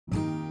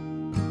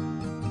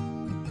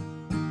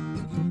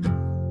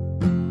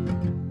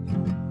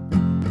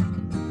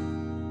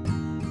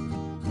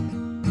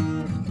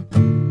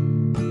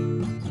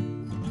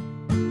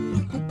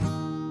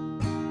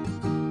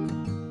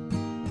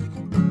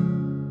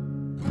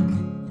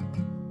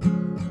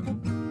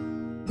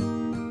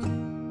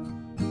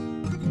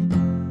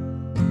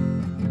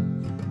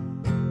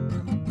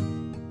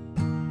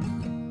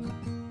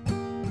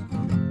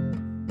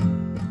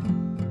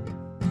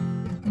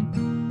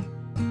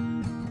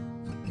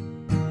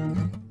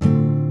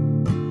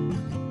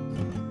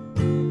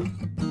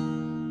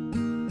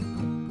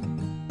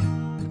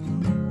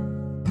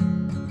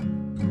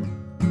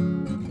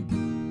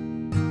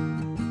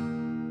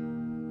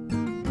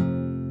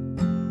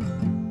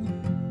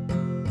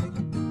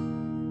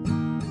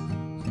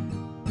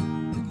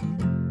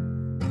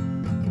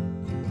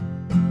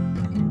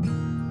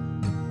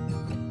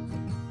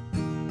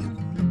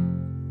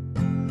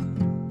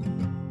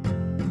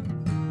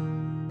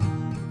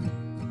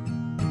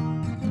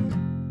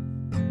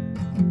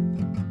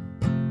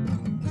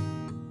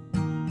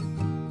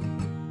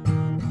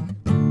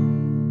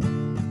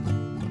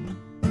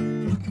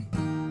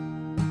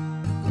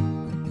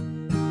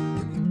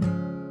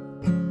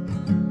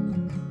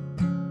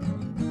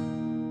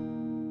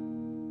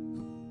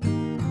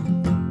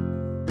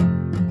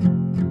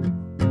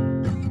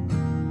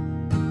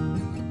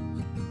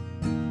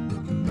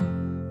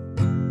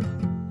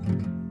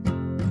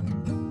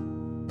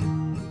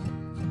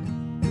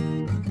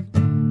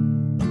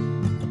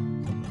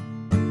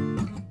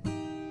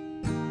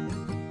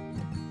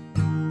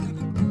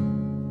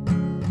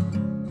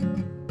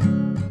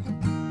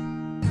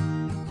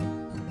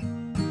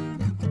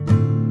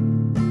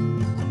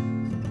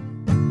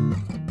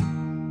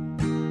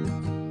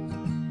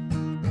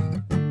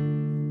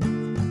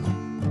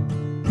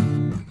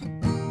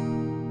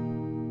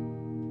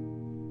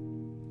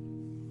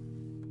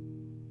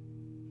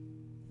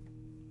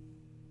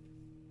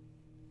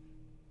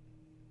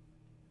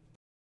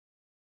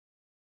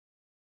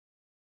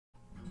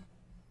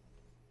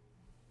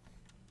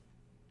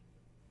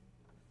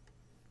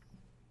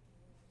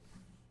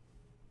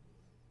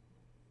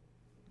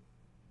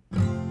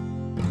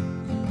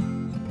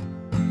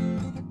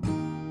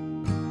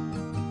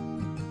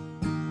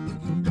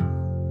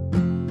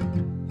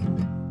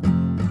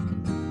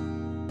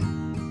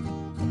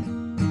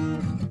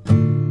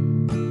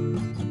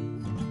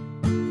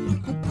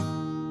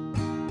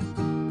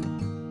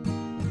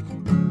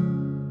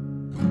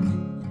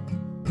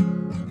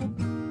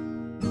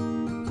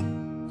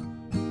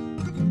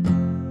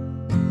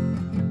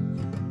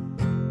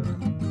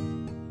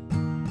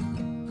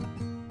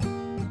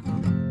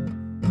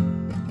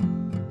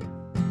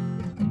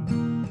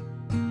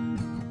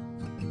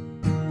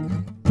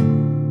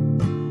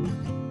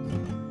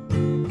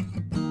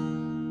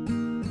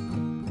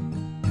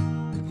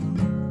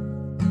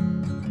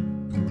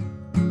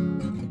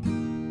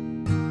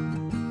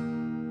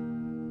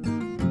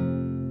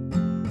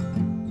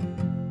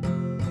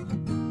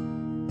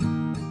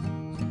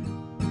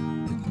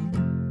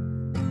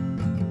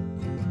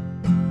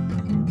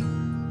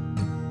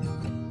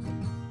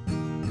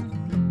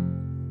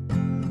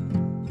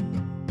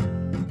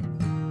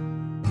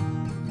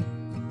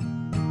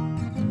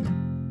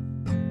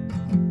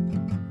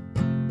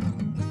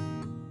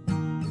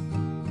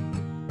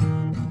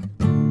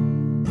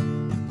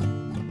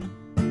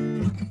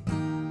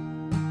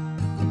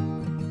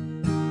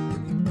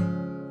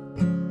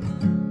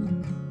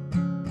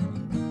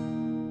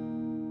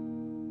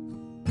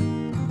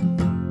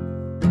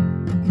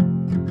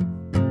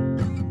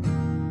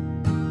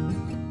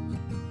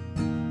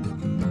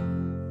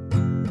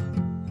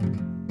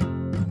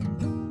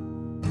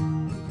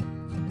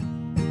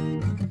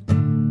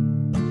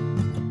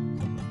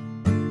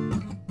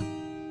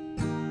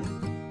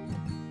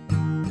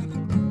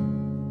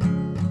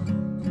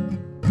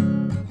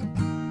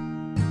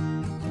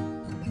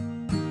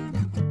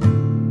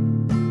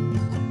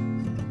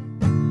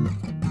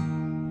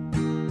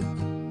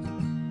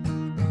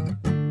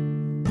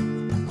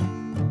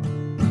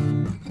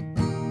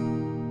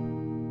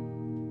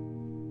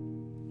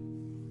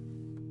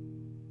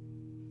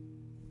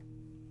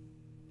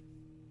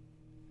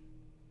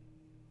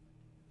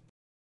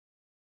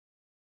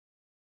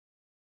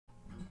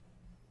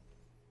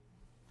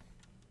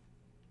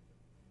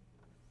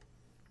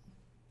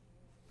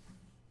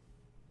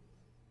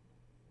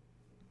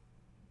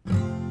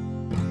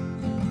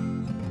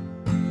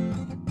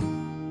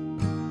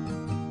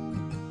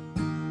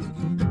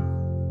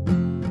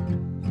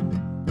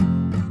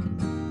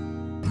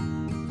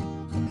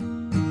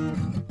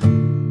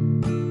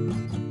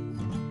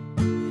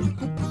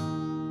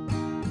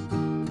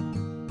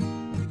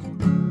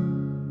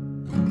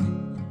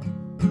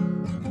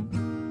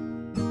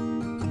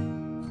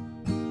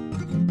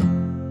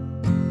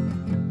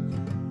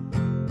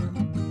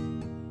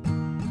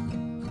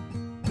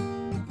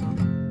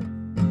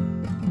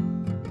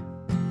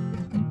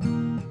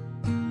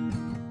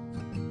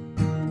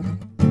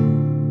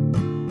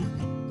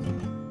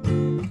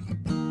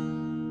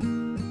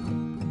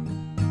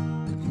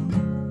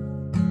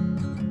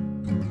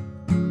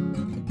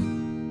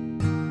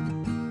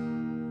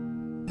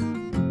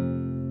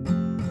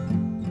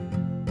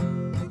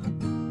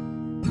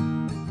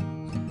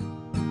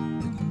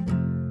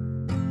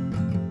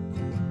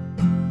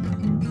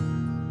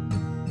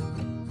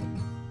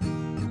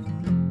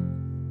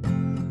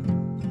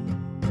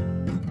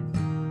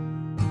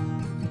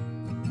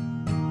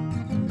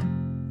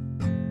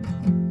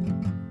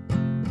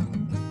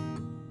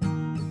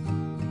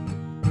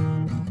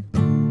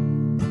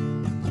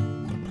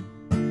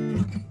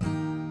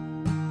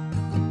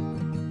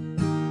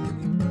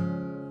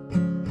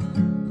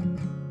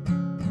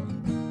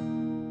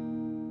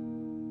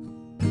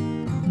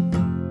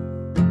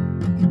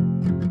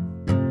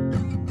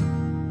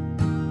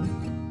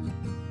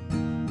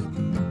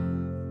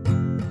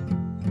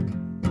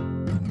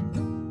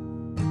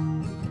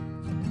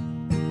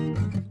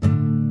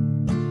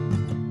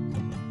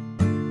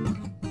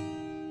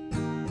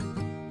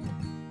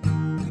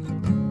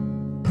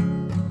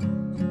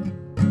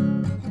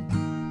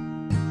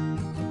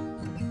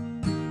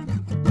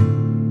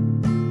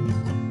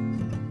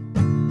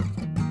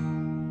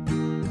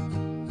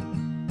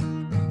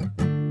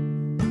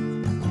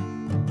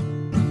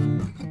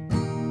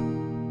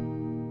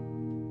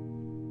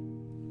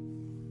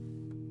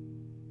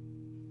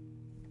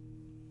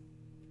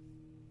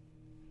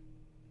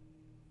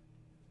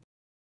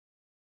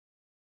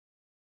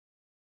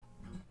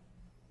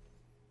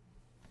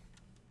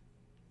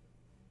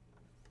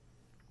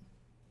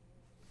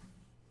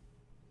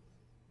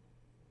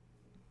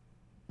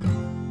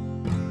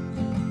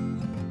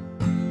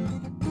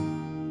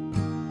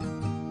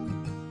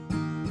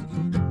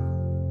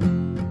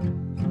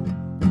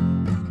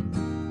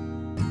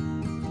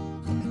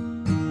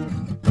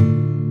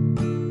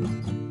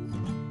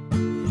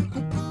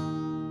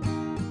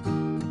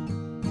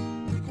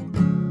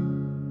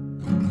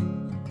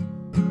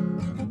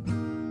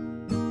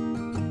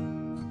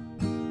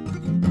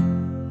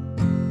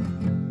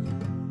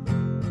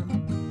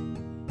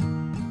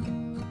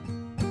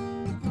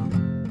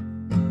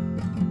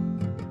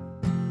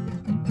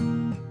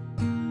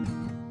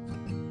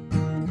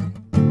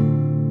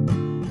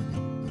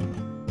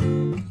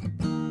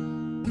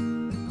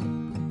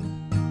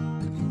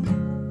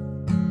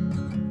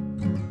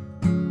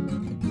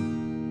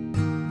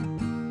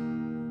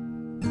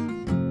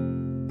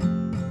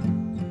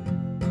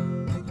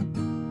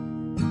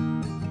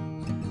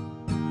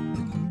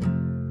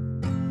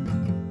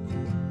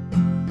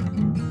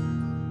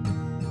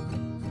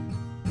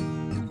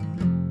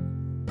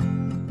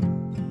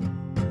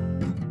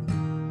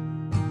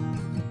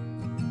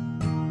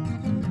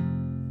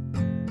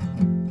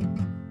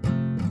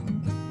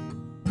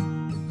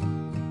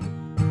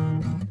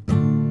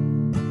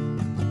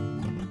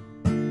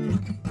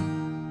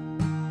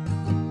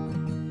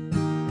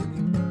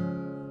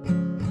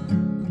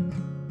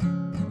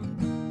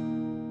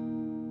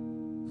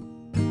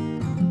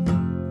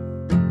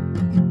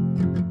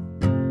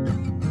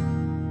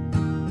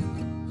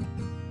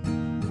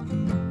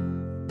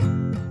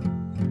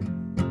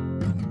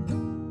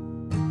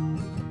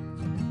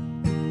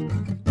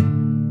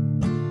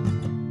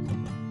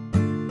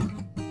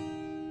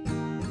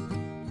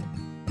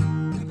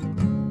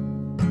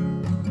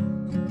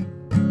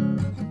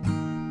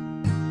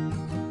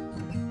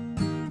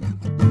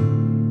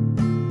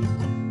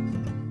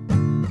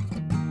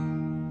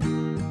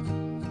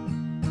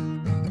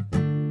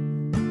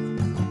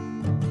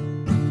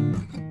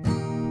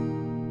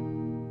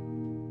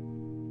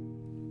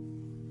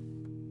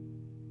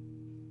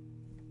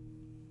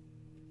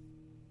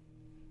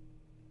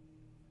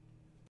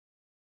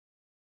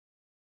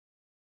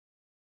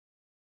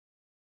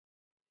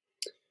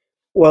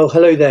Well,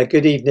 hello there.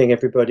 Good evening,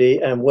 everybody,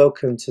 and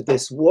welcome to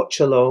this watch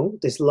along,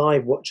 this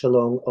live watch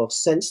along of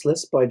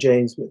Senseless by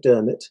James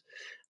McDermott.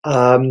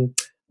 Um,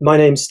 my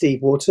name's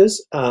Steve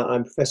Waters.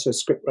 I'm Professor of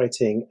Script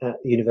Writing at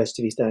the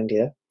University of East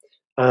Anglia,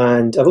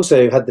 and I've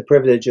also had the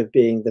privilege of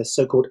being the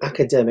so-called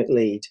academic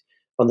lead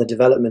on the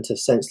development of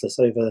Senseless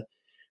over,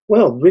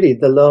 well, really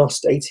the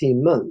last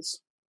 18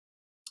 months.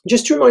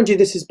 Just to remind you,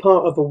 this is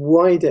part of a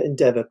wider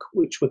endeavour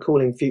which we're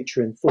calling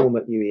Future Inform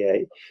at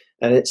UEA,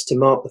 and it's to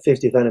mark the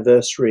 50th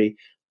anniversary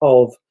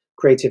of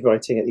creative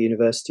writing at the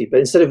university. But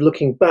instead of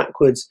looking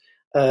backwards,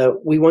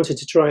 we wanted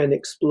to try and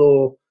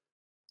explore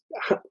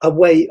a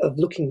way of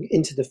looking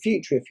into the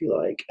future, if you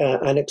like,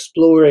 and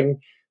exploring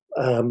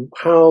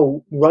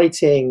how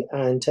writing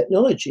and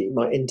technology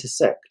might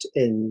intersect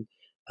in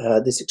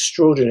this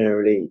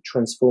extraordinarily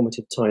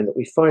transformative time that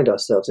we find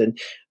ourselves in.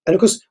 And of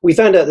course, we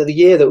found out that the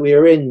year that we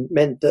are in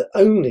meant that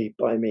only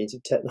by means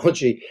of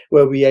technology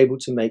were we able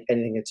to make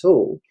anything at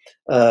all.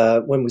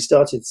 When we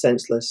started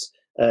Senseless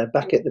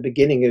back at the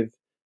beginning of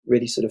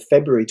really sort of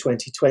February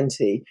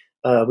 2020,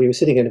 we were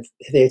sitting in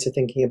a theatre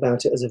thinking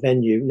about it as a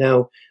venue.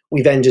 Now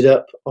we've ended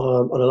up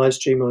on a live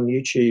stream on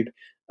YouTube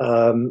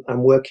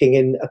and working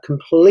in a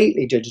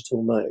completely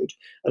digital mode.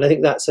 And I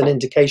think that's an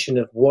indication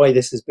of why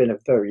this has been a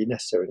very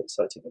necessary and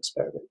exciting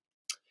experiment.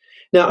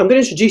 Now, I'm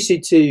going to introduce you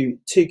to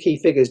two key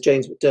figures,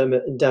 James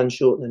McDermott and Dan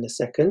Shorten, in a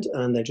second,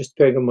 and they're just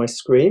appearing on my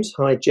screens.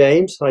 Hi,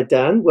 James. Hi,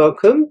 Dan.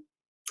 Welcome.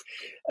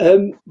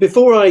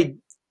 Before I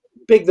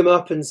big them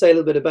up and say a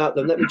little bit about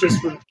them, let me just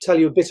tell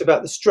you a bit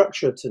about the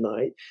structure of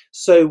tonight.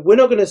 So we're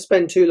not going to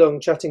spend too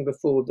long chatting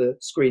before the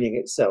screening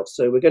itself.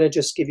 So we're going to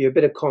just give you a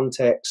bit of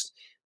context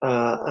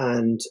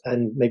and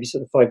maybe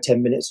sort of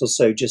 5-10 minutes or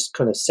so, just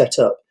kind of set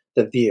up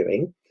the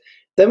viewing.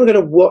 Then we're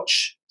going to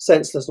watch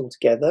Senseless all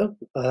together.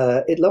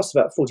 It lasts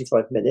about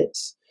 45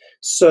 minutes.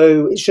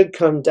 So it should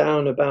come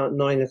down about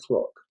 9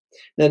 o'clock.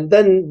 And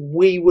then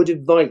we would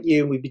invite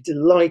you, and we'd be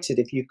delighted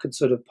if you could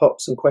sort of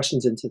pop some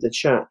questions into the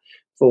chat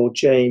for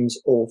James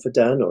or for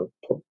Dan, or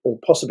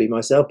possibly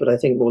myself, but I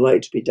think more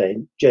likely to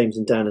be James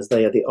and Dan, as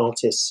they are the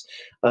artists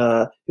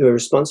who are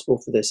responsible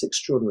for this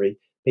extraordinary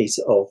piece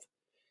of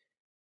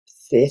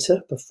theatre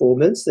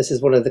performance. This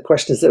is one of the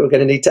questions that we're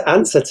going to need to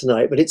answer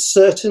tonight, but it's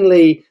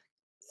certainly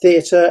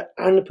theatre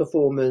and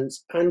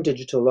performance and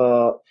digital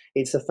art.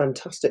 It's a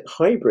fantastic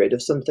hybrid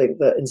of something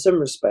that in some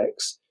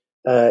respects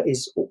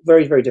is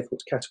very, very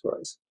difficult to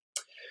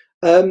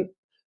categorize.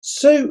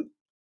 So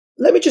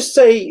let me just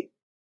say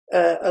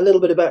a little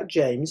bit about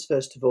James,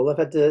 first of all. I've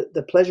had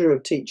the pleasure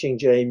of teaching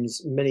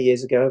James many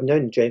years ago. I've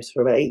known James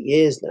for about 8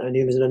 years now. I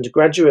knew him as an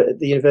undergraduate at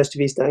the University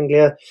of East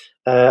Anglia,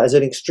 as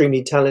an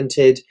extremely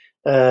talented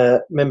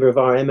member of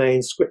our MA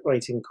in script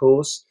writing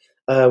course,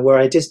 where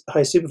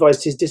I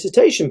supervised his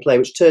dissertation play,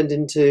 which turned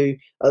into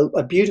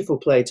a beautiful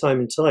play, Time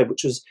and Tide,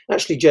 which was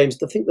actually, James,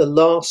 I think the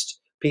last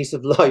piece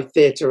of live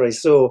theatre I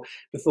saw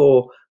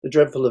before the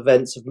dreadful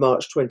events of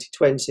March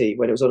 2020,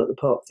 when it was on at the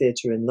Park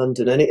Theatre in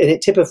London. And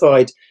it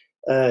typified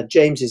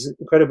James's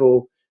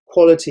incredible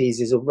qualities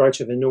as a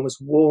writer of enormous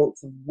warmth,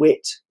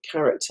 wit,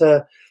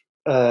 character,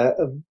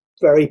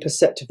 very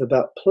perceptive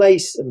about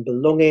place and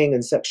belonging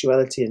and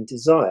sexuality and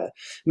desire.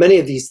 Many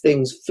of these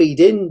things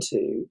feed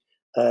into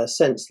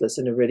Senseless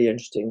in a really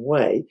interesting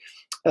way.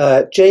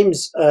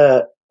 James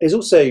is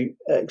also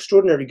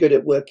extraordinarily good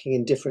at working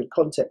in different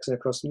contexts and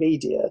across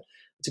media.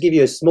 To give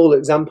you a small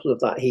example of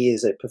that, he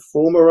is a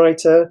performer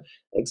writer,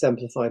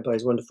 exemplified by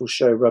his wonderful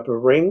show Rubber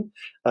Ring,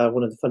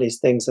 one of the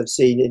funniest things I've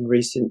seen in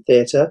recent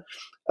theatre.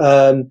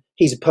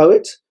 He's a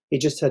poet. He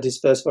just had his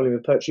first volume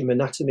of poetry,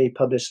 Monatomy,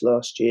 published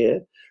last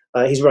year.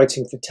 He's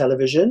writing for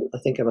television. I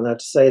think I'm allowed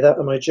to say that,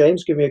 am I,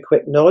 James? Give me a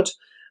quick nod.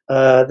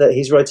 That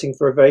he's writing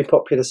for a very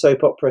popular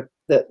soap opera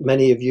that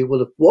many of you will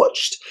have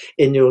watched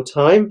in your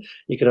time.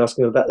 You can ask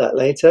him about that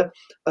later.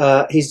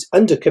 He's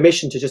under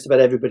commission to just about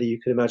everybody you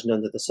can imagine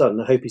under the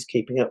sun. I hope he's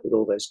keeping up with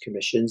all those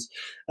commissions.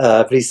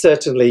 But he's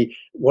certainly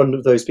one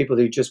of those people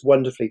who just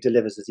wonderfully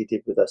delivers, as he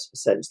did with us for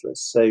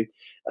Senseless. So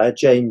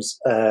James,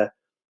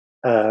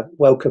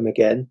 welcome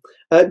again.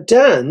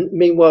 Dan,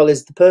 meanwhile,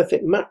 is the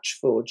perfect match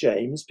for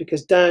James,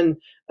 because Dan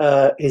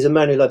is a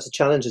man who loves a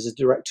challenge as a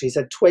director. He's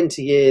had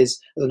 20 years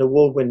as an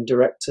award-winning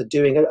director,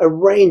 doing a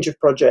range of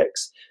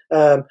projects,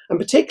 and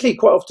particularly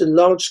quite often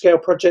large-scale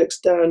projects,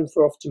 Dan,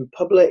 for often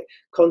public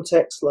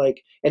contexts,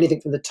 like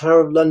anything from the Tower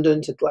of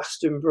London to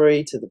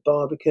Glastonbury to the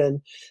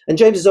Barbican. And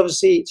James is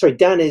obviously, sorry,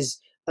 Dan is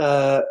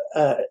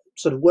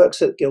sort of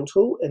works at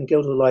Guildhall and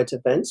Guildhall Live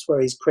Events, where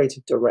he's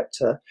creative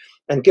director.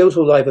 And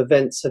Guildhall Live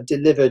Events have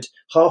delivered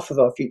half of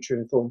our Future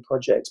Informed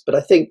projects. But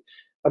I think,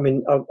 I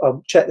mean,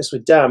 I'll check this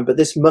with Dan, but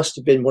this must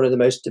have been one of the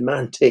most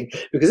demanding,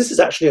 because this is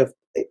actually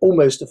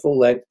almost a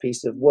full-length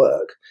piece of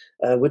work.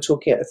 We're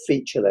talking about a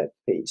feature-length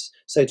piece.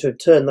 So to have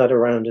turned that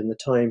around in the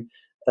time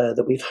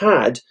that we've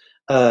had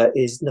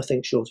is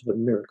nothing short of a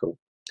miracle.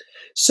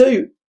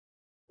 So,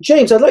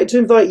 James, I'd like to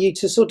invite you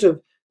to sort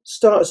of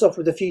start us off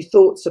with a few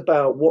thoughts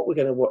about what we're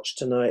going to watch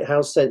tonight,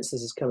 how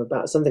Senseless has come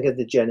about, something of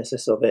the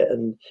genesis of it,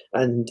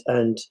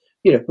 and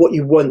what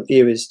you want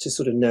viewers to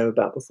sort of know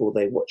about before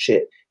they watch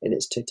it in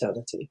its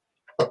totality.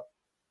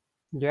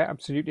 Yeah,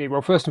 absolutely.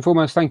 Well, first and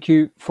foremost, thank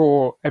you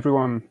for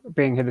everyone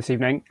being here this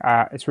evening.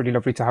 It's really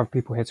lovely to have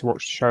people here to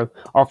watch the show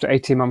after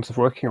 18 months of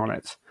working on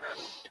it.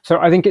 So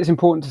I think it's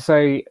important to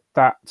say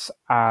that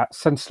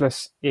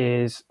Senseless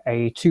is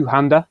a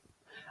two-hander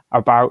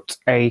about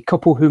a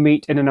couple who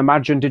meet in an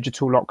imagined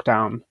digital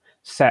lockdown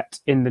set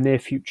in the near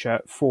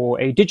future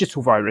for a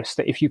digital virus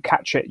that if you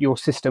catch it, your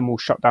system will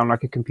shut down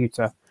like a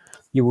computer.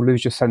 You will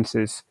lose your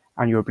senses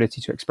and your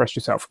ability to express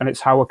yourself. And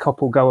it's how a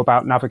couple go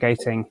about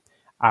navigating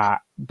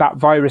that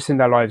virus in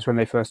their lives when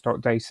they first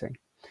start dating.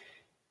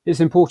 It's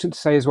important to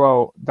say as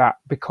well that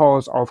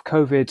because of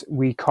COVID,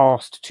 we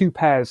cast two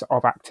pairs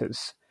of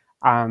actors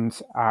and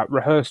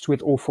rehearsed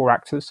with all four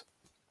actors.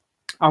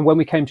 And when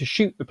we came to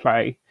shoot the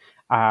play,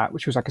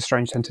 which was like a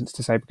strange sentence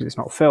to say because it's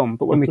not a film,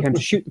 but when we came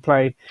to shoot the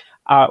play,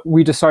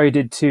 we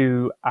decided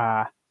to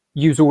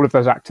use all of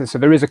those actors. So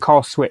there is a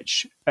cast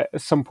switch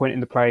at some point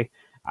in the play,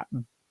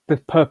 the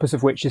purpose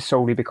of which is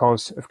solely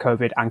because of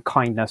COVID and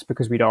kindness,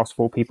 because we'd asked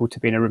 4 people to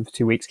be in a room for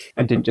 2 weeks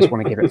and didn't just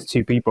want to give it to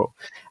 2 people.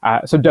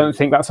 So don't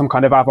think that's some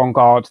kind of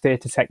avant-garde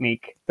theatre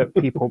technique that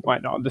people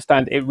might not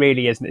understand. It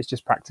really isn't. It's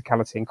just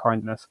practicality and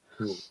kindness.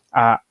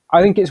 I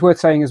think it's worth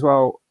saying as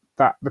well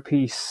that the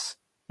piece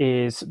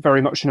is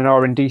very much in an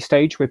R&D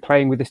stage. We're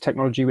playing with this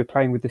technology. We're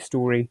playing with this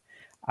story.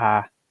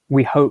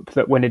 We hope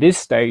that when it is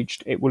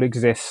staged, it will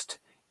exist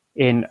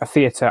in a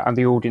theatre and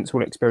the audience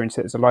will experience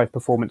it as a live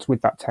performance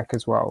with that tech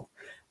as well.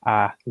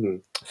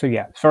 So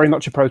yeah, it's very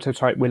much a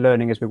prototype. We're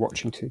learning as we're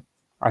watching too.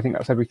 I think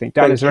that's everything.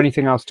 Dan, is there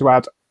anything else to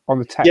add on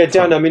the tech? Yeah,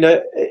 Dan, I mean,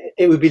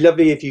 it would be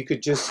lovely if you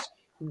could just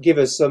give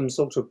us some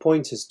sort of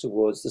pointers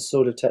towards the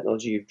sort of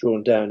technology you've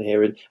drawn down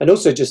here, and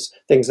also just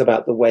things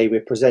about the way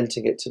we're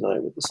presenting it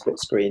tonight with the split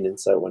screen and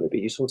so on. It'd be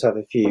useful to have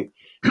a few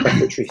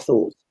prefatory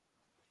thoughts.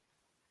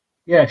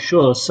 Yeah,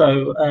 sure.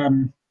 So,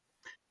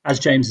 as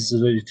James has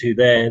alluded to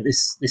there,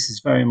 this is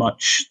very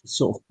much the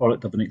sort of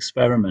product of an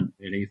experiment,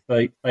 really.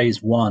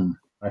 Phase 1,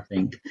 I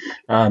think.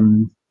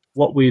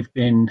 What we've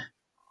been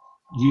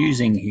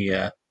using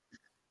here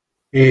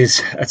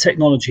is a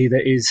technology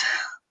that is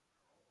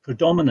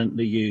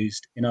predominantly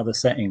used in other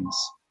settings,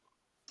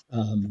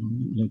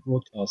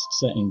 broadcast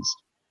settings,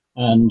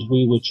 and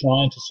we were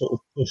trying to sort of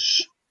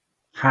push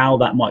how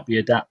that might be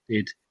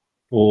adapted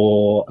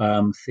for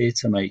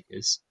theatre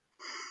makers.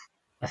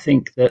 I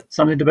think that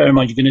something to bear in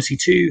mind, you're going to see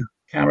 2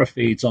 camera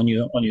feeds on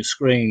your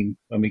screen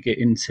when we get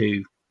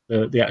into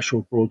the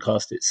actual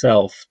broadcast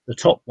itself. The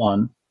top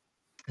one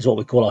is what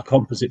we call our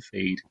composite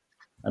feed,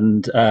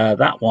 and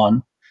that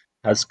one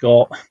has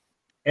got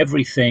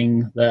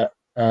everything that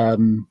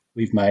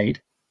we've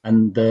made,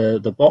 and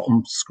the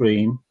bottom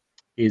screen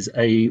is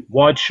a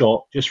wide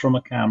shot just from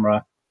a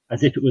camera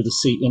as if it was a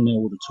seat in the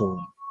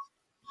auditorium.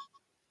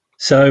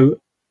 So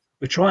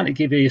we're trying to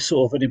give you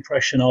sort of an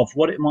impression of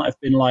what it might have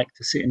been like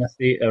to sit in a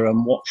theatre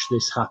and watch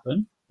this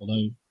happen,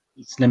 although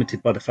it's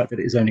limited by the fact that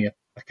it is only a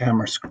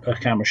camera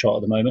shot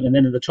at the moment. And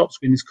then in the top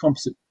screen, this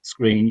composite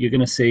screen, you're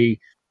going to see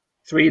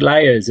 3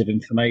 layers of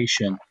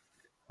information.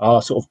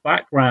 Our sort of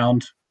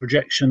background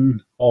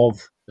projection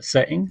of the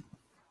setting,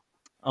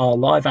 our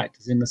live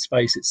actors in the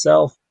space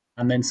itself,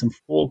 and then some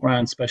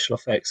foreground special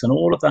effects. And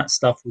all of that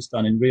stuff was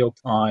done in real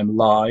time,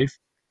 live.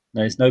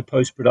 There's no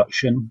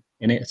post-production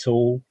in it at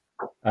all.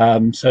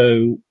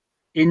 So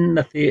in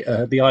the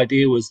theatre, the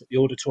idea was that the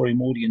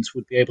auditorium audience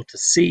would be able to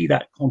see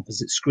that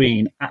composite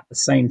screen at the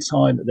same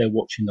time that they're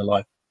watching the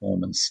live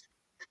performance.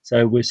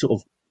 So we're sort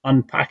of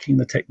unpacking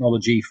the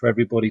technology for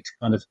everybody to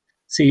kind of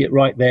see it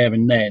right there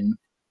and then.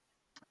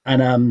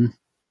 And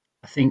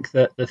I think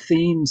that the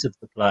themes of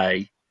the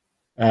play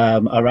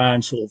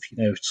around sort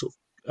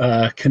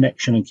of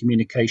connection and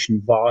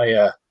communication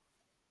via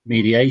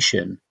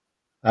mediation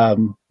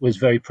was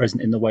very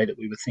present in the way that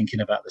we were thinking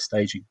about the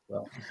staging as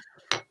well.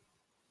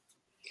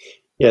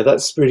 Yeah,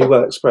 that's really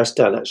well expressed,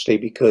 Dan, actually,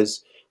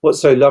 because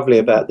what's so lovely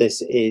about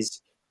this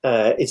is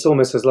it's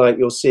almost as like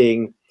you're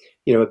seeing,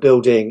 a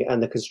building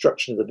and the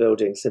construction of the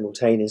building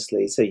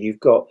simultaneously. So you've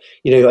got,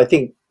 I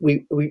think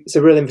it's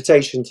a real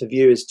invitation to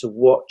viewers to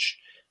watch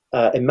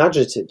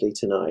imaginatively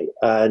tonight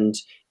and,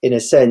 in a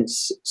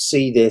sense,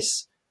 see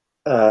this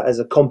as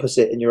a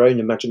composite in your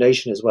own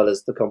imagination, as well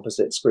as the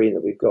composite screen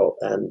that we've got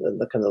and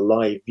the kind of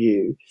live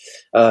view.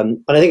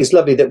 And I think it's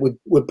lovely that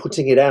we're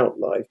putting it out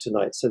live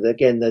tonight. So that,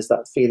 again, there's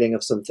that feeling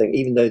of something,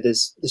 even though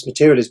this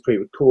material is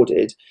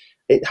pre-recorded,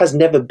 it has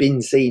never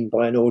been seen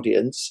by an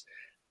audience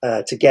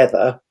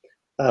together.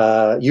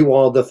 You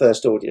are the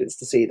first audience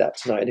to see that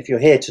tonight. And if you're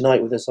here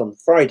tonight with us on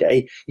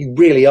Friday, you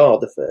really are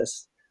the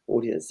first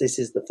audience. This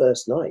is the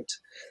first night.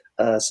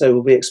 So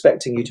we'll be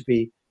expecting you to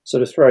be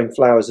sort of throwing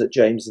flowers at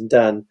James and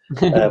Dan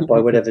by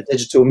whatever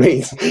digital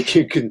means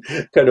you can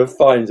kind of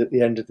find at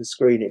the end of the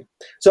screening.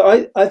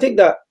 So I think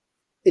that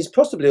is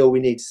possibly all we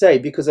need to say,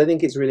 because I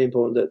think it's really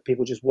important that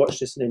people just watch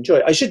this and enjoy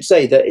it. I should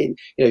say that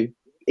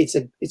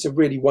it's a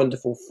really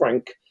wonderful,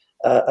 frank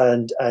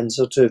and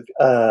sort of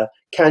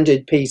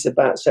candid piece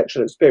about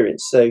sexual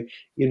experience. So,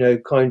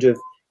 kind of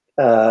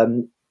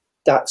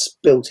that's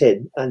built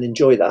in, and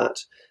enjoy that.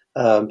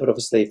 But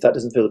obviously, if that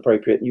doesn't feel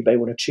appropriate, you may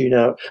want to tune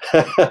out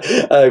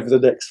over the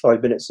next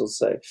 5 minutes or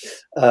so.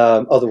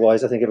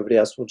 Otherwise, I think everybody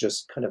else will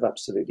just kind of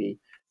absolutely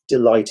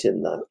delight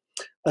in that.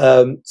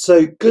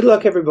 So good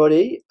luck,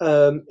 everybody.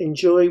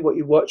 Enjoy what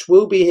you watch.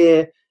 We'll be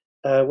here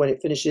when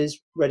it finishes,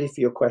 ready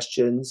for your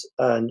questions.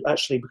 And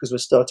actually, because we're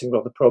starting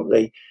rather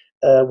promptly,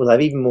 we'll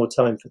have even more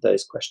time for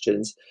those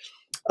questions.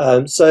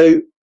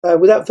 So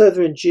without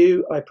further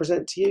ado, I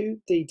present to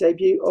you the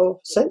debut of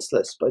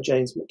Senseless by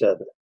James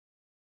McDermott.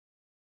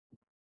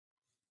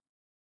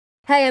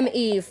 Hey, I'm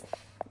Eve,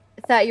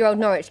 30-year-old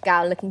Norwich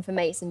gal looking for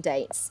mates and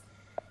dates.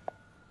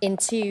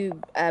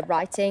 Into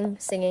writing,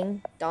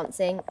 singing,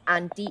 dancing,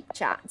 and deep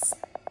chats.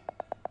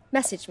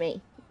 Message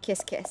me.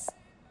 Kiss, kiss.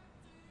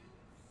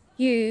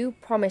 You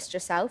promised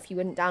yourself you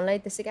wouldn't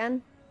download this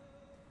again.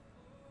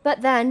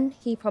 But then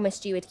he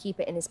promised you would keep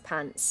it in his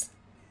pants.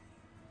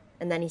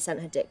 And then he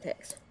sent her dick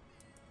pics.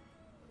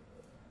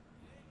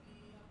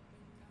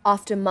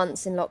 After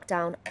months in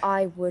lockdown,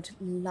 I would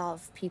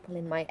love people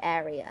in my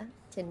area,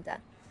 Tinder.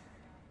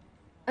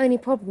 Only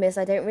problem is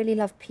I don't really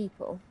love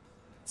people.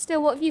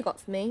 Still, what have you got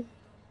for me?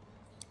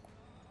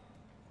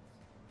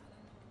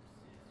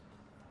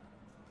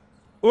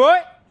 Oi!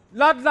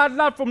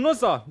 Lad from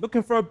Nuzza,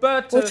 looking for a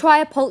bird to... We'll try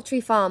a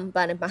poultry farm,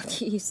 Bernard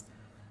Matthews.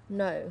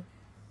 No.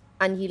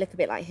 And you look a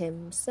bit like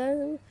him,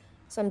 so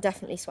I'm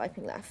definitely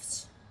swiping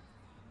left.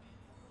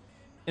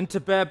 Into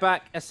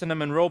bareback,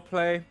 S&M and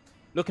roleplay,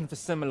 looking for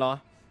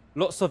similar.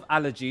 Lots of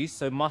allergies,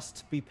 so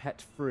must be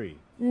pet-free.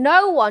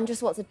 No one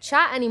just wants to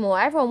chat anymore.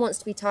 Everyone wants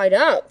to be tied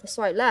up.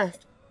 Swipe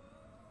left.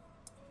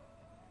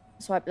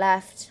 Swipe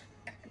left.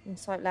 And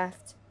swipe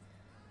left.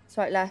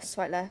 Swipe left,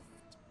 swipe left.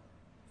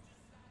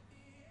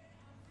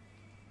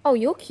 Oh,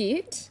 you're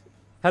cute.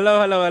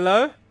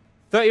 Hello.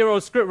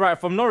 30-year-old scriptwriter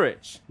from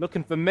Norwich,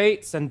 looking for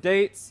mates and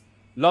dates,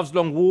 loves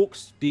long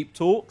walks, deep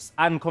talks,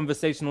 and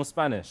conversational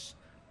Spanish.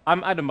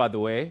 I'm Adam, by the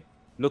way,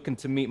 looking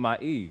to meet my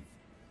Eve.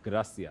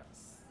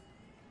 Gracias.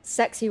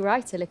 Sexy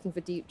writer looking for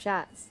deep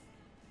chats.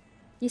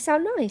 You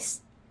sound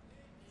nice.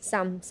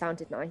 Sam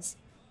sounded nice.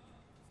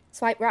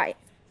 Swipe right.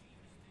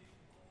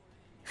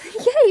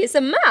 Yay, it's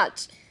a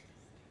match.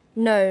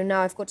 No,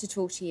 now I've got to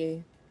talk to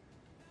you.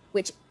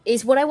 Which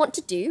is what I want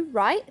to do,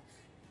 right?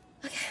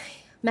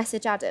 Okay,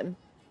 message Adam.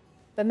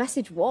 But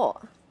message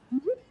what?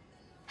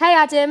 Hey,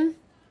 Adam.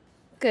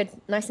 Good,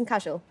 nice and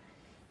casual.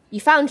 You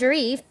found your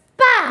Eve?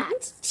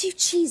 Bad! Too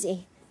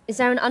cheesy. Is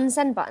there an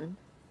unsend button?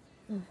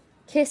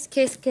 Kiss,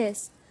 kiss,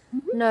 kiss.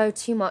 No,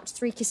 too much.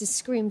 3 kisses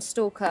screamed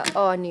stalker.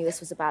 Oh, I knew this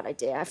was a bad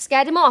idea. I've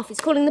scared him off. He's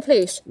calling the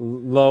police.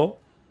 Lol.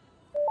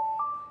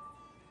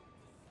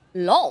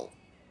 Lol.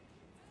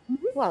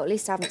 Well, at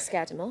least I haven't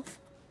scared him off.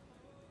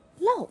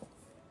 Lol.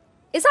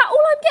 Is that all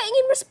I'm getting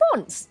in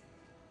response?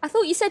 I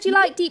thought you said you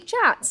like deep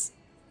chats.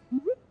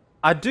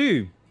 I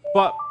do,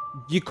 but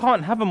you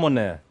can't have them on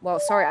there. Well,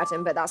 sorry,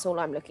 Adam, but that's all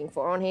I'm looking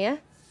for on here.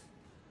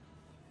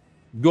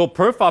 Your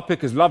profile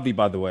pic is lovely,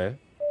 by the way.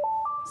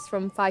 It's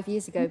from 5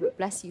 years ago, but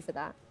bless you for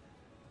that.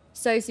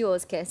 So's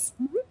yours, Kiss.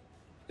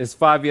 It's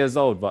 5 years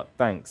old, but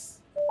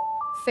thanks.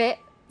 Fit,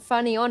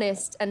 funny,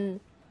 honest, and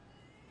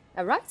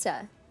a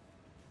writer.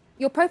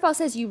 Your profile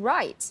says you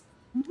write.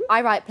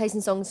 I write plays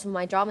and songs for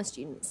my drama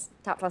students.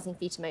 Tap dancing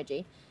feet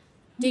emoji.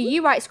 Do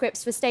you write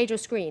scripts for stage or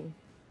screen?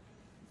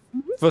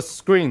 For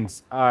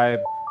screens, I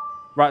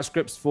write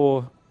scripts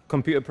for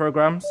computer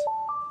programs.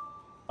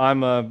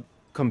 I'm a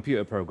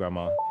computer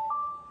programmer.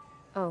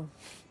 Oh.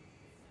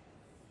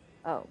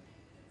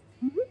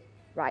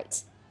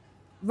 Right.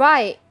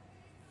 Right.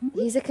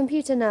 He's a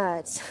computer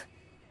nerd.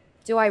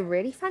 Do I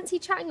really fancy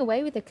chatting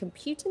away with a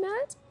computer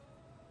nerd?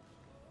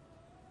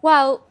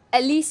 Well,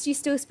 at least you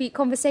still speak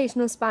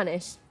conversational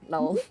Spanish.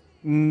 Lol.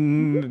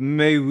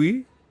 May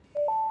we?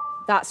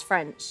 That's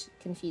French.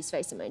 Confused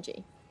face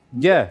emoji.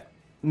 Yeah.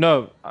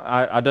 No,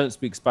 I don't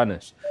speak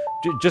Spanish.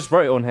 Just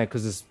write it on here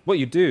because it's what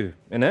you do,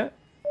 innit?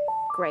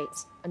 Great.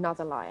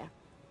 Another liar.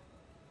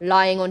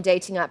 Lying on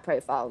dating app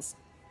profiles.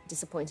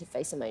 Disappointed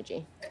face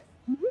emoji.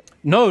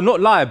 No, not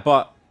lie,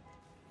 but...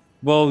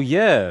 Well,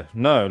 yeah.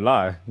 No,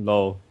 lie.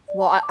 Lol.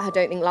 Well, I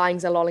don't think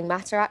lying's a lolling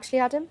matter, actually,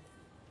 Adam.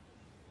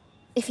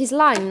 If he's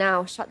lying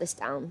now, shut this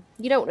down.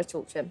 You don't want to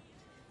talk to him.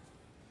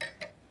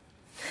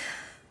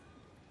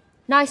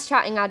 Nice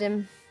chatting,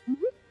 Adam.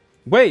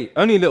 Wait,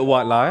 only a little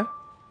white lie.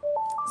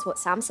 That's what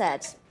Sam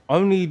said.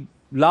 Only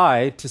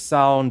lie to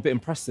sound a bit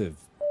impressive.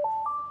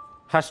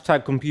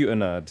 Hashtag computer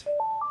nerd.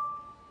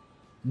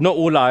 Not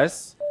all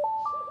lies.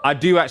 I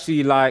do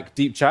actually like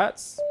deep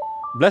chats.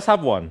 Let's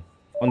have one.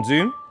 On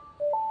Zoom.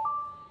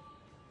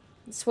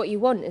 It's what you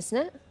want, isn't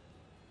it?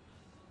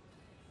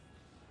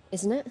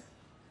 Isn't it?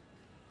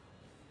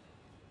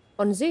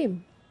 On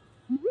Zoom.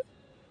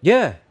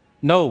 Yeah.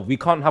 No, we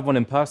can't have one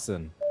in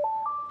person.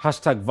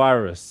 Hashtag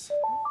virus.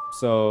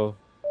 So,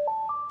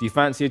 do you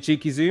fancy a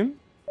cheeky Zoom?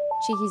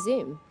 Cheeky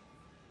Zoom.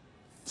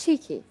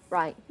 Cheeky,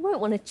 right. He won't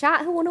want to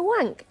chat, he'll want to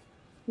wank.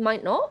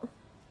 Might not.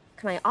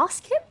 Can I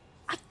ask him?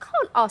 I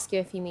can't ask him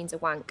if he means a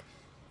wank.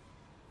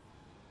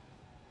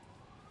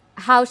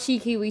 How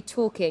cheeky are we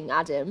talking,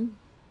 Adam?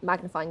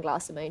 Magnifying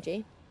glass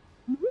emoji.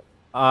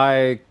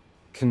 I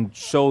can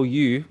show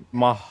you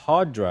my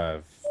hard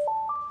drive.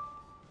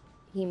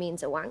 He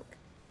means a wank.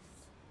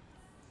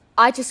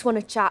 I just want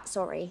to chat,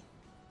 sorry.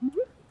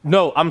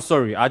 No, I'm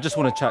sorry. I just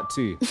want to chat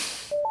too.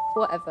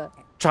 Whatever.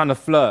 Trying to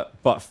flirt,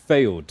 but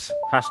failed.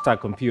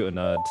 Hashtag computer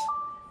nerd.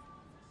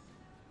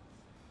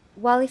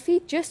 Well, if he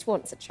just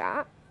wants to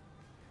chat.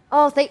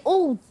 Oh, they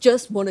all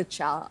just want to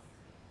chat.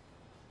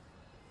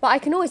 But I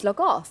can always log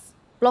off.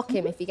 Block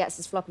him if he gets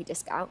his floppy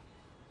disk out.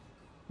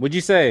 Would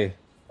you say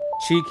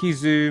cheeky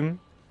Zoom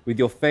with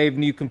your fave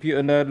new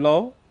computer nerd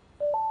lol?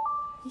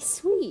 He's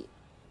sweet.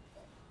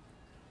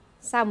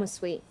 Sam was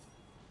sweet.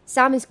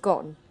 Sam is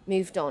gone.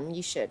 Moved on.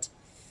 You should.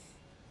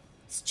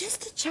 It's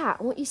just a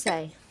chat. What you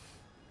say?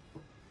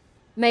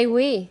 May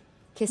we?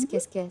 Kiss,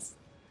 kiss, kiss.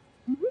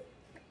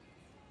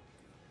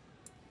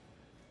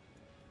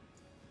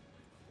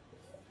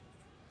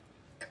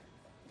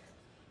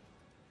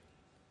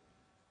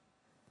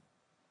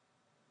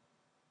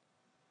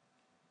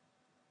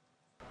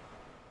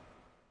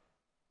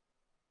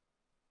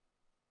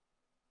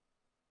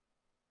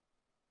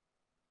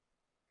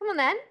 Come on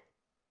then.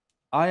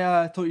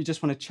 I thought you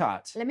just want to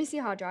chat. Let me see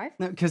your hard drive.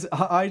 No, because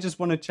I just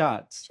want to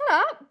chat. Shut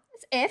up.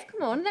 It's if.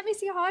 Come on. Let me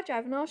see your hard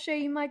drive and I'll show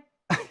you my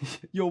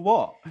Your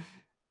what?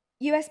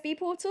 USB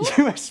portal.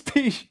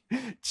 USB.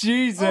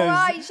 Jesus. All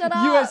right, shut up.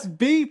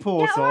 USB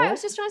portal. Yeah, all right. I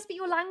was just trying to speak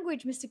your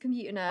language, Mr.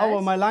 Computer Nerd. Oh,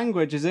 well, my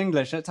language is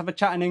English. Let's have a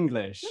chat in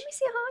English. Let me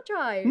see your hard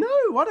drive.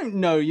 No, I don't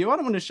know you. I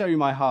don't want to show you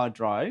my hard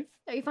drive.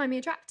 Don't you find me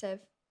attractive?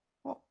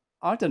 What?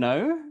 I don't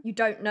know. You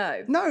don't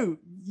know. No,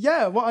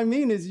 yeah, what I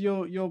mean is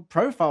your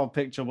profile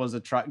picture was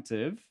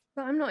attractive.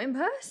 But I'm not in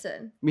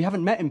person. We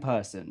haven't met in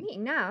person.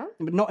 Meeting now.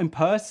 But not in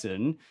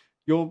person.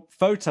 Your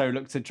photo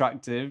looks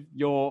attractive.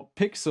 Your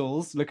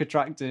pixels look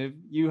attractive.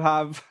 You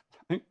have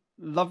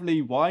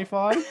lovely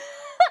Wi-Fi.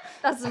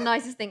 That's the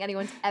nicest thing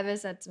anyone's ever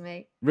said to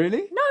me.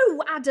 Really?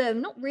 No,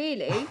 Adam, not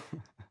really.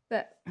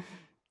 But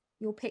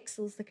your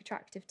pixels look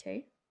attractive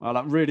too. Well,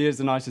 that really is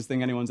the nicest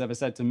thing anyone's ever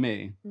said to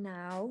me.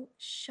 Now,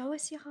 show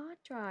us your hard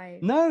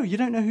drive. No, you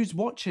don't know who's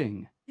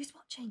watching. Who's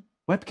watching?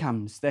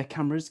 Webcams, they're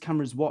cameras.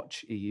 Cameras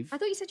watch, Eve. I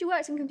thought you said you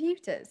worked in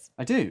computers.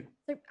 I do.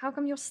 So how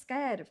come you're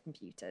scared of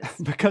computers?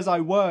 Because I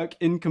work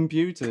in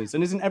computers.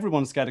 And isn't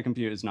everyone scared of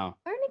computers now?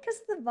 Only because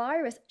of the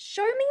virus.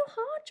 Show me your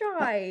hard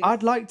drive.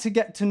 I'd like to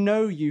get to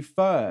know you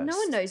first. No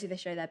one knows who they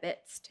show their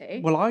bits to.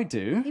 Well, I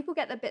do. People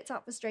get their bits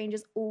up for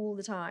strangers all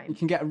the time. You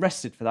can get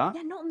arrested for that.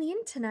 Yeah, not on the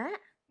internet.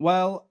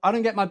 Well, I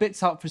don't get my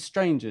bits out for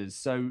strangers,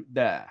 so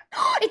there.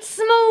 It's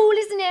small,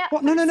 isn't it?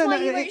 What? No, That's no, why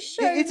no. you won't It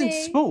show isn't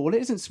me. small.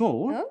 It isn't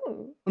small.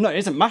 Oh. Well, no, it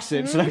isn't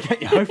massive, so don't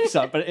get your hopes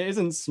up, but it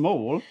isn't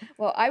small.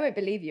 Well, I won't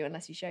believe you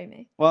unless you show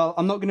me. Well,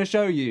 I'm not going to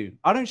show you.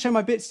 I don't show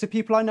my bits to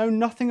people I know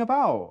nothing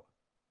about.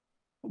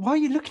 Why are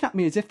you looking at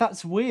me as if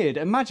that's weird?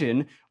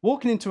 Imagine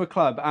walking into a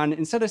club and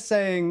instead of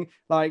saying,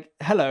 like,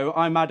 hello,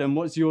 I'm Adam,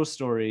 what's your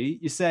story?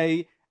 You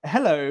say,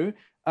 hello,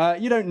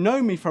 you don't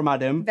know me from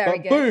Adam, Very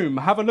but good. boom,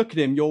 have a look at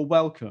him, you're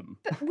welcome.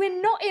 But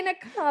we're not in a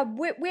club.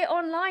 We're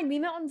online. We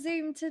met on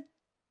Zoom to...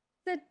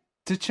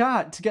 To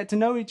chat, to get to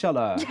know each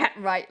other. Yeah,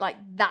 right. Like,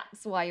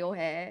 that's why you're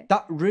here.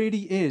 That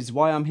really is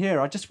why I'm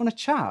here. I just want to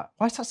chat.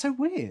 Why is that so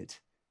weird?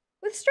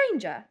 With a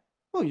stranger.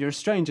 Well, you're a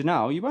stranger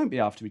now. You won't be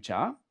after we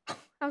chat.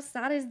 How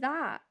sad is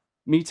that?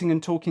 Meeting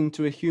and talking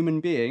to a human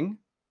being.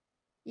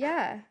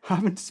 Yeah. I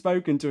haven't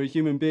spoken to a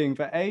human being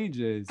for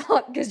ages.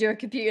 Because you're a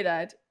computer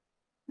nerd.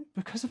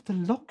 Because of the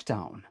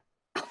lockdown.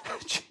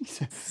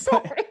 Jesus.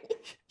 Sorry.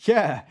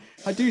 Yeah,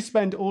 I do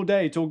spend all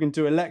day talking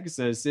to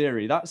Alexa,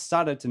 Siri. That's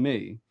sadder to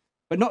me.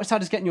 But not as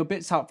sad as getting your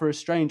bits out for a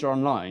stranger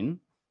online.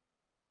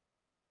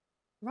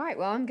 Right,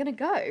 well, I'm going to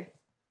go.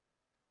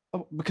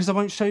 Oh, because I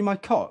won't show you my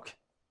cock.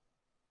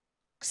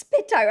 It's a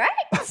bit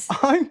direct.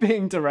 I'm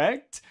being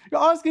direct.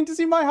 You're asking to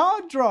see my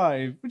hard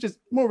drive, which is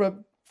more of a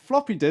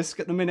floppy disk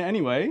at the minute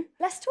anyway.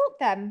 Let's talk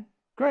then.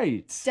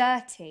 Great.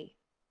 Dirty.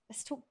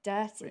 Let's talk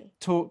dirty.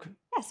 Talk.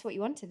 That's what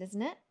you wanted,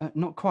 isn't it?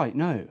 Not quite,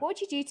 no. What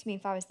would you do to me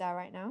if I was there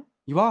right now?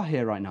 You are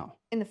here right now.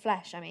 In the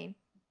flesh, I mean.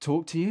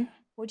 Talk to you?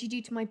 What would you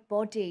do to my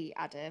body,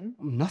 Adam?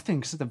 Nothing,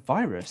 because of the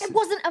virus. It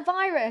wasn't a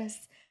virus.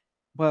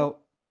 Well,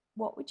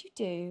 What would you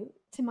do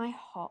to my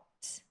hot,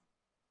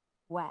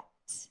 wet,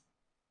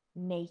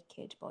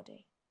 naked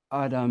body?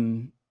 I'd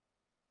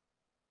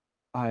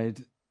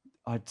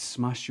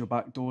smash your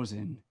back doors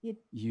in. You'd-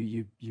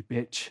 You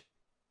bitch.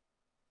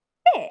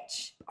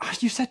 Bitch.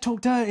 You said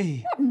talk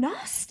dirty. Not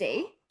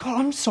nasty. God,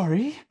 I'm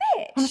sorry.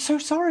 Bitch. I'm so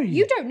sorry.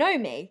 You don't know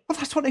me. Well,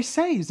 that's what they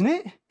say, isn't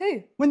it?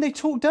 Who? When they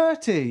talk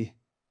dirty.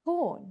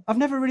 Porn. I've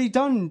never really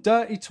done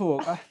dirty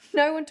talk.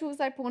 No one talks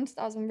like porn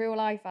stars in real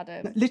life,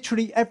 Adam.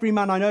 Literally every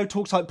man I know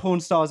talks like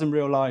porn stars in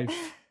real life.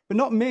 But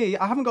not me.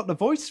 I haven't got the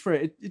voice for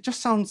it. It just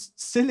sounds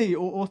silly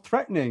or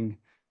threatening.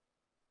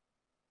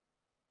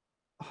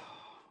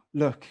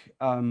 Look,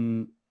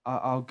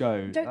 I'll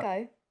go. Don't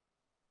go.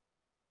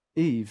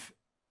 Eve,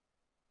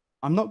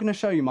 I'm not going to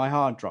show you my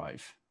hard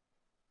drive.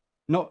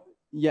 Not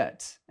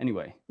yet,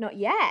 anyway. Not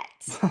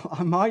yet.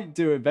 I might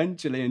do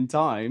eventually in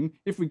time.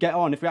 If we get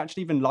on, if we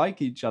actually even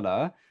like each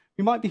other,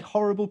 we might be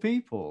horrible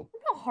people.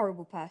 I'm not a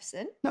horrible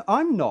person. No,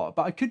 I'm not,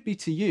 but I could be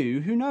to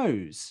you. Who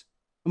knows?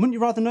 And wouldn't you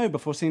rather know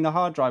before seeing the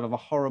hard drive of a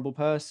horrible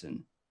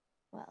person?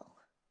 Well,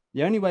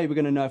 The only way we're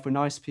going to know if we're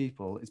nice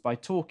people is by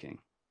talking.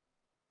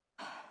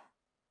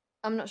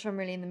 I'm not sure I'm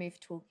really in the mood for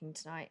talking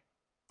tonight.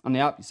 On the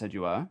app, you said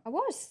you were. I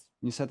was.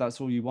 You said that's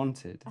all you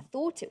wanted. I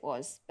thought it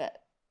was, but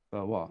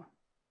But what?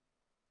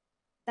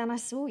 then I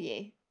saw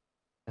you,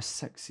 A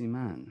sexy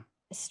man.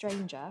 a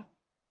stranger.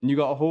 And you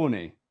got a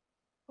horny.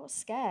 I got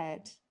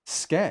scared.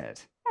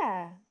 Scared.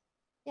 Yeah.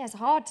 Yeah, it's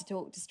hard to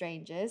talk to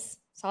strangers.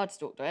 It's hard to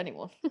talk to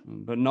anyone.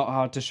 But not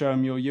hard to show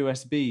him your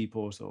USB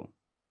portal.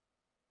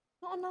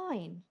 Not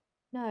online.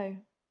 No.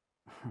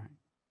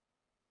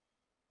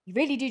 You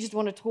really do just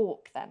want to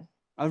talk then.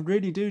 I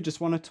really do just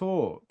want to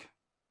talk.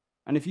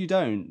 And if you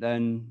don't,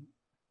 then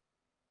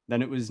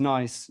it was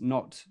nice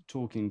not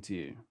talking to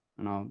you.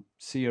 And I'll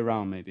see you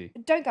around maybe.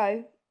 Don't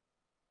go.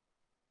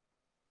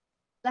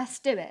 Let's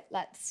do it.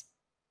 Let's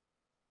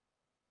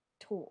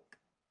talk.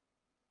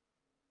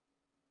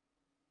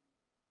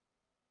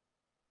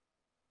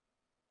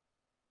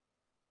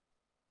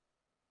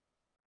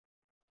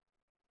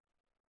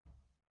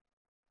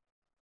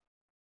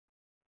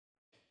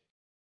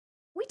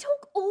 We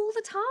talk all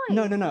the time.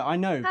 No, I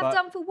know, Have but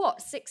done for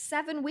what, 6,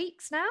 7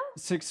 weeks now?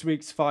 6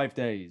 weeks, 5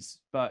 days.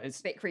 But It's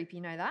a bit creepy,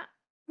 you know that.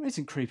 it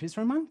isn't creepy, it's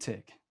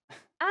romantic.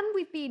 And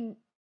we've been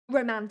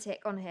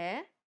romantic on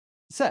here.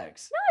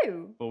 Sex?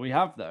 No. Well, we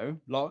have though,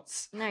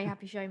 lots. Now you're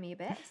happy showing me a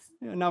bit.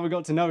 Yeah, now we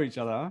got to know each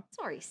other. It's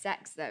not really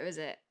sex though, is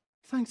it?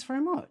 Thanks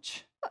very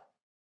much.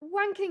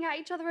 Wanking at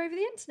each other over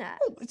the internet.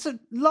 Well, it's a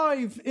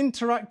live,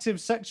 interactive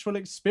sexual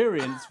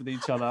experience with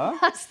each other.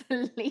 That's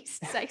the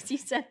least sexy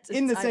sentence.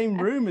 In the I've same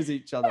ever- room as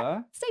each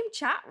other. Same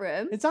chat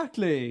room.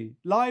 Exactly.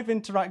 Live,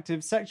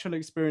 interactive sexual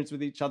experience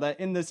with each other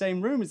in the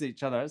same room as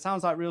each other. It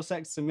sounds like real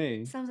sex to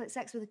me. Sounds like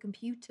sex with a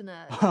computer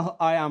nerd. Well,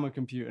 I am a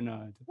computer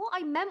nerd. What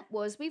I meant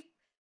was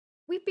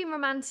we've been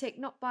romantic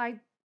not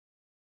by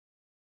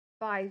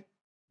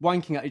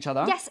Wanking at each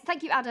other. yes,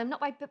 thank you, Adam, not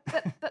by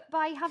but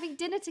by having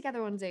dinner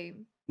together on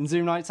Zoom. And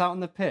Zoom nights out on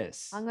the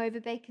piss.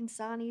 Hungover bacon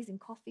sarnies and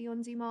coffee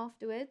on Zoom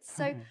afterwards.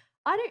 So Okay.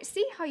 I don't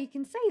see how you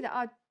can say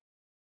that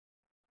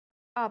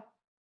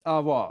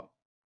What?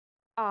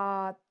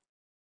 our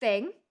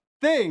thing,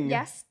 Thing.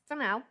 yes, for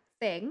now,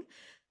 thing,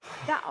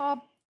 that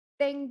our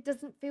thing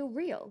doesn't feel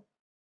real.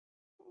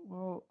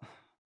 Well,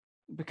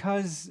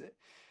 because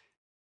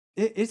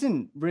it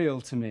isn't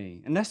real to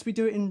me unless we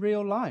do it in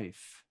real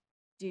life.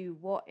 Do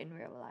what in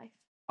real life?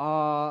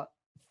 Our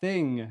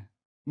thing.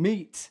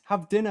 Meet,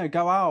 have dinner,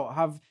 go out,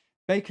 have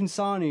bacon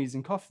sarnies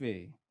and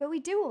coffee. But we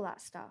do all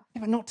that stuff. Yeah,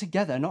 but not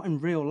together, not in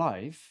real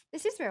life.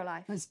 This is real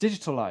life, It's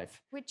digital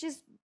life. which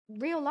is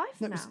real life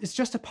No, now. it's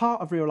just a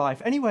part of real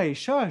life. Anyway,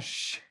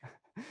 shush.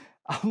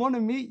 I want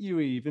to meet you,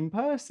 Eve, in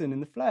person, in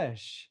the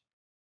flesh.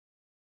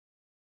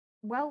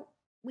 Well,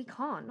 we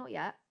can't, not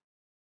yet.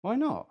 Why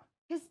not?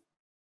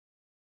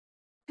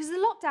 Because the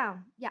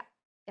lockdown. Yeah,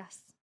 yes.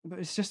 But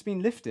it's just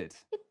been lifted.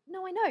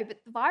 No, I know,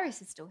 but the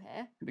virus is still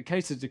here. The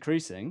cases are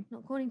decreasing.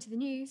 Not according to the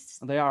news.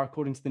 They are,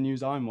 according to the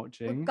news I'm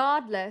watching.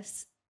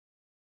 Regardless,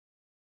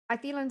 I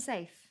feel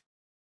unsafe.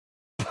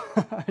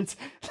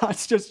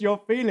 That's just your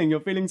feeling. Your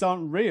feelings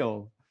aren't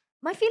real.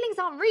 My feelings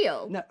aren't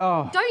real. No,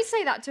 oh. Don't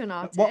say that to an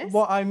artist.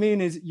 What I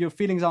mean is your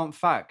feelings aren't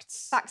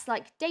facts. Facts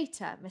like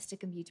data, Mr.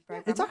 Computer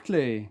Programmer.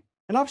 Exactly.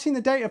 And I've seen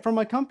the data from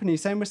my company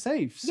saying we're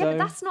safe. Yeah, So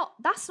but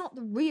that's not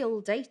the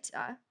real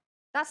data.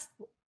 That's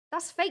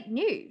fake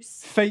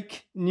news.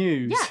 fake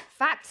news. Yeah,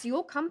 facts.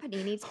 Your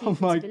company needs people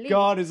Oh my to believe.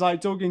 God, it's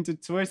like talking to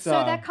Twitter.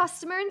 So their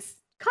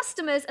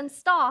customers and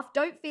staff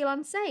don't feel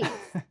unsafe.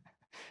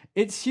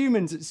 It's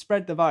humans that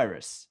spread the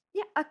virus.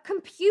 Yeah, a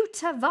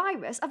computer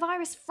virus, a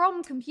virus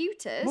from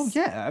computers. Well,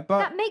 yeah, but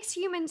That makes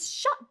humans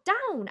shut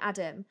down,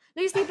 Adam.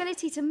 Lose the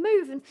ability to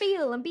move and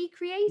feel and be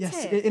creative.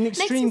 Yes, in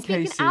extreme makes them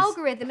cases. speak an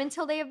algorithm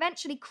until they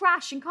eventually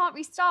crash and can't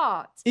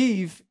restart.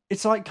 Eve,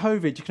 it's like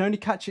COVID. You can only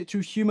catch it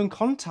through human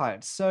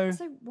contact. So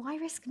So why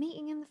risk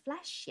meeting in the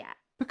flesh yet?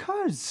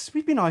 because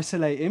we've been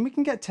isolating, we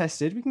can get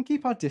tested, we can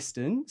keep our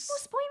distance.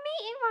 What's the point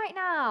meeting right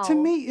now? To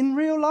meet in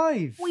real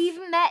life.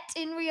 We've met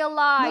in real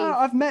life. No,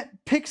 I've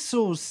met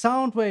pixels,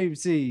 sound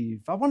waves,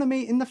 Eve. I want to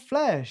meet in the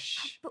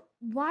flesh. But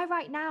why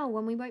right now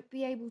when we won't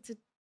be able to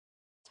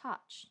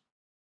touch?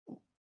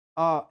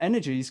 Our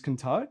energies can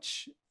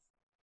touch.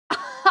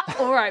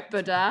 All right,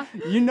 Buddha.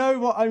 You know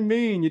what I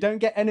mean. You don't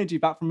get energy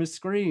back from a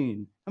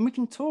screen. And we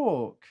can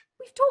talk.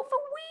 We've talked for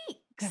weeks.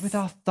 Yeah, with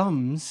our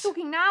thumbs.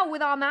 Talking now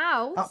with our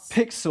mouths. Our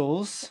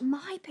pixels.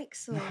 My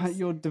pixels.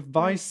 Your My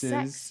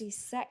devices.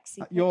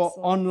 sexy Your pixels.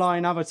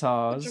 online Which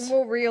avatars. are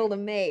more real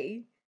than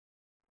me.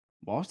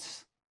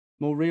 What?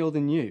 More real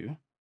than you?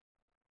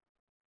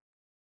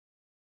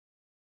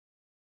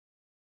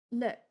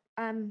 Look,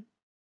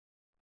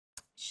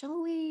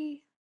 shall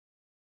we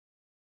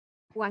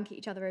wank at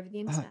each other over the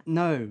internet?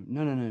 No. A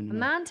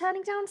man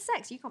turning down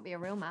sex? You can't be a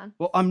real man.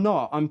 Well, I'm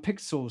not. I'm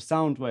pixels,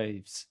 sound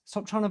waves.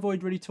 Stop trying to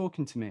avoid really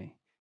talking to me.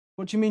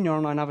 What do you mean your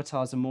online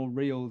avatars are more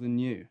real than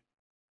you?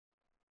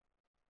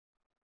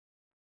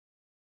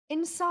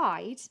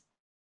 Inside,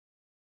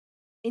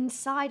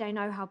 I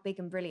know how big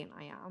and brilliant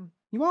I am.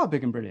 You are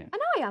big and brilliant. I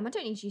know I am. I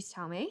don't need you to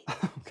tell me.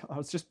 I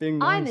was just being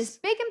nice. I'm as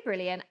big and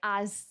brilliant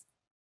as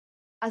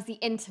the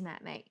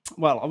internet, mate.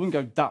 Well, I wouldn't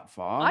go that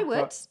far. I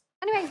would. But...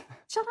 Anyway,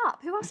 shut up.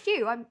 Who asked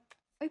you? I'm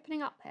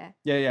opening up here.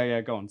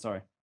 Yeah. Go on.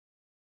 Sorry.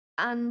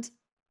 And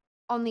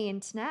on the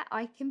internet,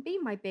 I can be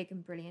my big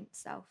and brilliant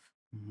self,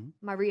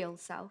 my real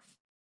self.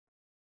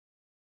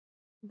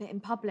 But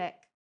in public,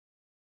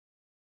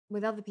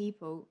 with other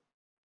people.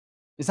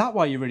 Is that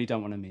why you really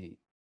don't want to meet?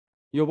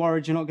 You're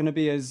worried you're not going to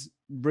be as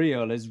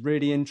real, as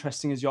really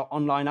interesting as your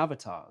online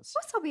avatars?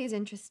 Of course I'll be as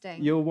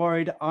interesting. You're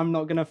worried I'm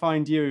not going to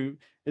find you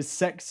as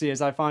sexy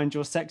as I find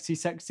your sexy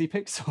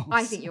pixels?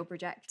 I think you're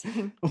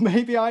projecting. Well,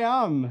 maybe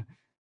I am.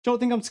 Don't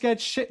think I'm scared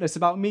shitless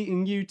about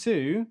meeting you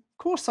too? Of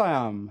course I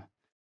am.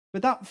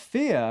 But that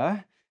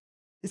fear,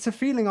 it's a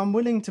feeling I'm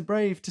willing to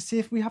brave to see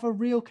if we have a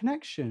real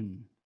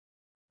connection.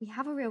 We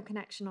have a real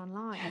connection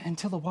online.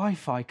 Until the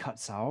Wi-Fi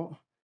cuts out.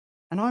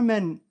 And I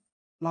meant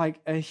like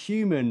a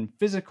human,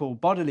 physical,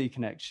 bodily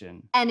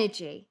connection.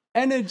 Energy.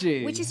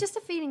 Which is just a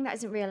feeling that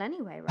isn't real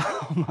anyway, right?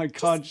 Oh my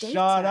God, just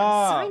shut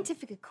up.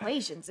 Scientific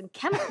equations and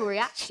chemical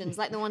reactions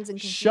like the ones in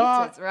computers,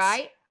 Shut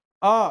right?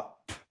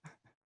 up.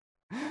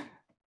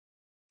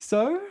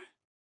 So,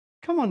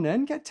 come on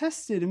then, get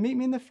tested and meet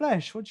me in the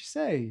flesh. What'd you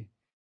say?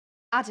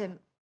 Adam,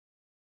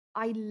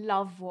 I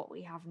love what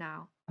we have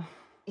now.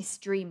 It's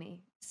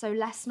dreamy. So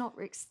let's not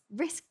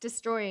risk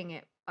destroying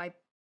it by...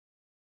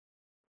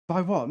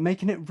 By what?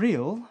 Making it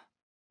real?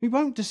 We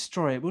won't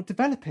destroy it. We'll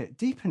develop it,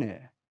 deepen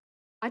it.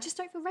 I just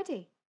don't feel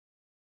ready.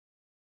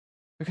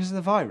 Because of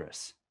the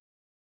virus?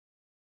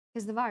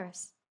 Because of the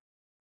virus.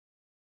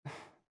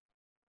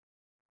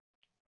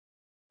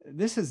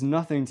 This has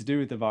nothing to do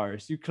with the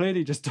virus. You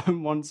clearly just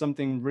don't want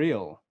something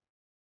real.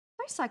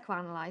 Don't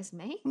psychoanalyze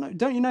me. No,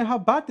 don't you know how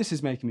bad this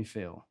is making me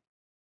feel?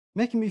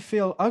 Making me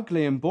feel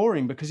ugly and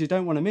boring because you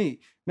don't want to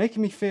meet.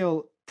 Making me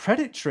feel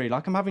predatory,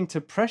 like I'm having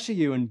to pressure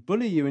you and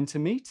bully you into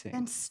meeting.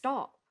 Then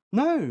stop.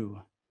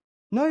 No,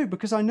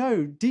 because I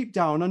know deep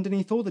down,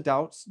 underneath all the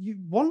doubts, you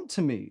want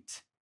to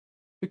meet.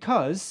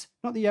 Because,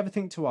 not that you ever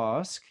think to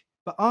ask,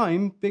 but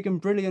I'm big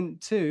and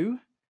brilliant too.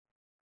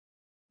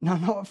 Now,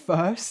 not at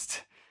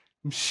first.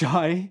 I'm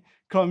shy,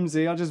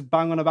 clumsy, I just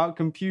bang on about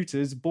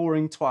computers,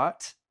 boring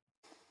twat.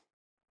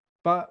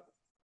 But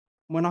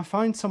when I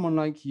find someone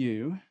like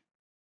you,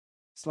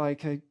 it's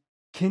like a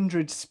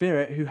kindred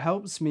spirit who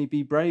helps me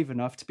be brave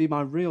enough to be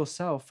my real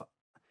self.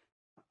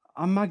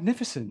 I'm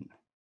magnificent.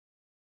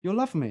 You'll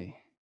love me.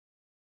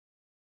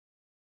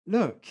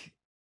 Look,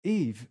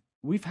 Eve,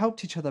 we've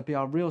helped each other be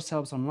our real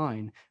selves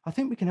online. I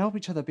think we can help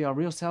each other be our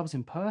real selves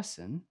in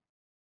person.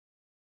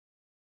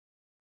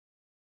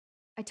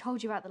 I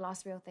told you about the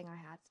last real thing I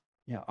had.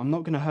 Yeah, I'm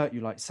not going to hurt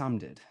you like Sam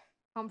did.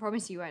 Can't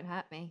promise you won't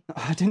hurt me.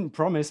 I didn't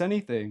promise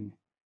anything.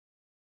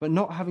 But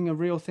not having a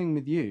real thing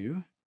with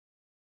you,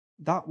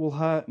 that will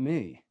hurt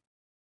me.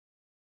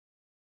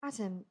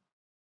 Adam.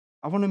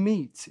 I want to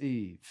meet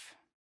Eve.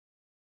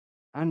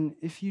 And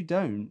if you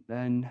don't,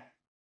 then...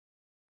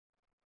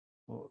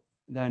 Well,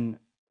 then...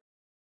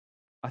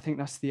 I think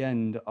that's the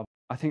end of...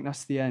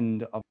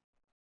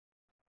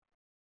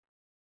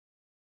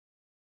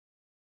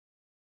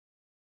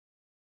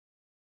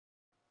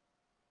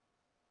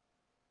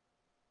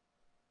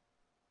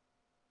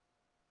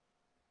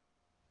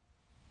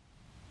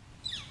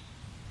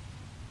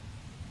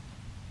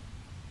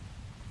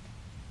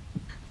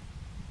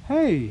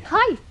 Hey.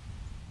 Hi.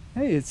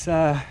 Hey, it's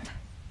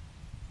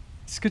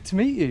good to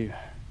meet you.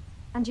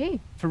 And you.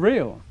 For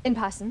real. In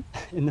person.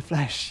 In the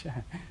flesh.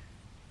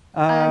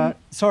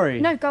 Sorry.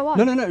 No, go on.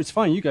 No, it's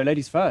fine. You go.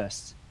 Ladies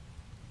first.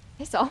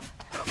 Piss off.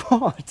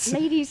 What?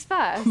 Ladies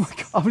first. Oh my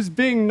God, I was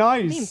being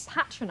nice. Being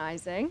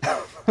patronising.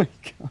 Oh my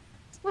God.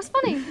 What's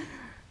funny?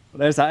 Well,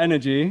 there's that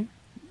energy.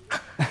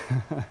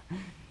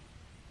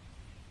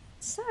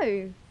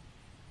 So,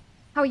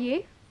 how are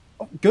you?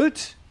 Oh,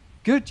 good,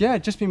 yeah,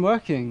 just been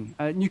working.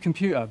 New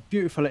computer,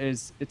 beautiful it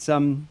is. It's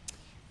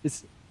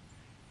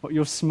what,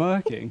 you're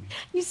smirking?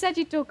 You said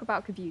you'd talk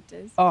about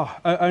computers. Oh,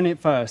 only at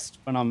first,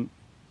 when I'm...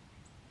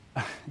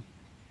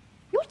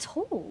 You're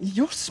tall.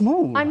 You're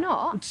small. I'm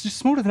not. It's just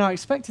smaller than I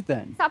expected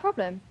then. Is that a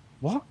problem?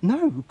 What?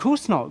 No, of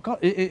course not. God,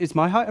 is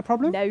my height a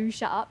problem? No,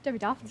 shut up. Don't be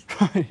daft.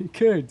 Right,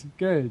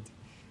 good.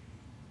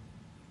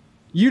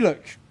 You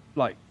look,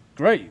 like,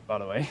 great, by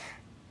the way.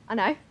 I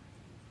know.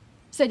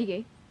 So do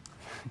you.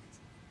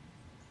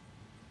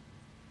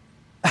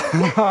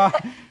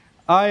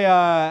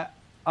 I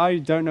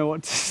don't know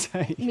what to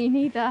say. Me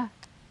neither.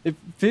 It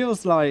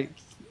feels like...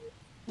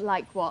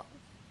 Like what?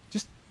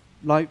 Just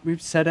like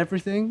we've said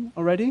everything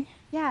already.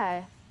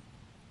 Yeah.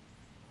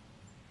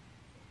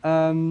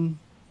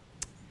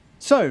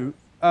 So,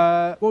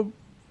 what would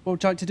you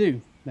like to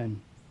do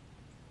then?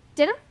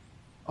 Dinner?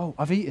 Oh,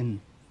 I've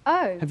eaten.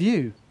 Oh. Have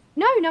you?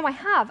 No, I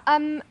have.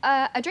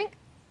 A drink?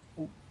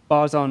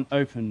 Bars aren't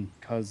open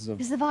because of...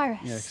 Because of the virus.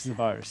 Yeah, because of the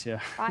virus, yeah.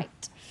 Right.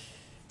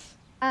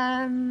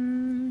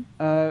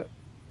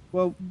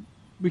 Well,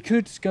 we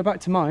could go back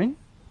to mine.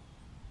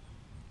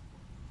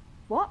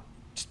 What?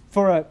 Just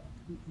for a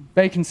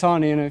bacon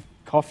sarnie and a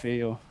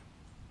coffee, or...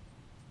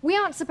 We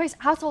aren't supposed...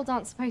 Households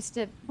aren't supposed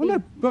to be... Oh,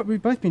 no, but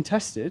we've both been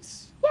tested.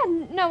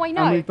 Yeah, no, I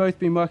know. And we've both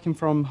been working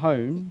from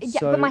home. Yeah,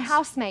 so but my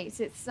housemates,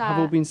 it's... have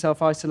all been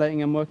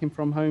self-isolating and working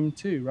from home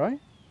too, right?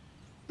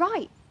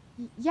 Right.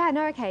 Yeah,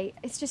 no, okay.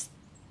 It's just...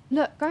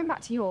 Look, going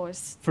back to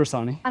yours... For a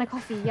sarnie. And a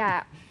coffee,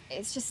 yeah.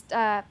 It's just...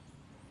 that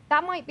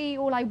might be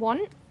all I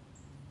want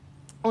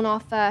on our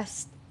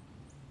first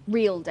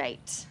real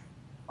date.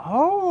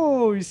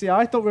 Oh, you see,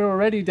 I thought we were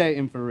already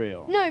dating for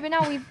real. No, but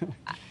now we've...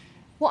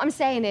 What I'm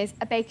saying is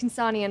a bacon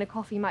sarnie and a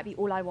coffee might be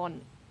all I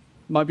want.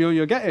 Might be all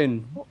you're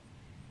getting. What?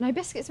 No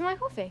biscuits in my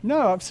coffee?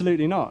 No,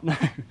 absolutely not. No.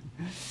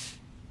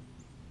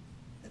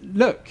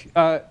 Look,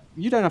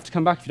 you don't have to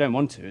come back if you don't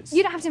want to. It's...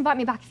 You don't have to invite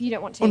me back if you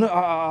don't want to. Oh, no,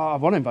 I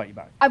want to invite you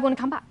back. I want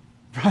to come back.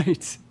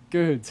 Right,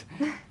 good.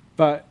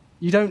 But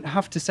you don't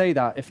have to say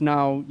that if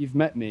now you've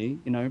met me,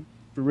 you know,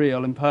 for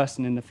real, in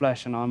person, in the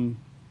flesh, and I'm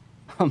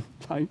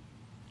like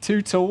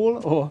too tall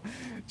or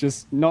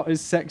just not as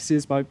sexy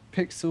as my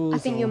pixels. I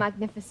think or... you're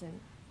magnificent.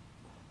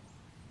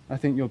 I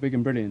think you're big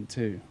and brilliant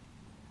too.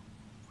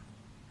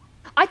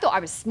 I thought I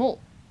was small.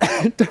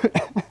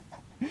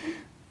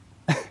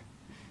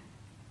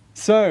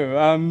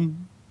 So,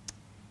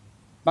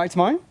 back to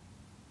mine?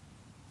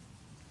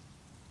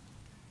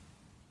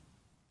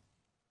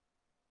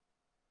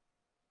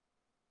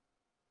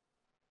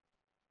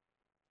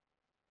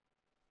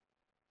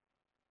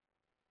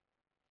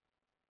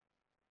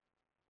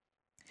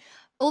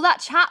 All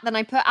that chat that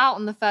I put out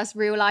on the first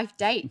real life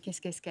date. Kiss,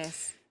 kiss,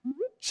 kiss.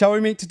 Shall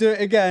we meet to do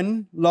it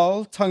again?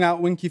 Lol, tongue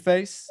out, winky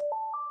face.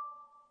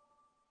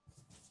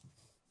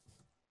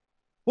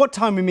 What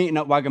time are we meeting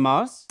at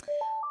Wagamars?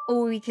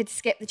 Or we could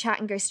skip the chat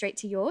and go straight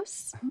to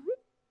yours.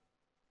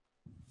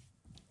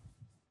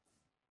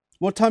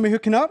 What time are we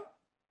hooking up?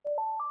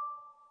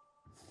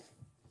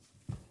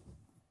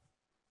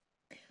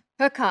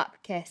 Hook up,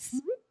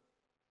 kiss.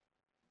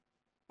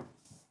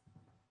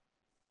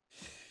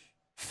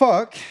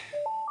 Fuck.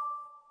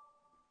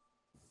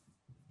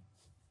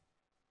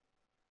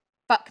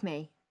 Fuck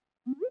me.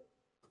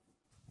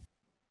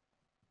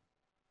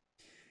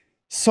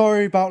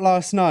 Sorry about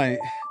last night.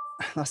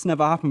 That's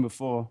never happened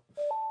before.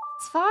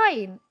 It's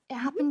fine. It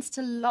happens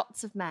to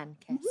lots of men,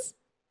 kiss.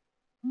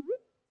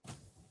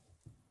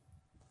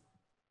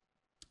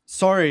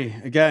 Sorry,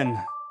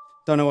 again.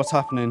 Don't know what's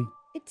happening.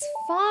 It's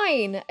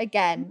fine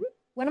again.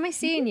 When am I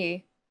seeing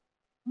you?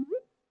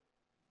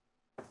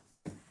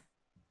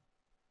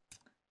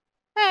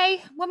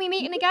 Hey, when we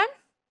meeting again?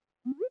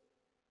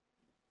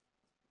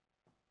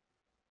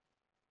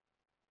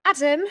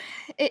 Adam,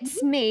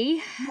 it's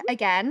me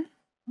again.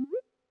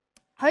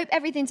 Hope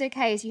everything's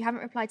okay as you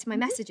haven't replied to my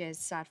messages,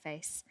 sad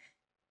face.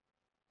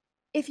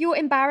 If you're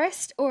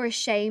embarrassed or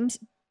ashamed,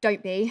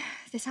 don't be.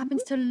 This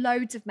happens to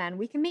loads of men.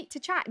 We can meet to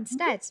chat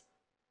instead.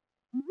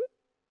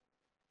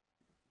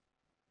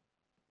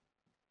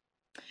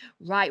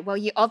 Right, well,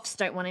 you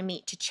obviously don't want to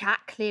meet to chat.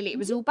 Clearly, it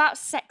was all about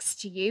sex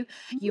to you.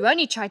 You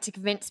only tried to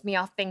convince me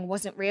our thing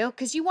wasn't real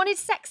because you wanted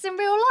sex in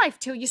real life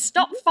till you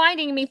stopped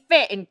finding me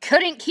fit and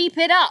couldn't keep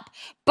it up.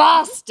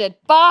 Bastard,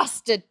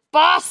 bastard,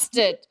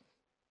 bastard.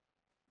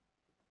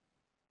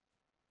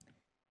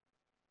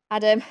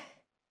 Adam,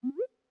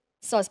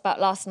 soz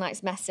about last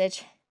night's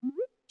message.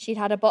 She'd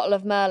had a bottle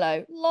of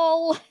Merlot.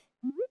 Lol.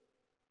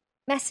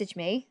 Message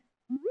me,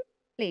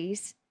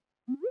 please.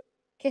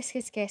 Kiss,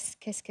 kiss, kiss,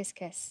 kiss, kiss,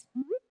 kiss.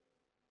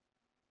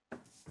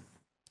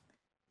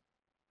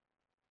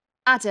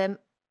 Adam,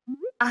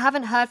 I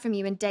haven't heard from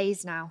you in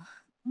days now.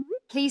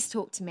 Please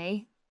talk to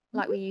me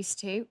like we used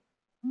to.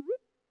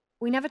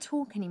 We never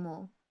talk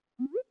anymore.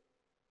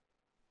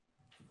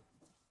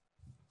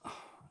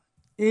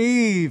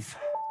 Eve!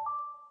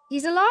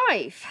 He's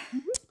alive.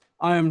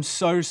 I am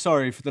so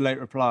sorry for the late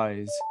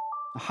replies.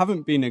 I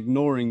haven't been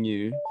ignoring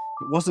you.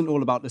 It wasn't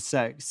all about the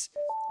sex.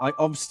 I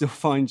obviously still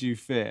find you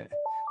fit.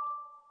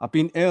 I've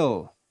been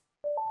ill.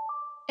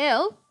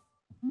 Ill?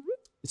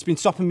 It's been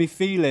stopping me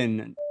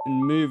feeling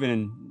and moving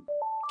and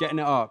getting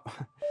it up.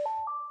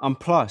 I'm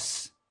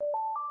plus.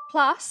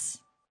 Plus?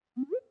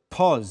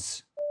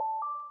 Pos.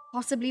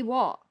 Possibly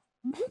what?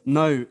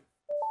 No,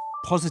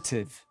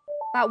 positive.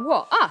 About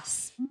what?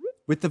 Us?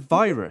 With the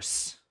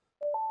virus.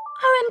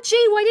 OMG,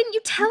 why didn't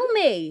you tell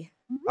me?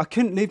 I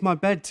couldn't leave my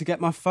bed to get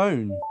my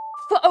phone.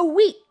 For a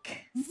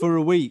week. For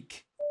a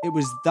week. It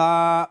was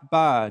that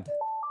bad.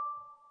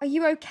 Are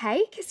you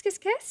okay? Kiss, kiss,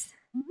 kiss?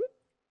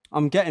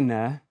 I'm getting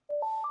there.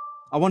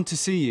 I want to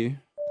see you.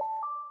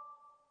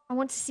 I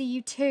want to see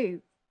you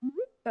too,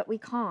 but we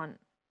can't.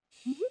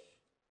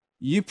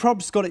 You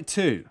prob's got it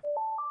too.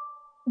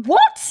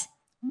 What?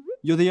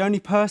 You're the only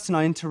person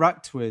I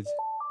interact with.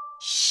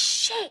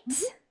 Shit.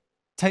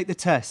 Take the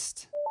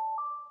test.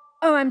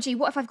 OMG,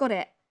 what if I've got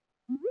it?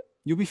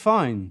 You'll be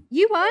fine.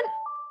 You weren't?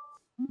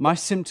 My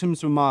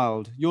symptoms were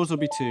mild. Yours will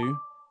be too.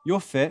 You're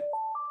fit.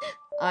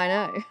 I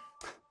know.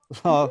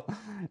 Oh,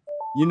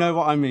 you know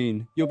what I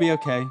mean. You'll be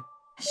okay.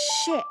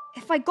 Shit,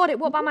 if I got it,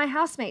 what about my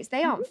housemates?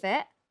 They aren't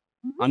fit.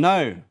 I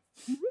know.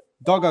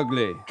 Dog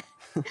ugly.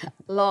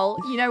 Lol,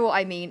 you know what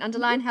I mean.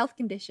 Underlying health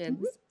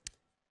conditions.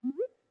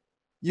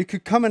 You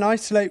could come and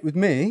isolate with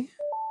me.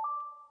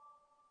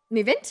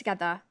 Move in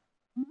together,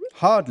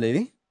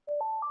 Hardly.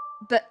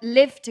 but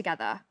live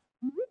together,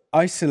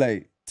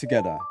 Isolate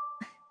together.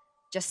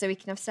 just so we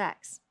can have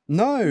sex.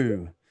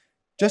 No.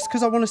 Just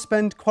because I want to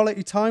spend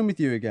quality time with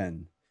you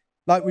again.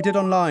 Like we did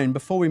online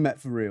before we met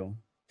for real.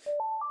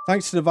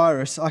 Thanks to the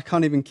virus, I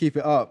can't even keep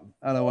it up.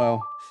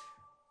 LOL.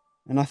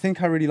 And I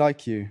think I really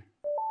like you.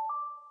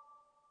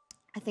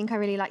 I think I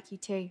really like you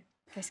too.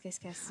 Kiss, kiss,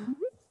 kiss.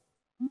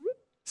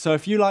 So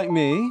if you like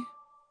me,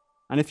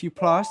 and if you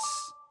plus,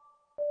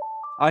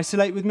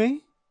 isolate with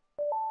me?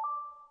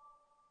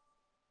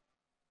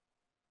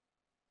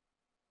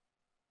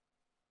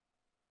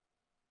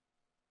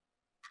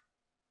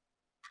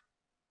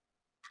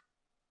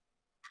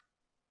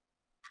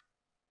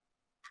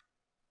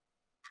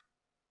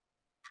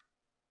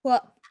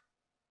 What?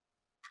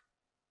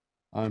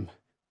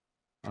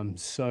 I'm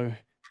so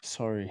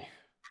sorry.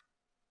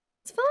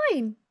 It's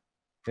fine.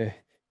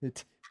 It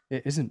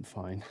isn't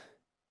fine.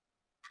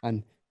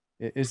 And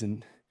it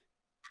isn't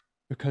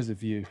because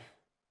of you.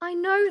 I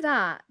know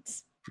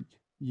that.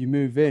 You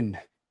move in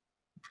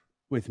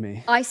with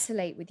me.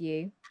 Isolate with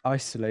you.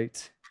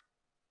 Isolate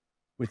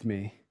with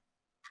me.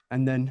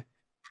 And then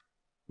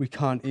we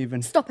can't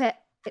even... Stop it.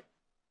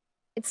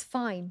 It's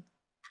fine.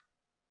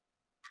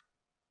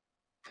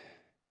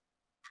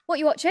 What are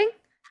you watching?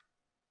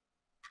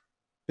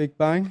 Big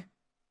Bang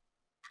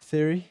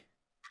Theory?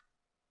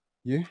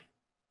 You?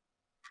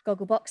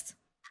 Gogglebox.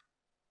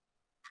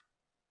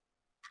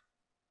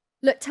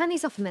 Look, turn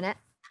these off a minute.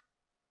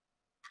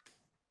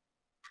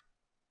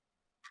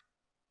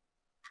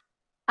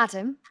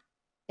 Adam,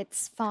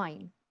 it's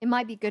fine. It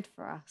might be good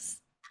for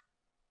us.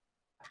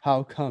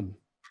 How come?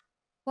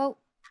 Well,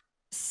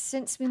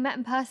 since we met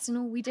in person,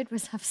 all we did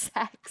was have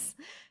sex.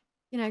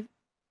 You know,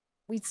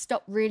 we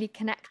stopped really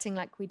connecting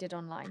like we did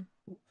online.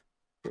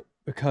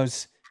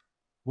 Because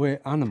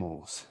we're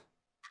animals.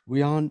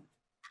 We aren't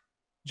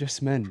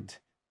just meant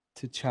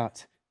to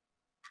chat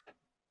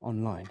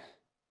online.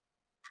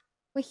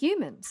 We're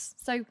humans,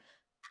 so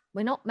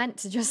we're not meant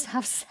to just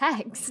have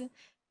sex.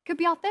 Could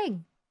be our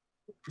thing.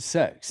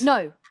 Sex?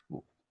 No.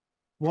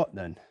 What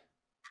then?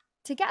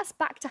 To get us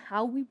back to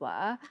how we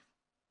were.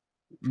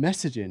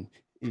 Messaging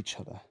each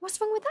other. What's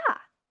wrong with that?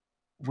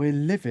 We're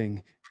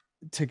living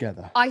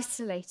together.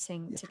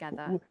 Isolating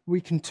together.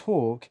 We can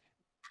talk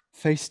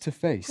face to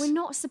face. We're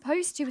not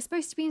supposed to. We're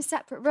supposed to be in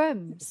separate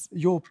rooms.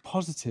 You're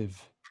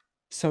positive,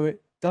 so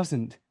it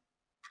doesn't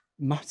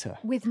matter.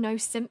 With no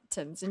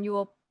symptoms, and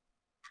you're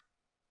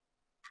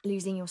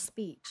losing your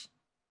speech.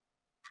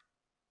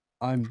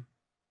 I'm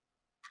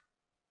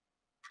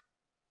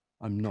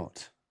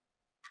not.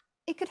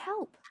 It could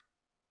help.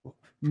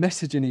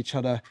 Messaging each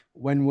other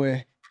when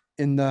we're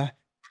in the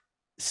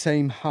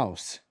same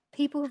house.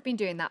 People have been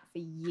doing that for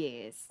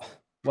years.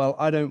 Well,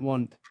 I don't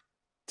want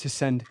to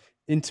send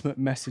intimate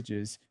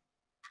messages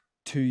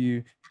to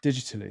you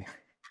digitally.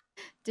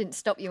 Didn't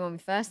stop you when we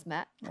first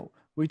met. Oh,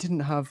 we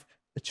didn't have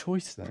a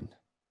choice then.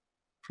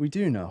 We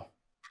do now.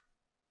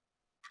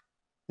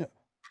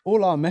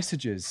 All our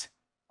messages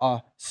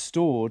are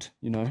stored,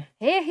 you know.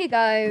 Here he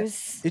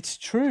goes. It's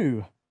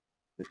true.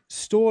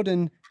 Stored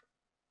and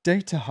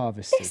data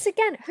harvested. This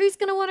again. Who's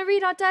going to want to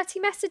read our dirty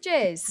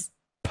messages?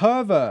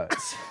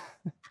 Perverts.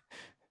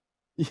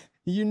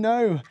 You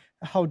know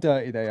how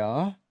dirty they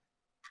are.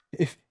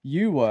 If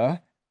you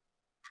were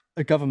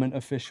a government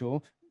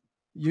official,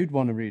 you'd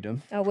want to read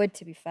them. I would,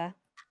 to be fair.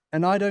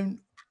 And I don't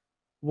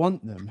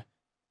want them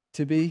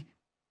to be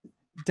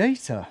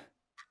data,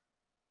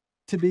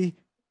 to be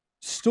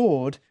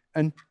stored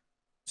and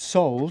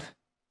sold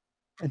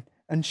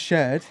and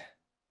shared.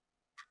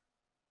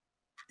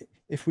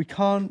 If we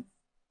can't,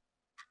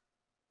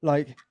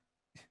 like,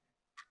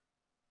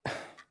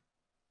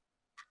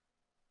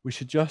 we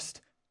should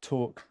just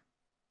talk.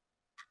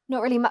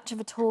 Not really much of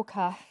a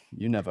talker.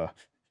 You never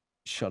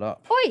shut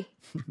up. Oi!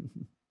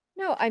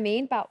 Know what I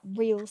mean about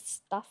real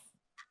stuff.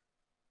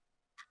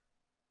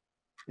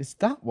 Is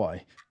that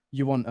why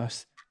you want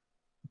us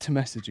to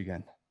message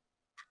again?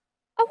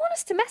 I want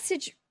us to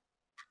message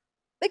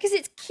because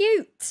it's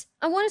cute.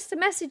 I want us to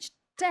message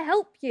to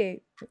help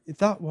you. Is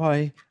that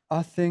why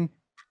our thing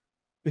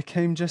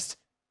became just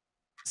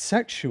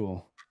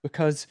sexual?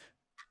 Because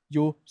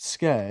you're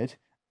scared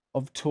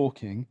of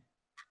talking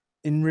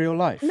in real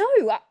life? No,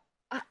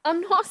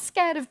 I'm not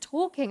scared of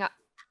talking.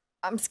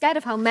 I'm scared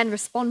of how men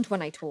respond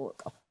when I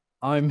talk.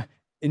 I'm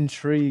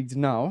intrigued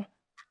now.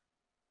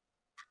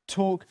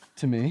 Talk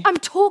to me. I'm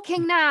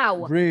talking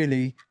now.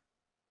 Really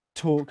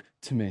talk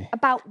to me.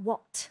 About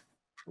what?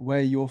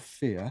 Where your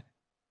fear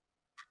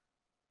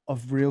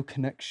of real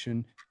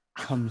connection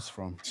comes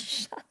from.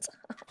 Shut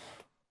up.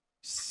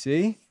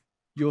 See?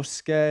 You're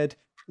scared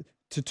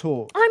to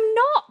talk. I'm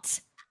not.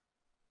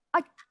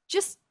 I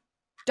just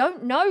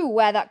don't know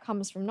where that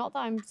comes from. Not that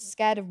I'm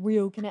scared of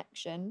real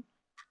connection.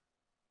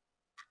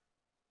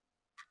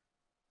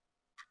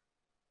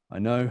 I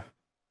know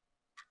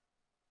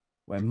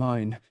where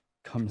mine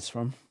comes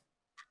from.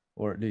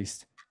 Or at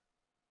least,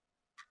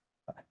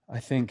 I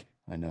think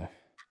I know.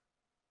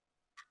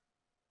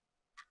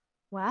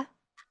 Where?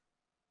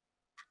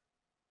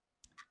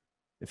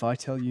 If I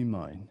tell you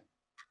mine,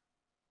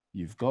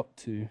 you've got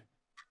to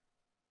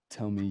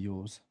tell me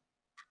yours.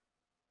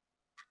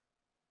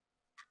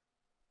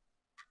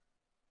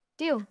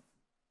 Deal.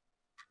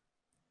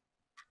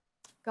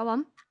 Go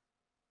on.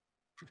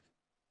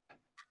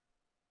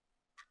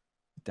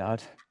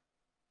 Dad,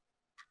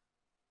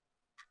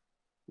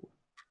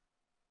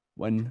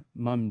 when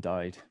Mum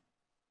died,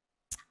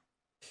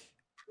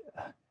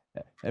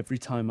 every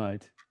time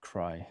I'd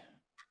cry,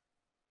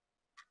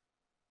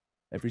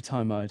 every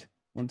time I'd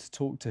want to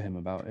talk to him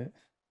about it,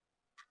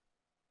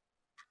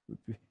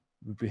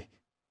 would be,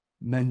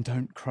 men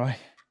don't cry.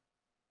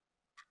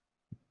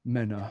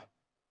 Men are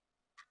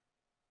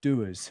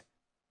doers,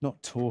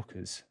 not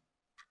talkers.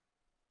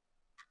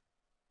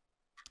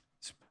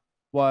 It's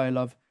why I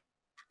love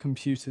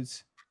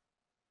computers.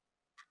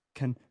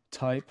 Can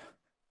type,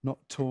 not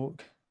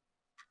talk.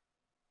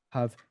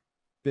 Have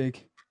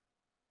big,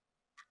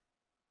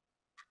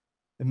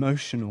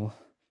 emotional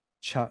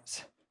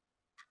chats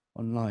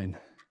online.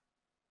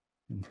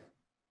 And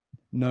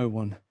no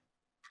one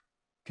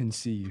can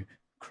see you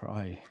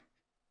cry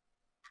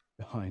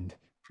behind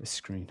a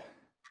screen.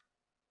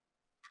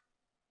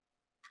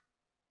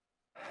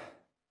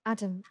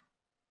 Adam,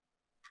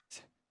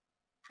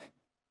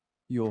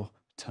 Your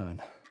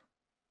turn.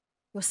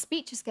 your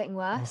speech is getting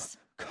worse.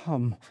 Oh,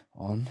 come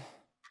on.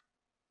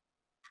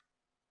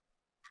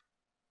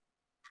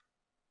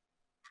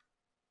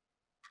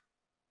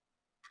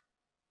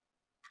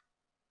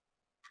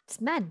 It's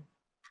men.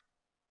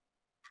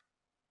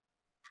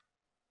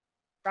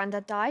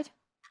 Grandad died.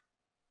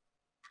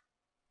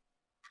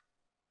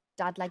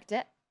 Dad legged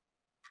it.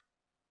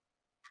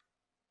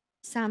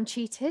 Sam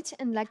cheated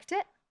and legged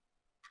it.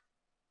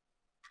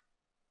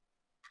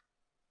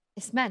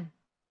 It's men.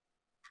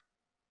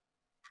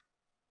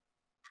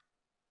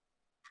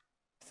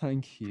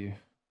 Thank you.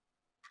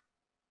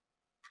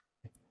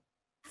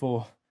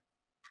 For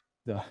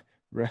the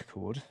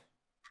record,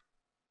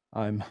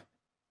 I'm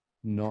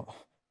not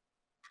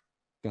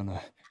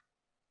gonna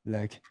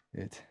leg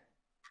it.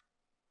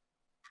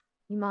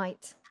 You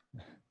might.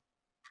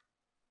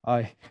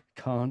 I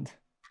can't.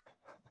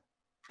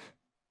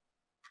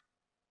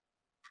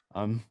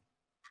 I'm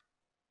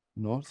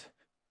not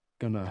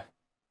gonna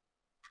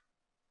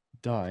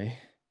die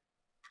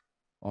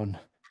on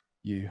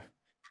you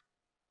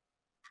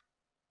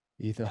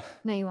either.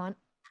 No, you aren't.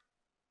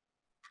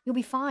 You'll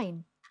be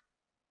fine.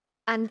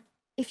 And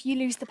if you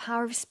lose the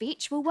power of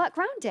speech, we'll work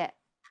around it.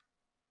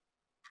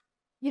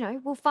 You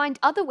know, we'll find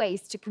other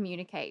ways to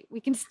communicate.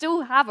 We can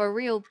still have a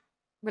real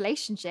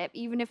relationship,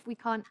 even if we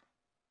can't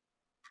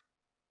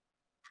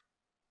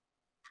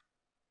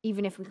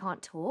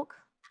talk.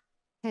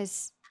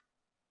 Because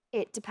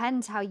it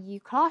depends how you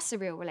class a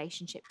real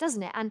relationship,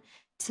 doesn't it? And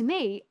to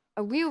me,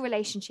 a real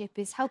relationship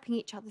is helping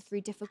each other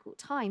through difficult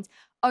times,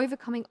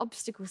 overcoming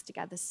obstacles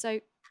together. So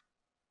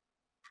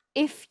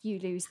if you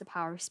lose the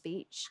power of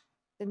speech,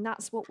 then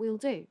that's what we'll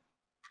do.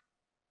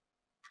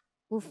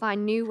 We'll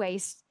find new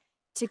ways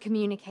to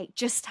communicate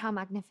just how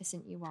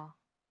magnificent you are.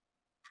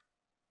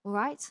 All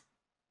right?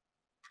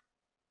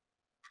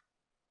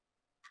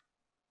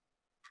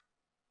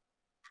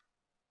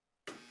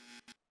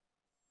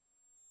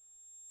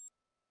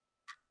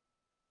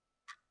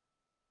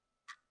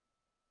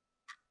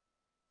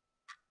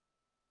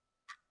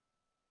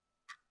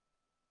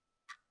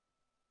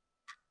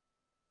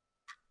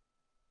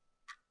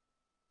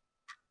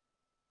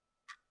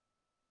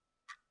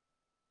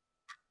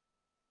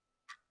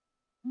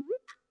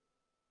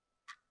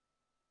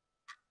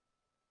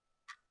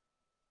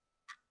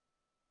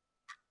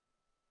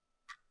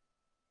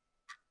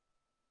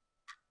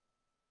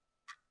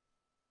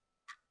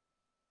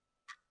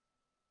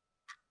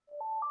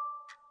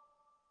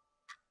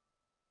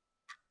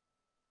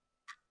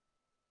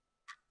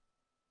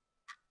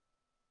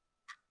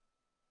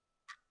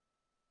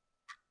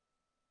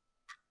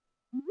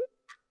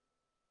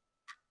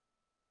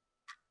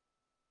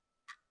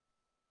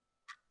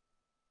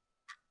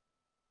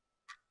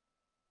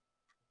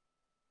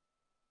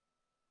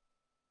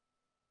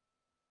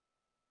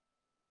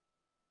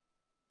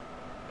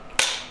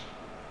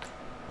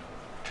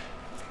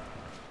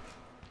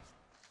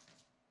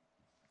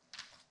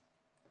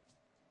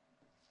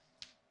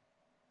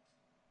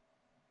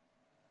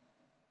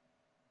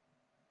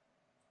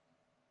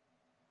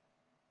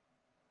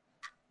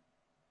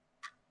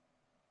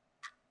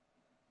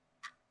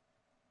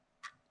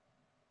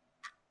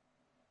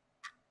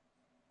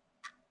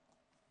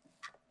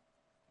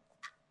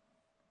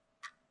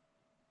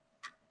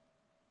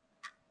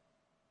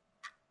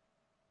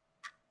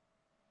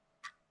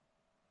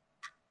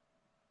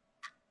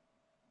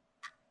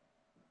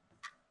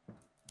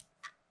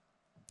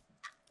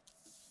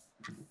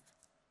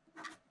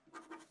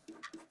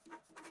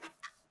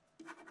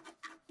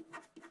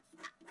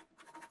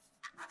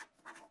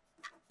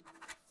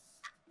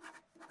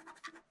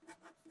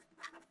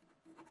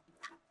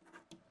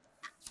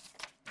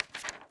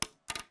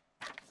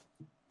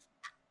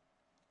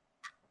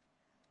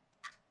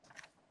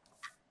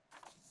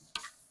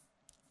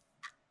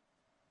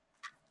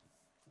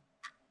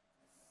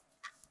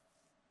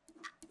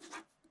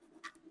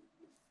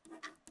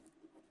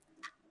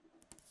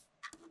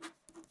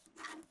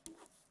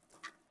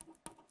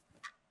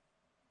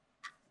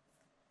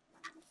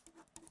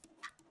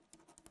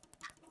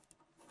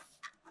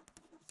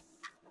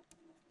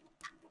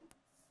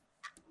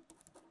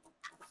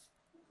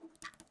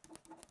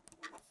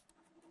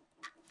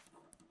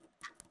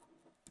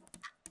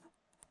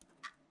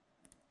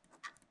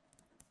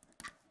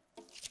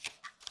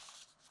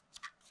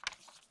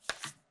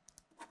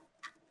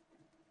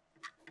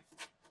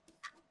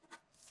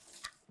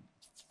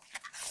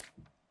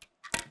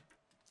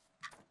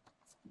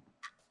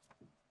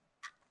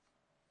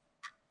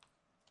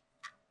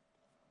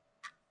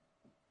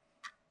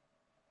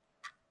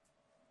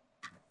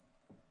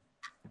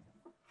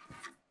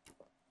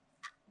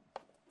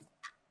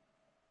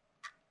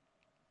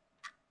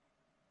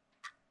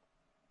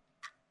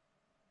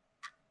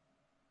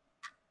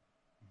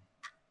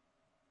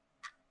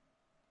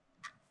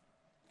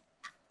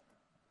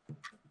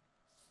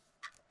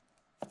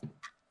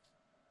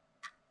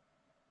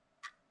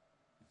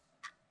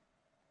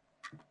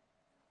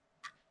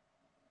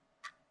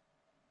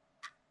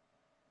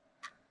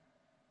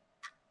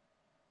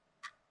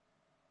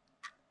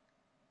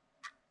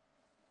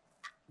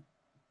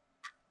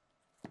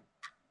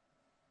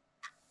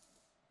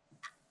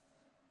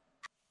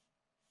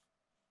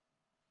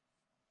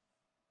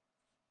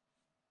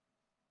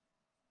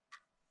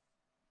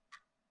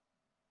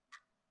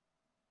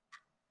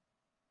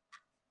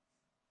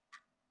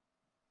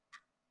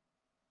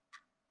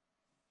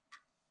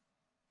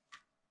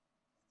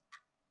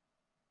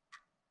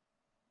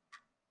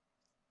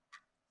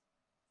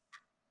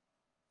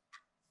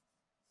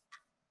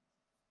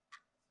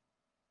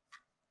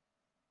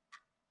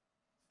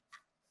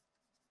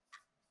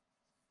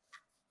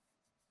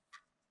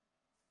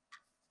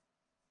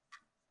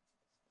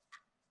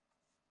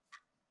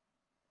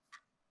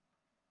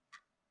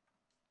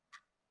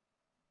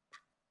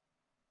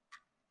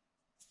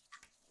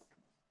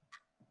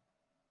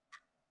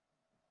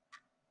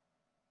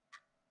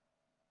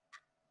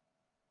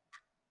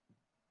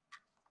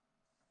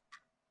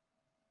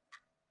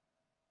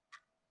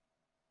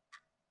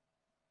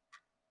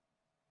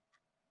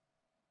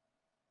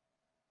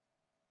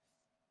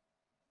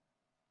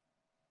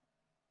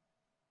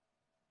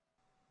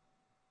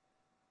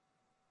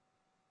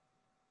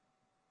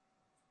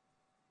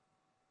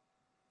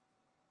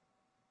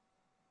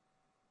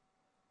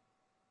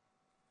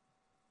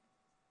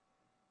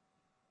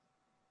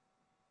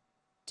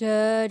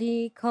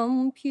 Dirty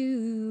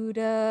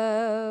computer,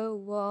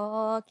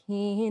 walk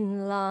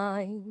in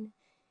line.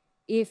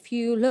 If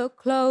you look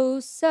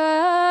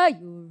closer,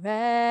 you'll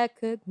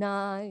recognize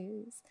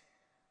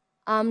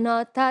I'm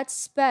not that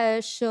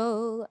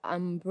special,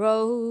 I'm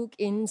broke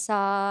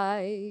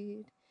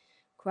inside.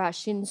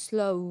 Crashing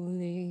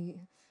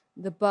slowly,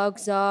 the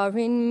bugs are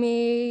in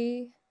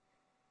me.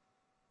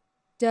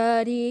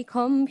 Dirty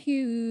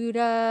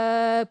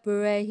computer,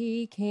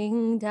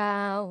 breaking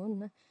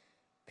down,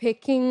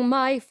 picking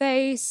my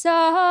face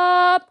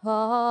up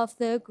off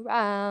the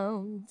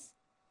ground.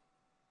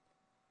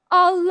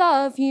 I'll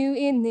love you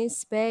in this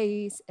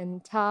space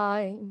and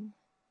time,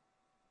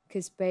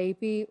 'cause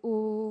baby,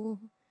 all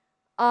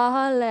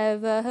I'll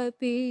ever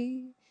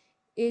be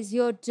is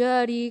your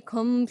dirty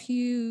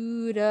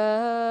computer.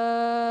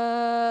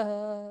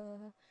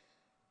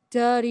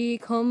 Dirty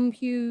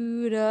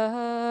computer,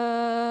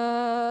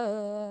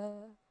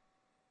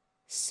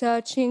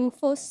 searching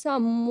for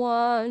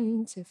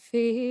someone to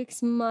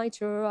fix my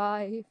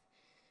drive.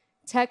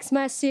 Text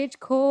message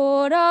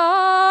caught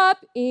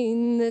up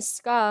in the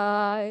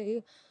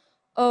sky.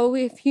 Oh,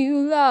 if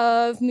you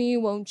love me,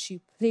 won't you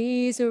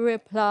please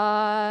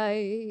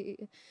reply?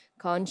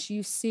 Can't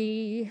you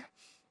see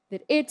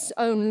that it's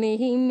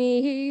only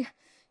me,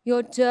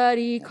 your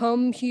dirty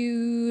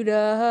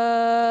computer?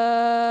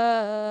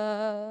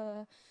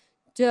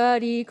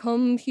 Dirty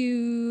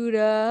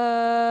computer,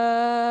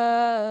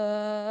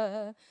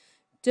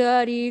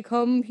 dirty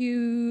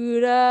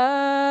computer,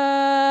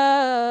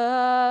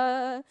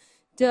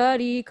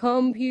 dirty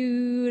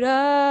computer.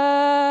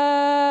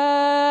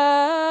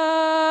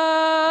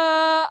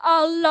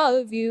 I'll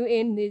love you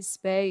in this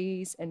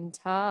space and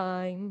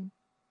time.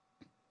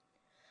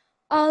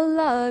 I'll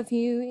love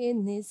you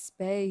in this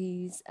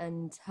space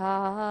and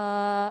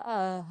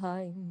time.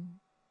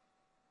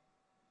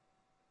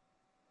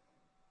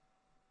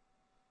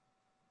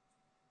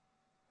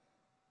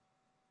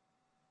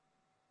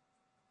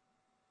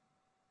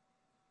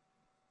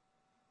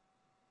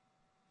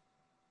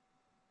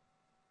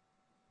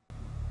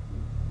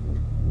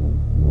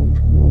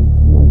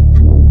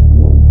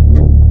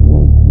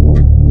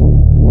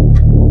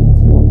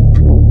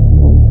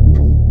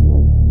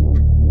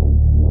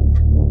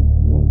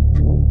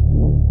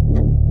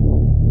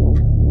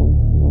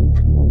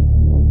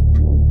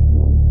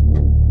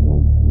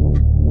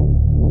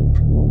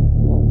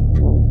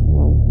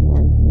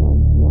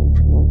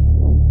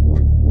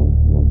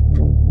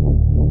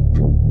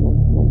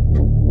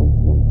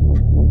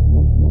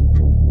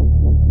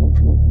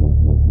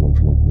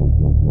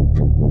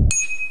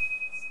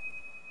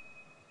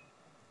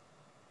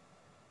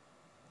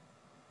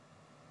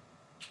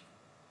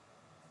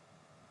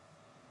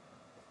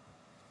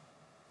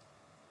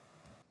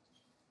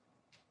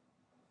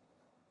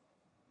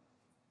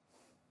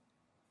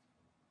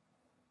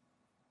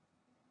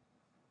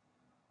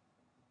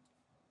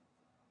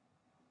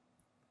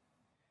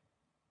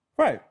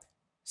 Right.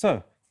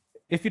 So,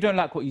 if you don't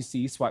like what you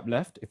see, swipe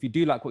left. If you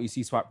do like what you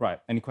see, swipe right.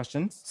 Any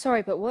questions?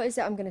 Sorry, but what is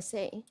it I'm going to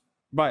see?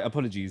 Right,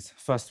 apologies.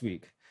 First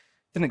week.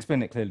 Didn't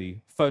explain it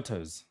clearly.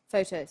 Photos.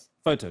 Photos.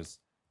 Photos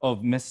of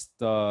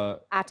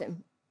Mr.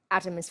 Adam.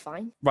 Adam is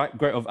fine. Right,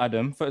 great, of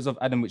Adam. Photos of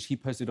Adam, which he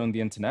posted on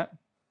the internet.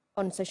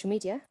 On social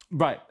media.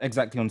 Right,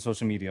 exactly, on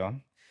social media.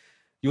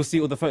 You'll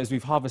see all the photos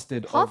we've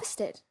harvested.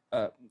 Harvested?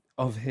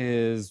 Of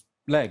his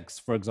legs,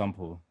 for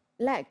example.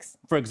 Legs?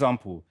 For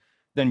example.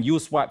 Then you'll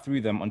swipe through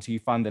them until you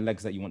find the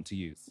legs that you want to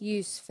use.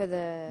 Use for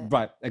the...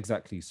 Right,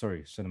 exactly.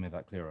 Sorry, should have made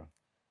that clearer.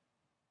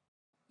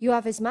 You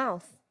have his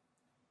mouth.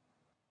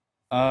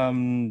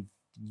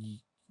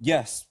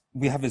 Yes,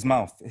 we have his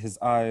mouth, his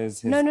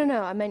eyes, his... No,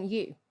 I meant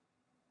you.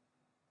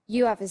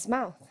 You have his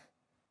mouth.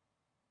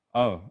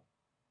 Oh,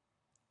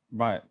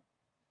 right.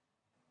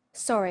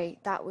 Sorry,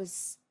 that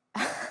was...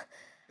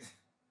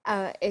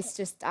 it's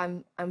just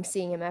I'm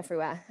seeing him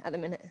everywhere at the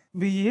minute.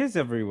 But he is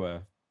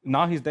everywhere.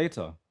 Now he's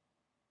data.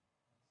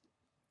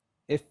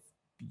 If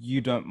you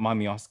don't mind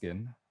me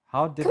asking,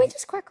 how did... Can we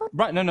just crack on?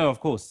 Right, no,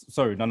 of course.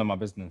 Sorry, none of my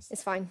business.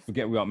 It's fine.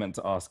 Forget we aren't meant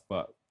to ask,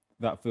 but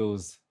that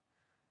feels,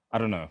 I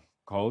don't know,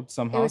 cold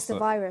somehow. It was the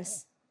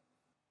virus.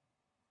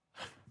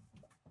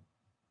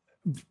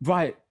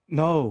 Right,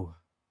 no.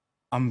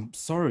 I'm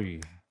sorry.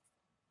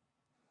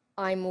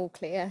 I'm all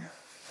clear.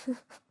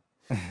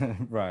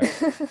 Right.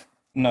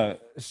 No,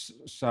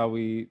 shall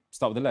we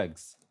start with the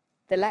legs?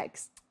 The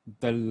legs?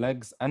 The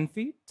legs and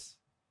feet?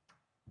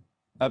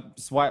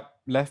 Swipe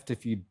left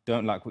if you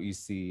don't like what you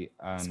see.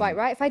 And... Swipe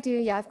right if I do,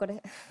 yeah, I've got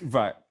it.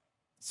 Right.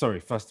 Sorry,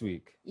 first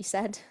week. You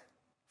said.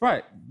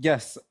 Right,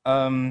 yes.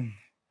 Can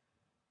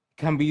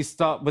we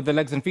start with the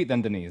legs and feet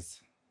then,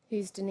 Denise?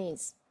 Who's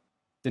Denise?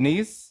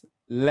 Denise,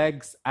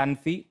 legs and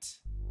feet.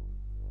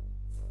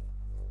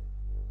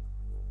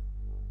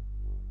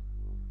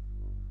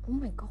 Oh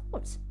my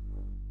God.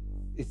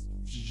 It's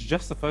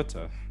just a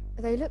photo.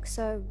 They look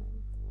so...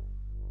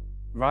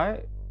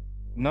 Right?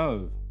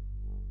 No.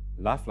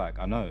 Lifelike,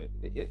 I know.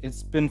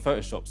 It's been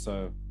photoshopped,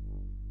 so...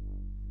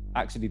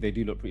 Actually, they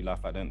do look pretty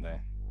lifelike, don't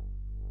they?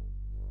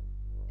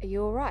 Are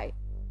you all right?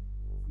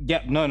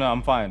 Yeah, no,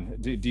 I'm fine.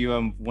 Do you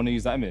want to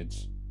use that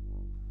image?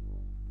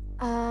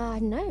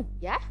 No,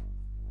 yeah.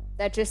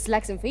 They're just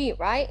legs and feet,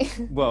 right?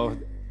 Well,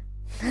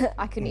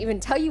 I couldn't even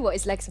tell you what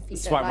his legs and feet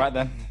look swipe like. right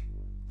then.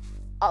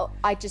 Oh,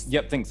 I just...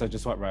 Yep, think so.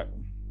 Just swipe right.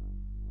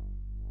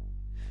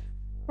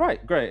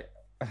 Right, great.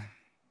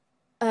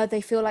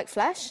 They feel like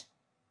flesh?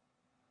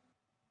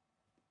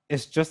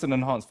 It's just an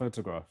enhanced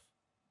photograph.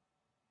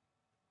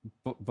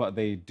 But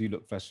they do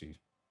look fleshy.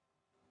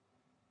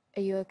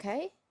 Are you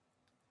okay?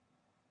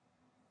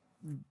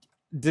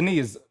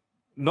 Denise,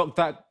 lock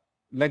that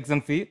legs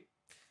and feet.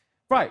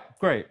 Right,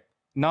 great.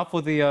 Now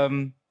for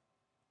the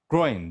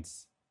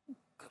groins.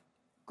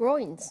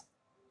 Groins?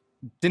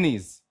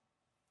 Denise.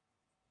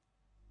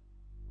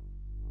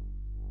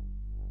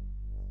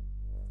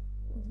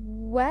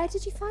 Where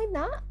did you find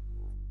that?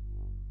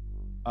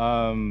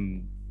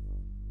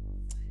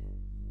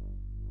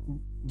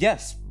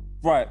 Yes,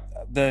 right.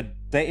 The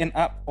dating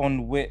app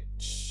on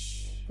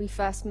which... We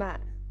first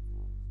met.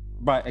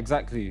 Right,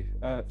 exactly.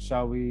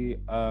 Shall we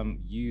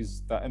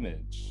use that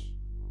image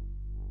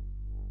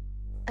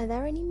Are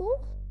there any more?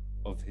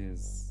 of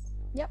his?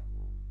 Yep.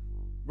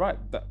 Right,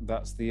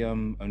 that's the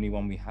only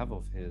one we have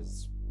of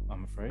his,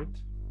 I'm afraid.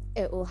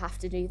 It will have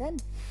to do then.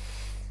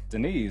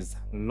 Denise,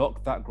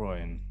 lock that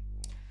groin.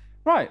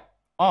 Right,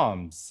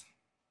 arms.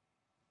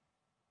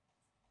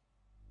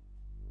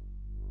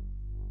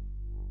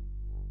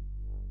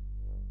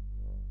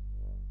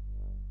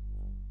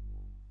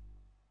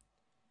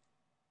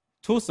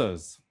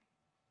 Torsos.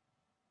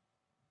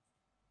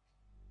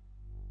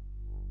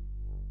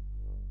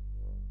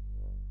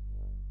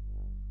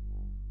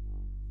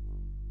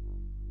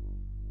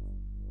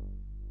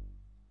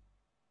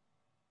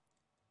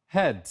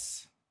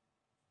 Heads.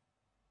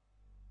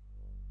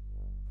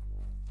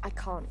 I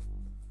can't.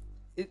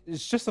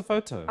 It's just a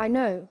photo. I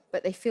know,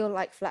 but they feel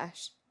like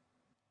flesh.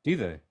 Do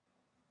they?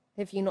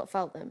 Have you not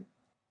felt them?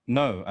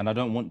 No, and I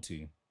don't want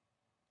to.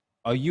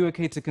 Are you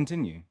okay to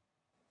continue?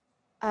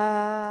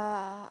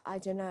 I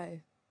don't know.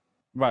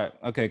 Right,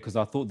 okay, because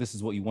I thought this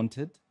is what you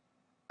wanted.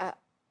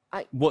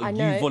 I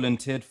You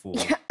volunteered for.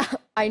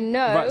 I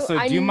know. Right, so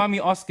do you mind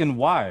me asking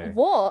why?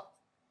 What?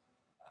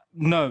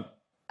 No,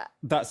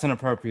 that's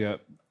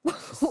inappropriate.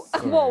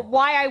 Well,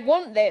 why I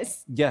want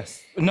this?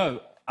 Yes. No,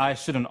 I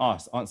shouldn't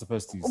ask. Aren't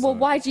supposed to. Well,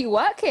 why do you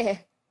work here?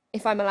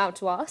 If I'm allowed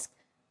to ask.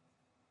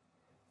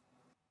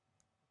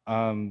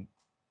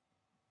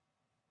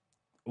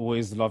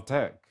 Always loved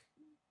tech.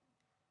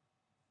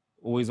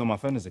 Always on my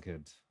phone as a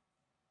kid.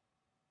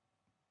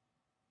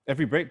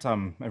 Every break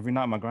time, every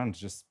night, my grand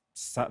just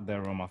sat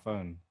there on my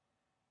phone.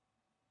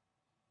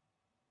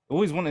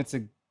 Always wanted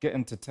to get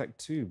into tech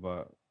too,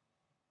 but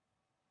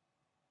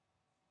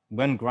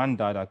when Gran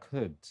died, I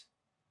could.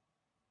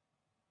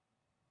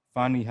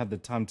 Finally had the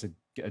time to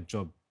get a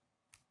job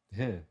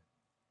here.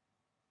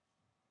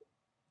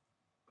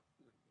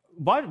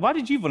 Why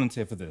did you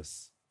volunteer for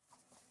this?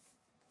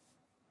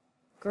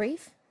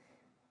 Grief?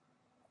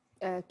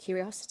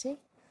 Curiosity?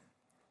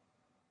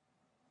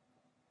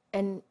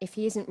 And if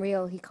he isn't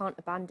real, he can't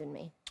abandon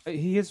me.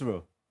 He is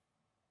real.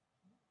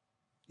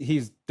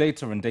 He's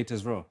data and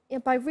data's real. Yeah,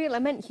 by real, I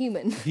meant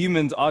human.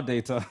 Humans are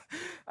data.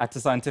 At a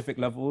scientific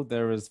level,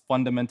 there is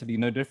fundamentally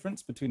no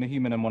difference between a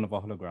human and one of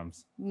our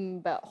holograms.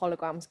 But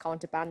holograms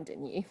can't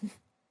abandon you.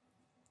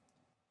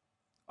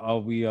 Are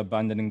we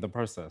abandoning the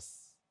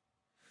process?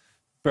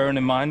 Bearing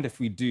in mind, if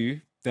we do,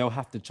 they'll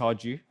have to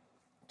charge you.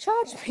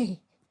 Charge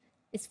me.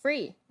 It's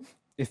free.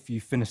 If you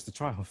finish the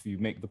trial, if you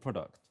make the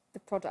product. The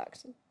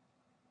product.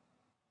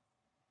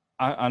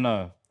 I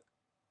know.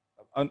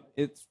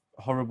 It's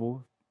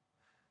horrible.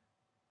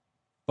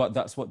 But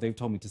that's what they've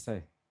told me to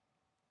say.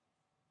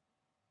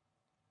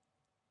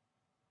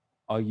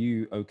 Are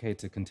you okay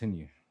to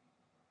continue?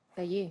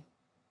 Are you?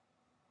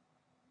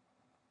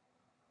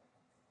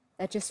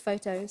 They're just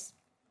photos.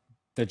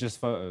 They're just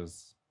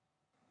photos.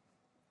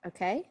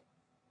 Okay.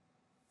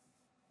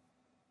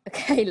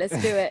 Okay,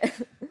 let's do it.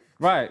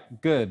 Right,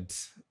 good.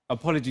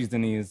 Apologies,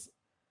 Denise.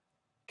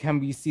 Can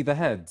we see the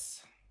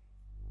heads?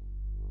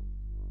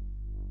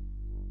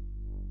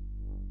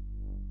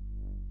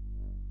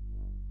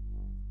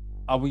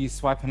 Are we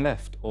swiping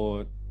left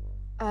or?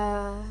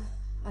 I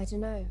don't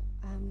know.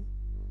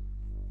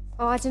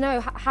 I don't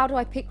know. How do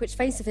I pick which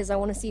face of his I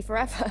want to see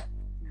forever?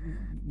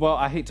 Well,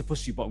 I hate to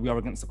push you, but we are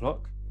against the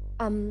clock.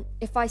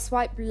 If I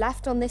swipe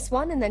left on this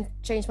one and then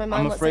change my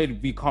mind... I'm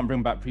afraid we can't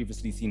bring back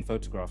previously seen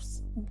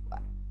photographs.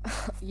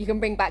 You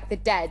can bring back the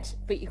dead,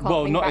 but you can't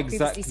bring not back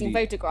exactly. previously seen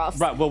photographs.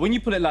 Right, well, when you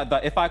put it like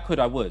that, if I could,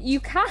 I would. You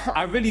can.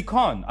 I really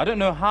can't. I don't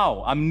know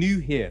how. I'm new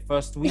here,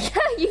 first week.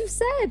 Yeah, you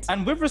said.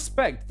 And with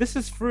respect, this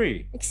is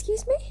free.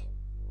 Excuse me?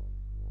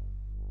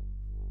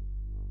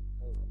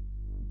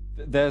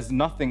 There's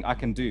nothing I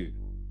can do.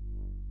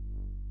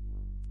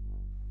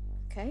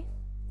 Okay.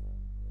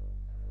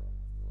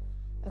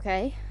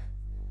 Okay.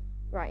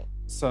 Right.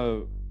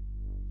 So,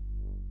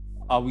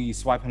 are we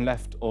swiping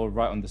left or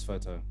right on this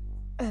photo?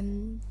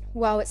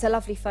 Well, it's a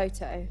lovely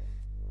photo.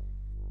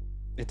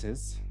 It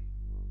is.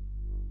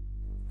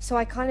 So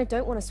I kind of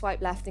don't want to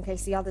swipe left in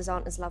case the others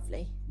aren't as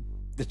lovely.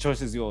 The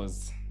choice is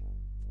yours.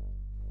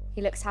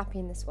 He looks happy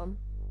in this one.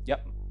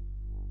 Yep.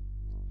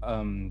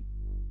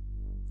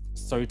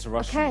 Sorry to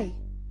rush you. Okay.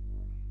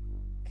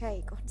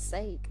 Okay, God's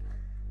sake.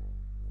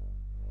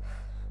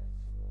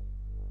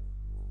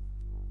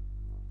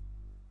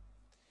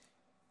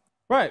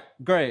 Right,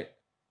 great.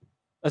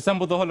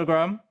 Assemble the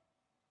hologram.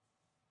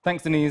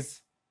 Thanks,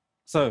 Denise.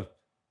 So,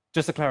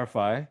 just to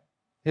clarify,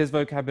 his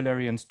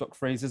vocabulary and stock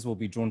phrases will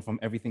be drawn from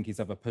everything he's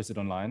ever posted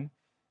online.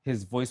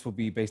 His voice will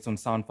be based on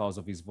sound files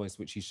of his voice,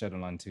 which he shared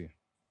online too.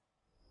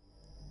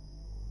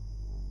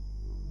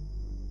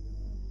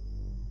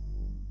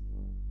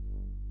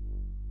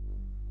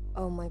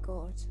 Oh my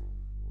God.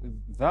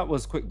 That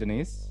was quick,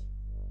 Denise.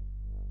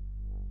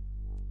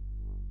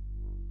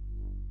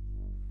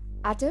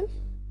 Adam?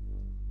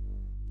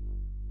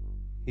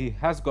 He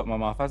has got my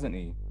mouth, hasn't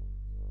he?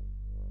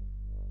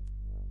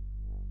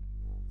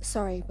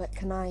 Sorry, but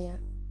can I,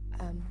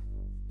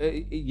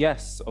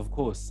 Yes, of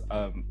course.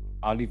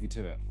 I'll leave you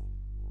to it.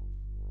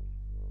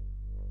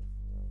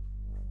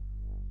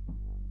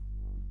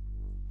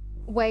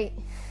 Wait.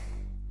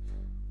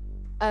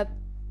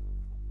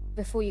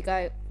 Before you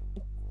go,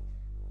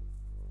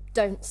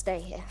 don't stay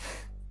here.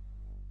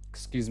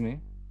 Excuse me?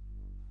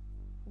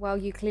 Well,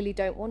 you clearly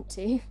don't want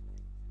to.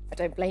 I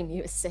don't blame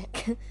you, it's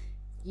sick.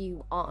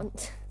 You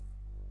aren't.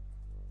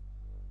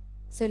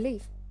 So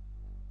leave.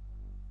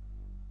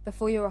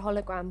 Before you're a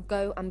hologram,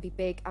 go and be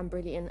big and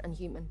brilliant and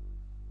human.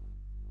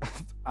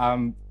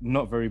 I'm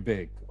not very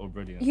big or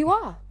brilliant. You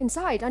are,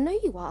 inside, I know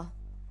you are.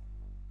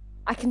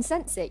 I can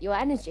sense it, your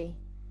energy.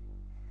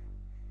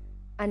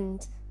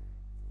 And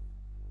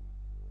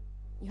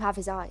you have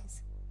his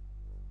eyes.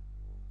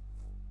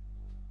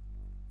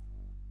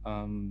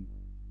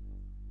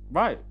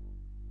 Right.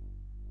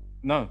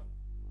 No.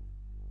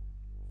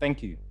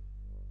 Thank you.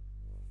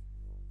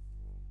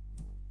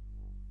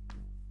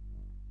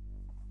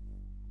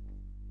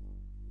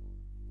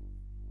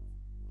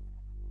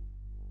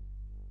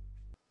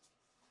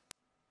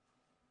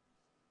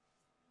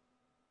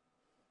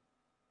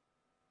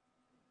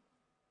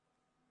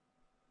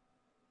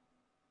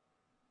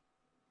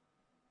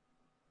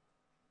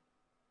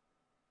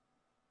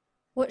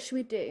 What should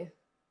we do?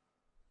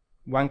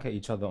 Wank at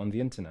each other on the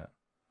internet.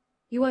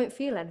 You won't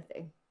feel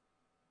anything.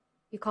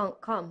 You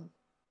can't come.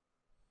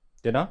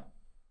 Dinner?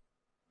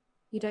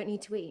 You don't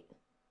need to eat.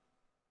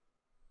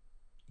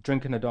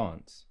 Drink and a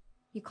dance.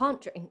 You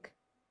can't drink.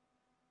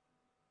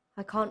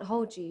 I can't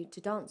hold you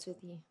to dance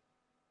with you.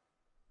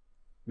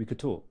 We could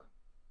talk.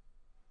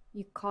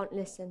 You can't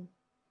listen.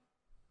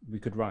 We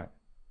could write.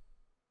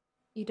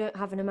 You don't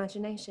have an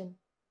imagination.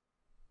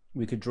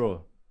 We could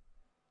draw.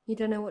 You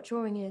don't know what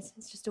drawing is.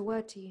 It's just a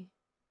word to you.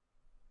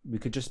 We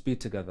could just be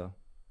together.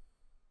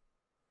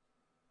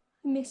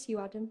 I miss you,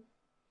 Adam.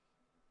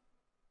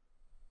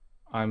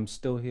 I'm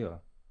still here.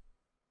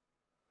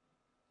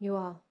 You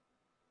are.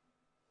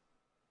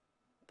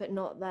 But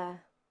not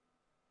there.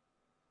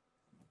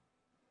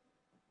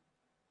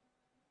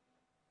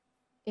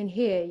 In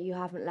here, you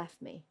haven't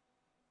left me.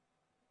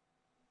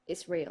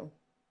 It's real.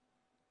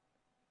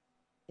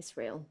 It's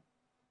real.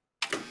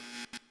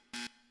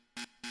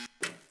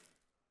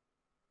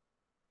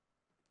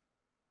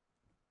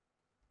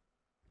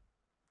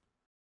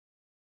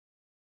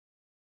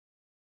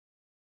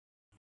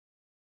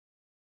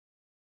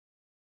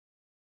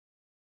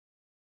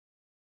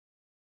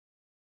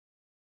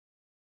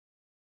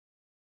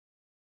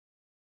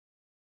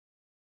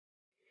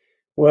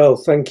 Well,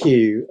 thank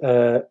you.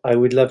 I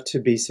would love to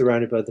be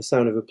surrounded by the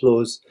sound of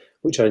applause,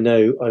 which I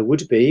know I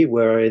would be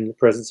were I in the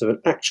presence of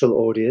an actual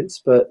audience.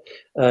 But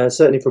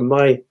certainly from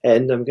my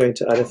end, I'm going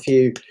to add a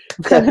few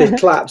tepid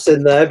claps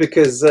in there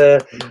because,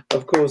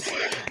 of course,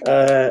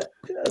 they're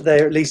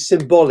at least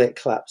symbolic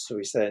claps, shall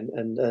we say,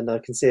 and I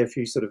can see a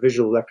few sort of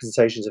visual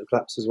representations of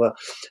claps as well.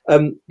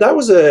 That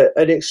was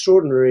an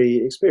extraordinary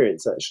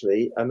experience,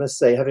 actually. I must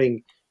say,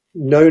 having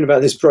known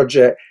about this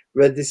project,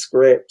 read the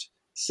script,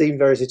 seen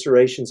various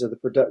iterations of the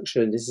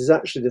production, this is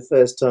actually the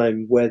first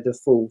time where the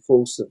full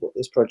force of what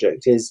this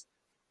project is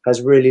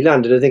has really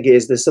landed. I think it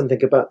is, there's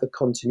something about the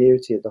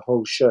continuity of the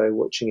whole show,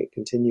 watching it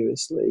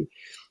continuously,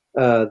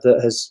 that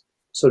has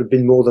sort of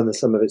been more than the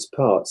sum of its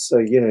parts. So,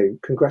 you know,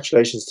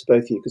 congratulations to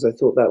both of you, because I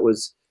thought that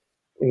was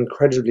an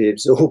incredibly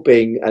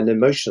absorbing and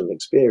emotional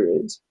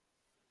experience.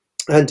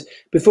 And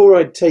before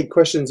I take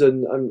questions,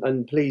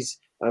 and please,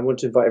 I want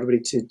to invite everybody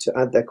to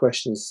add their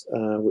questions,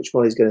 which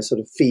Molly's going to sort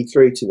of feed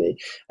through to me.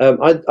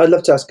 I'd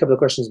love to ask a couple of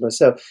questions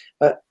myself.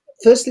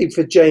 Firstly,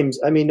 for James,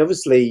 I mean,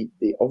 obviously,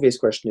 the obvious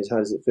question is, how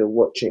does it feel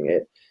watching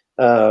it?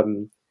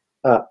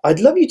 I'd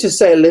love you to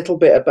say a little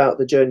bit about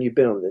the journey you've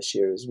been on this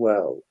year as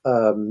well.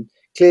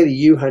 Clearly,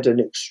 you had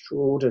an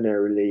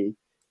extraordinarily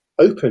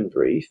open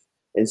brief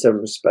in some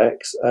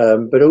respects,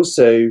 but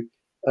also,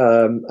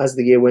 as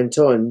the year went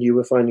on, you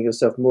were finding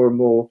yourself more and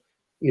more,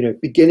 you know,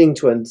 beginning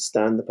to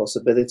understand the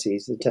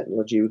possibilities of the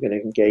technology you were going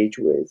to engage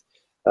with.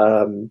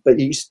 But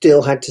you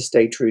still had to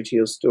stay true to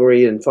your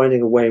story and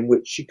finding a way in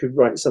which you could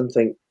write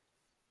something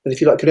that,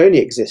 if you like, could only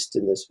exist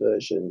in this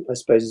version, I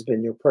suppose, has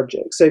been your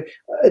project. So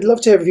I'd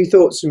love to have a few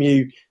thoughts from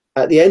you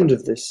at the end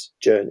of this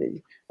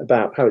journey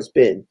about how it's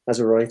been as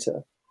a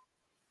writer.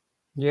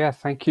 Yeah,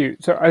 thank you.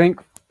 So I think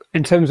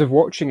in terms of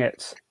watching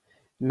it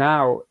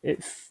now,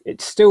 it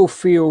still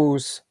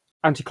feels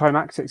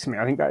anticlimactic to me.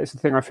 I think that is the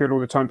thing I feel all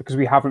the time because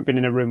we haven't been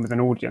in a room with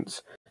an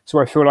audience. So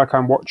I feel like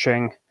I'm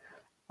watching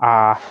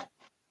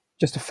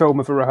just a film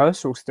of a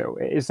rehearsal still.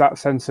 It is that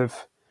sense of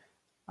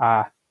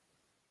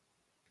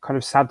kind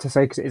of sad to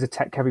say because it is a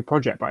tech-heavy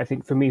project, but I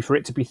think for me, for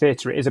it to be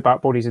theatre, it is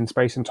about bodies in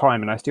space and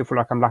time, and I still feel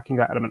like I'm lacking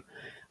that element.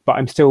 But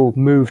I'm still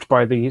moved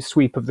by the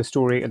sweep of the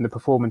story and the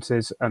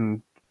performances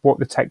and what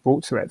the tech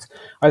brought to it.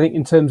 I think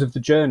in terms of the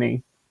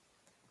journey,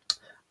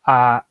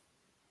 I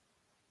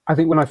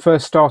think when I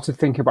first started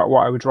thinking about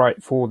what I would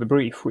write for the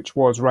brief, which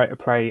was write a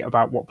play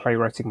about what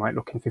playwriting might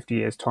look in 50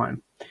 years'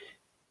 time,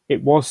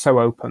 it was so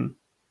open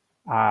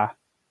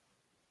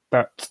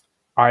that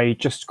I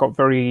just got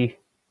very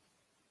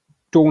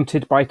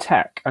daunted by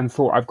tech and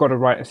thought I've got to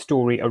write a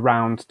story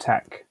around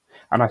tech.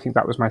 And I think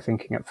that was my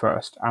thinking at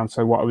first. And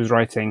so what I was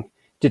writing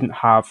didn't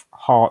have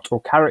heart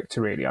or character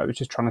really. I was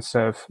just trying to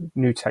serve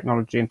new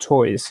technology and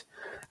toys.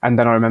 And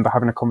then I remember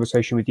having a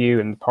conversation with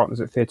you and the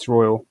partners at Theatre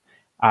Royal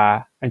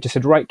and just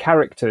said, write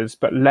characters,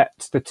 but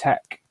let the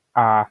tech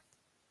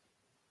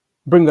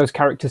bring those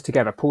characters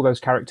together, pull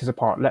those characters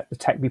apart, let the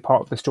tech be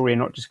part of the story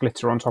and not just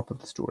glitter on top of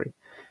the story.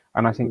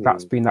 And I think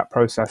that's been that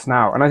process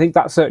now. And I think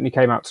that certainly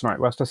came out tonight.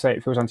 Whilst I say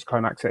it feels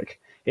anticlimactic,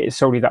 it is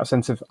solely that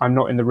sense of I'm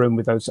not in the room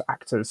with those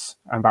actors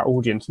and that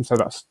audience. And so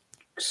that's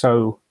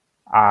so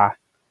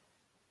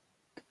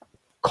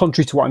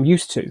contrary to what I'm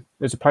used to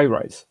as a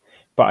playwright.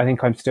 But I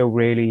think I'm still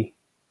really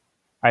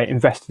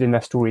invested in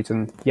their stories.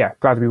 And yeah,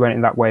 glad we went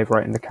in that way of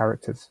writing the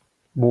characters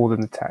more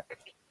than the tech.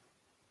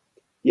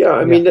 Yeah,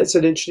 I mean, that's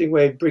an interesting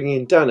way of bringing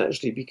in Dan,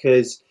 actually,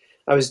 because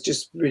I was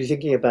just really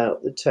thinking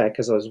about the tech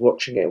as I was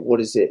watching it.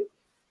 What is it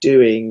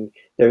doing?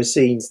 There are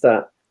scenes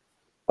that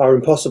are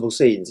impossible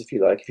scenes, if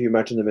you like, if you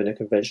imagine them in a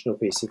conventional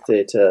piece of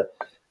theatre.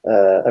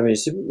 I mean,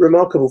 it's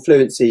remarkable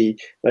fluency,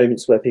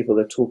 moments where people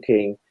are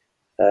talking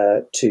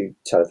to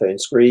telephone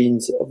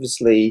screens.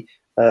 Obviously,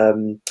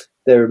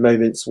 there are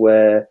moments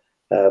where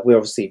we're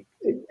obviously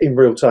in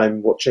real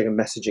time watching a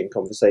messaging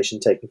conversation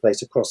taking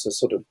place across a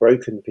sort of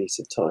broken piece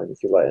of time,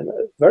 if you like, and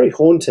very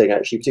haunting,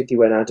 actually,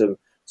 particularly when Adam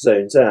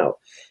zones out.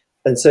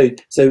 And so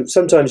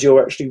sometimes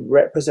you're actually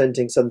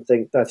representing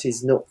something that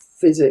is not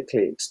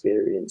physically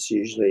experienced.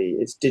 Usually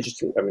it's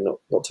digital. I mean,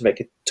 not to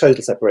make a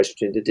total separation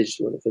between the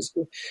digital and the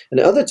physical. And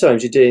at other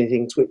times you're doing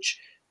things which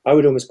I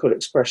would almost call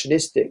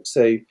expressionistic.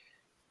 So,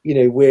 you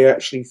know, we're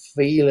actually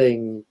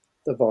feeling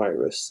the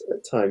virus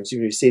at times.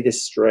 You see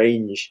this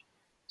strange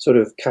sort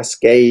of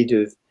cascade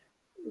of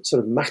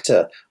sort of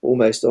matter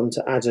almost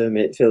onto Adam.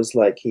 It feels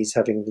like he's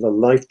having the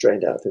life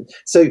drained out of him.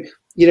 So,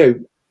 you know,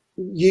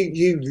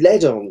 you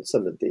led on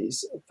some of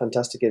these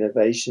fantastic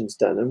innovations,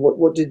 Dan, and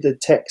what did the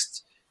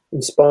text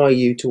inspire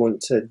you to want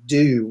to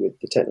do with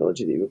the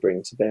technology that you were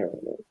bringing to bear on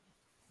it?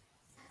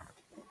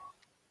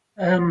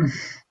 I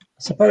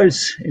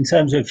suppose in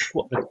terms of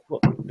what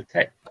the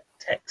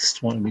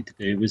text wanted me to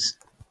do was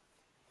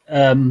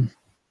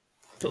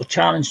sort of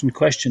challenge and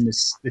question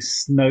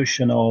this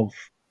notion of,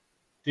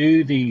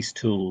 do these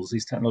tools,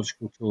 these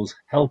technological tools,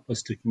 help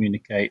us to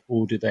communicate,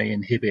 or do they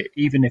inhibit,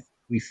 even if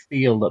we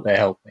feel that they're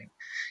helping?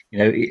 You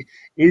know,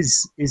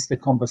 is the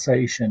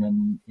conversation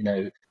and, you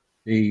know,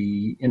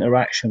 the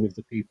interaction with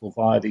the people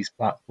via these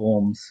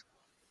platforms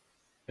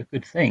a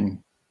good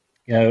thing?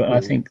 You know, and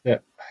I think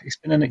that it's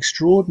been an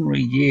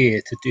extraordinary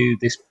year to do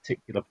this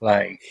particular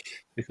play,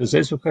 because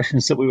those were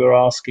questions that we were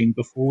asking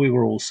before we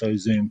were also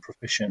Zoom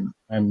proficient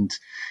and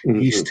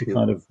used to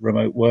kind of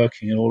remote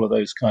working and all of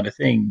those kind of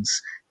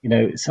things. You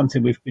know, it's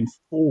something we've been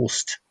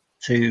forced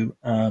to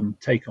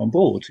take on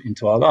board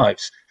into our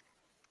lives.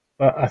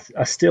 But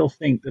I still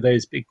think that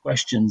there's big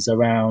questions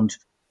around,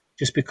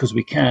 just because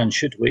we can,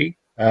 should we?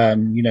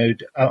 You know,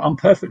 I'm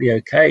perfectly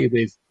okay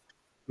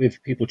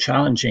with people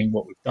challenging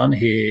what we've done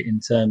here in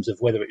terms of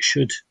whether it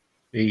should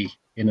be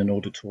in an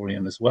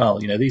auditorium as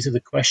well. You know, these are the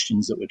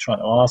questions that we're trying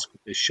to ask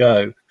with this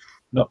show.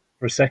 Not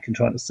for a second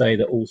trying to say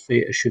that all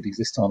theatre should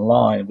exist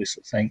online. We're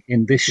sort of saying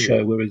in this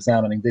show we're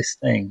examining this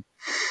thing.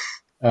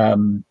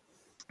 And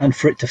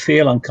for it to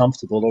feel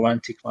uncomfortable or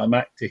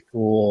anticlimactic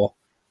or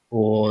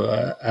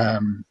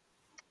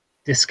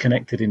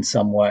disconnected in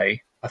some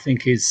way, I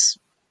think is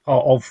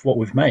part of what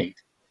we've made.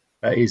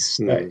 That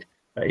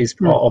is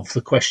part of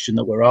the question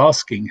that we're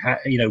asking. How,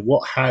 you know,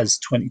 what has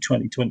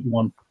 2020,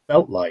 21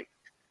 felt like?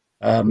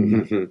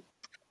 And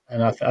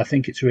I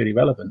think it's really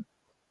relevant.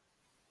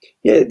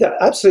 Yeah,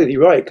 absolutely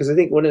right. Because I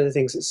think one of the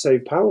things that's so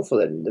powerful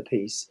in the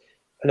piece,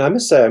 and I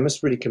must say, I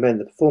must really commend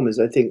the performers.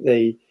 I think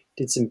they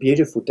did some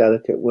beautiful,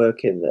 delicate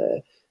work in there.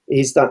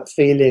 Is that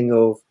feeling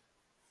of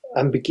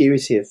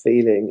ambiguity of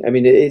feeling? I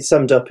mean, it's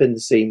summed up in the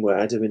scene where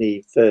Adam and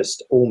Eve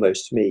first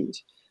almost meet,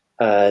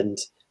 and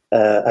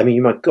I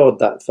mean, my God,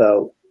 that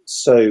felt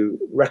so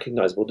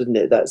recognizable, didn't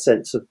it? That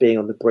sense of being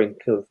on the brink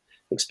of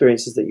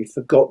experiences that you'd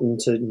forgotten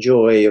to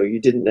enjoy, or you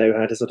didn't know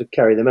how to sort of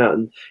carry them out.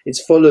 And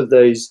it's full of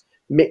those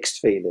mixed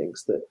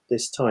feelings that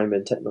this time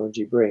and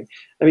technology bring.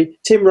 I mean,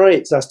 Tim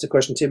Wright's asked a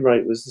question. Tim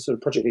Wright was the sort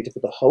of project leader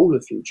for the whole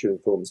of Future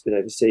Inform, has been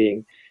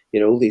overseeing,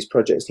 all these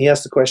projects. And he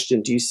asked the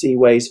question, do you see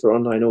ways for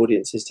online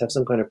audiences to have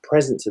some kind of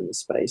presence in the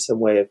space, some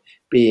way of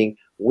being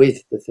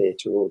with the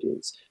theatre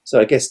audience? So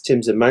I guess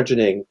Tim's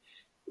imagining,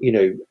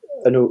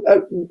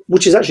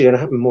 which is actually going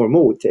to happen more and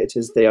more with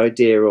theatres, the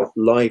idea of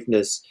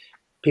liveness,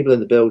 people in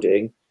the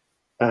building,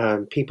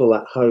 people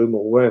at home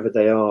or wherever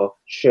they are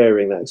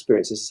sharing that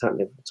experience. This is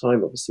happening all the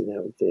time, obviously,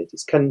 now in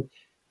theatres. Do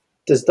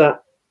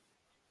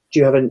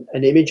you have an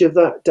image of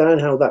that, Dan,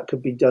 how that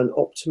could be done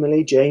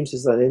optimally? James,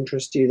 does that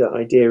interest you, that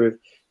idea of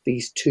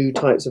these two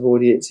types of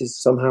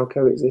audiences somehow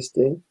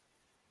coexisting?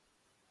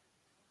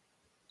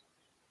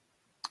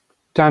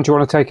 Dan, do you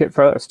want to take it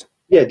first?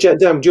 Yeah, Dan,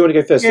 do you want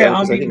to go first? Yeah,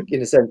 I think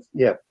in a sense,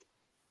 yeah.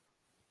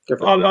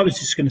 I was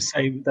just going to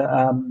say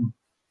that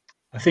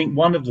I think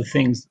one of the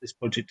things that this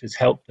project has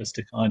helped us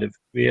to kind of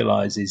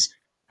realise is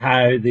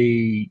how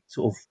the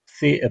sort of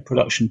theatre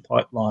production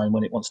pipeline,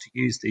 when it wants to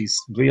use these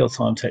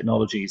real-time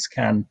technologies,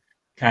 can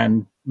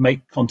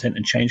make content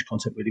and change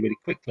content really, really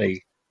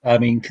quickly. I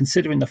mean,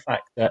 considering the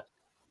fact that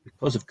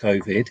because of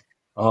COVID,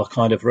 our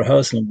kind of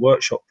rehearsal and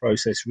workshop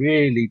process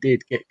really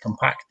did get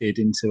compacted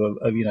into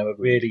a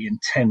really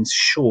intense,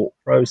 short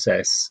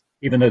process.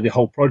 Even though the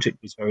whole project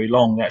was very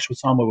long, the actual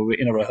time where we were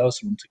in a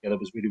rehearsal room together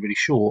was really, really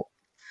short.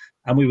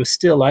 And we were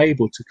still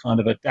able to kind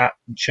of adapt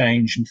and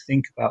change and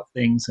think about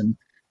things, and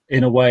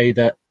in a way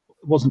that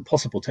wasn't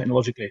possible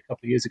technologically a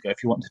couple of years ago.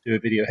 If you wanted to do a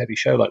video heavy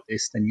show like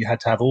this, then you had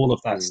to have all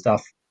of that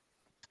stuff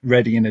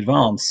ready in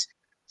advance.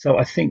 So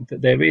I think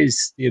that there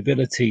is the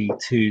ability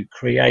to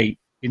create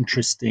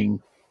interesting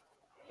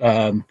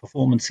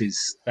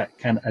performances that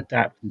can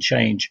adapt and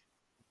change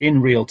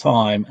in real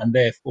time, and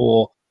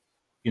therefore,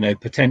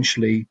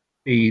 potentially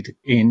feed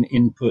in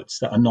inputs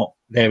that are not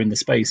there in the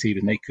space.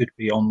 Even they could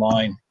be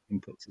online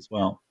inputs as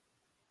well.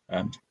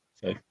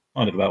 So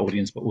kind of about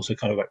audience, but also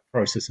kind of about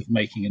process of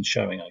making and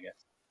showing, I guess.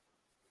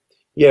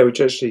 Yeah,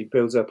 which actually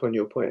builds up on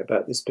your point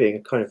about this being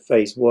a kind of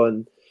phase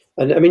one.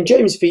 And I mean,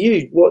 James, for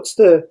you, what's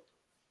this?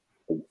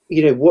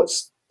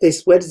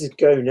 Where does it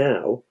go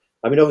now?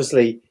 I mean,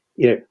 obviously,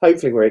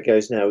 hopefully where it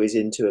goes now is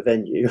into a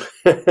venue.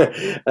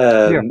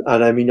 And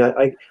I mean,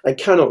 I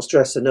cannot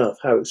stress enough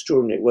how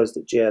extraordinary it was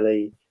that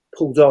GLE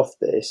pulled off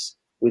this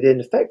within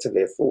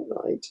effectively a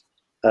fortnight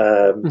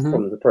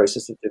from the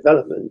process of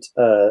development.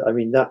 I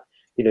mean, that,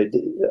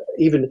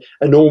 even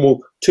a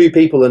normal 2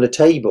 people and a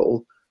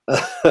table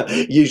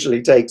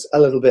usually takes a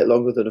little bit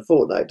longer than a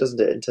fortnight,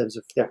 doesn't it, in terms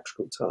of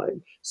theatrical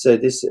time? So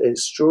this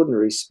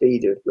extraordinary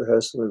speed of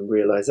rehearsal and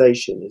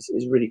realization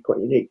is really quite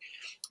unique.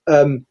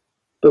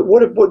 But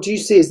what do you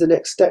see as the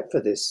next step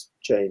for this,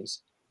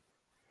 James?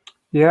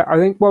 Yeah, I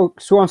think, well,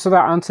 to answer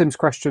that and Tim's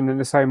question in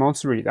the same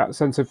answer, really, that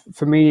sense of,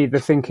 for me, the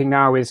thinking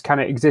now is, can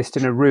it exist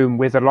in a room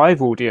with a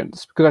live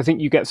audience? Because I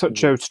think you get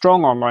such a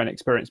strong online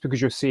experience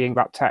because you're seeing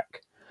that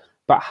tech.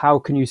 But how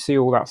can you see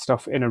all that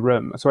stuff in a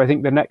room? So I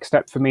think the next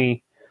step for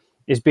me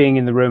is being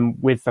in the room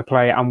with the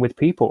play and with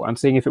people and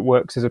seeing if it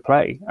works as a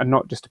play and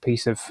not just a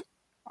piece of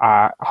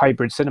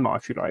hybrid cinema,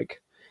 if you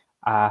like.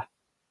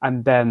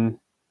 And then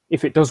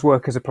if it does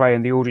work as a play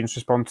and the audience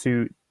respond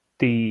to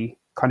the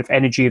kind of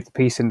energy of the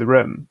piece in the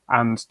room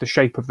and the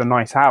shape of the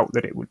night out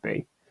that it would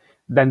be,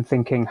 then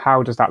thinking,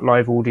 how does that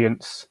live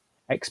audience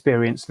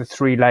experience the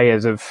 3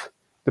 layers of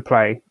the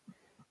play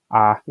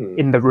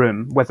in the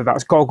room, whether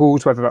that's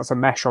goggles, whether that's a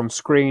mesh on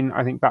screen?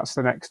 I think that's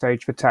the next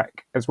stage for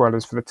tech as well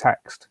as for the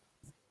text.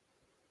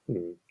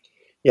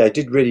 Yeah, I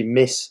did really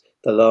miss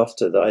the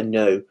laughter that I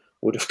know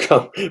would have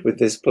come with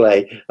this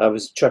play. I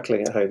was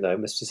chuckling at home, though, I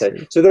must say.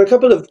 So we've got a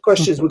couple of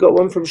questions. We've got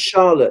one from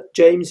Charlotte.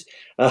 James,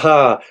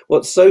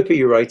 what soap are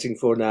you writing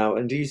for now?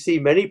 And do you see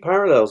many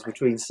parallels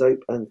between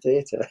soap and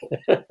theatre?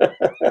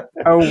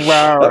 Oh,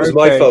 wow. That was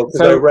my fault,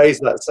 because I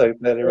raised that soap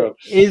earlier on.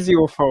 It is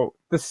your fault.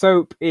 The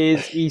soap is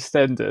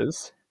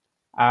EastEnders,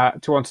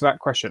 to answer that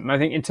question. And I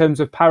think in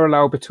terms of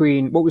parallel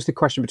between, what was the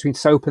question, between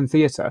soap and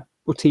theatre?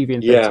 Or TV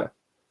and theatre? Yeah,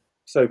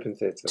 soap and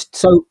theatre.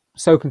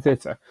 Soap and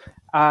theatre.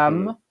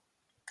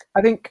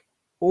 I think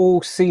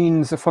all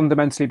scenes are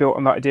fundamentally built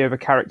on that idea of a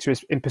character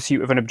is in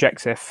pursuit of an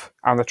objective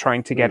and they're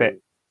trying to get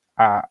it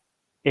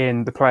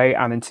in the play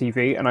and in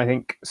TV. And I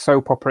think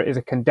soap opera is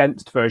a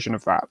condensed version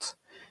of that,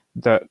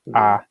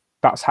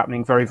 that's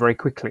happening very, very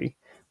quickly.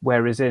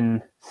 Whereas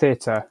in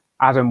theatre,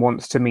 Adam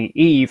wants to meet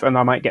Eve and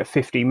I might get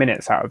 50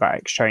 minutes out of that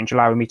exchange,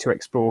 allowing me to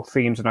explore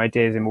themes and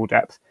ideas in more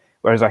depth,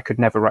 whereas I could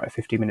never write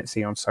a 50-minute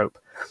scene on soap.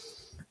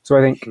 So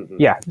I think,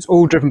 it's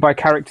all driven by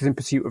characters in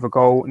pursuit of a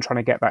goal and trying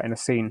to get that in a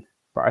scene.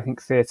 But I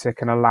think theatre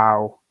can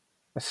allow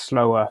a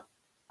slower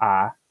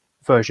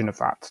version of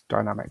that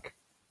dynamic.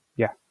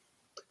 Yeah.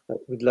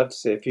 We'd love to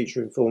see a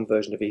future informed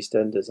version of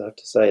EastEnders, I have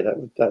to say.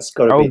 That's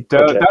got to be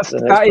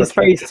that is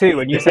phase 2.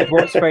 And you said,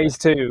 what's phase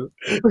 2?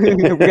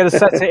 We're going to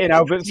set it in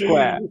Albert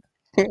Square.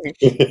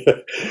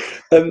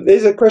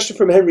 There's a question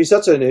from Henry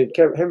Sutton.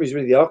 Henry's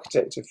really the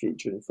architect of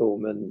future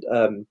inform,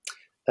 and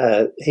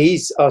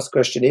he's asked the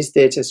question, is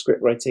theatre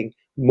script writing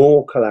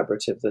more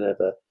collaborative than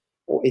ever?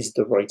 or is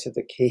the writer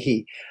the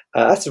key?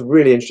 That's a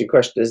really interesting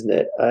question, isn't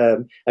it?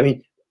 I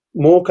mean,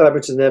 more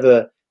collaborators than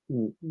ever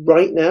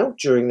right now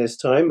during this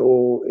time,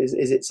 or is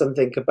it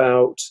something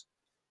about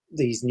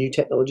these new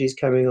technologies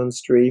coming on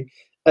stream?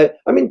 I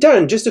mean,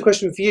 Dan, just a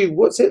question for you.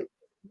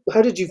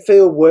 How did you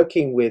feel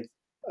working with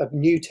a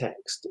new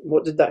text?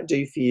 What did that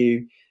do for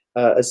you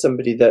as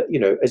somebody that,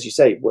 as you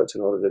say, worked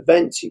on a lot of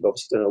events, you've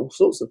obviously done all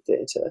sorts of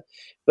theatre,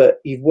 but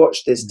you've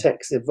watched this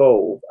text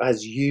evolve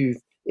as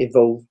you've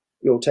evolved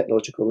your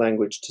technological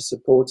language to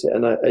support it.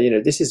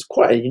 And, this is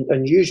quite an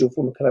unusual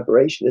form of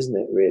collaboration, isn't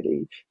it,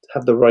 really, to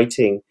have the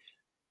writing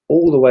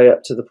all the way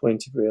up to the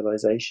point of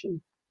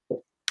realization?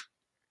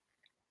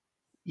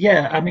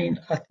 Yeah, I mean,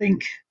 I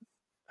think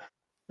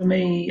for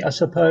me, I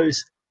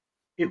suppose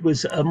it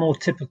was a more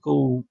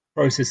typical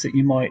process that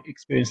you might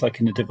experience, like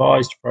in a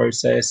devised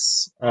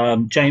process.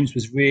 James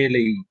was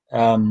really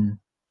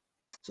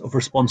sort of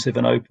responsive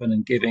and open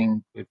and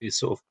giving with his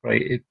sort of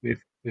creative,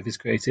 with his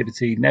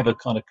creativity, never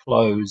kind of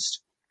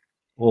closed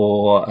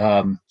or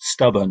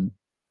stubborn.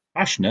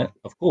 Passionate,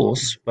 of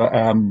course, but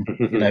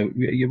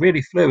you're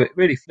really fluid,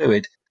 really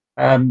fluid.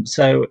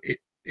 So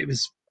it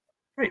was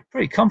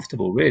pretty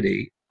comfortable,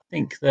 really. I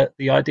think that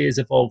the ideas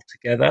evolved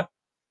together.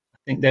 I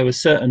think there were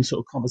certain sort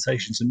of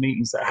conversations and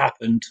meetings that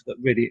happened that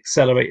really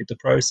accelerated the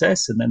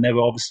process, and then there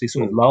were obviously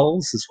sort of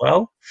lulls as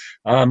well,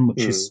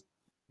 which is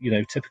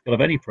typical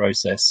of any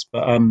process.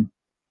 But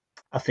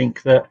I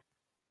think that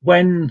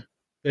when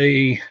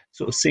the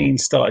sort of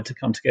scenes started to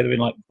come together in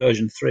like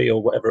version 3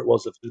 or whatever it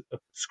was of the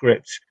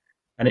script,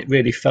 and it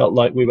really felt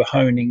like we were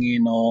honing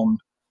in on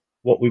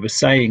what we were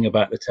saying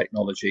about the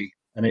technology,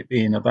 and it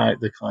being about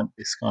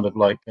this kind of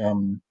like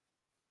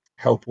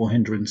help or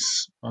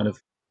hindrance kind of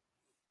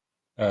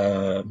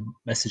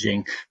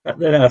messaging. But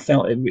then I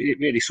felt it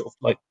really sort of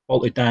like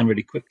bolted down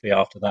really quickly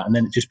after that, and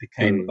then it just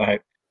became about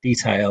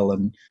detail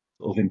and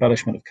sort of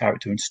embellishment of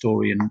character and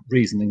story and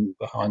reasoning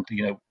behind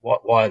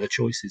why are the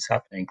choices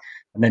happening.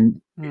 And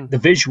then the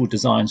visual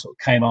design sort of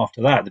came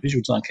after that. The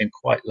visual design came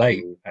quite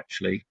late,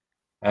 actually.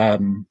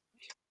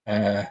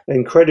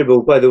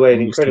 Incredible, by the way,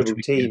 an incredible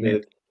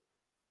team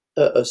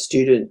of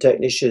student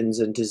technicians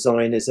and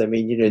designers. I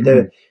mean,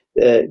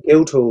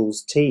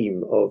 Guildhall's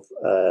team of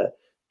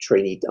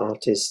trainee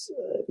artists,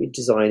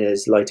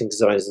 designers, lighting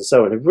designers, and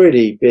so on have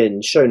really been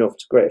shown off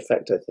to great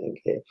effect, I think,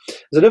 here.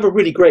 There's another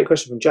really great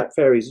question from Jack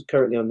Ferry, who's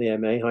currently on the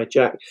MA. Hi,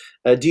 Jack.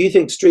 Do you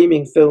think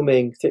streaming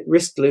filming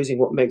risks losing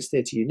what makes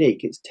theatre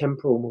unique? Its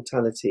temporal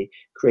mortality,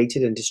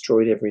 created and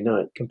destroyed every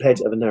night, compared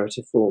to other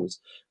narrative forms?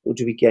 Or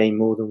do we gain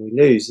more than we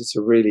lose? It's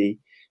a really,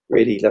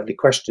 really lovely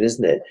question,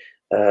 isn't it?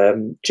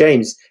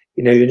 James,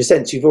 in a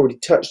sense, you've already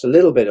touched a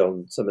little bit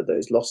on some of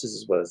those losses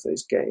as well as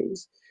those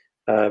gains.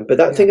 But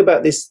that thing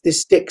about this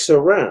sticks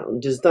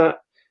around, does that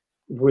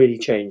really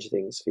change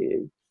things for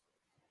you?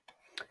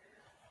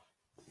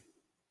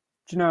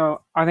 Do you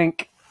know, I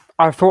think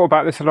I've thought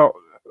about this a lot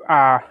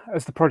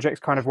as the project's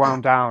kind of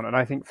wound down. And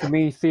I think for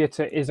me,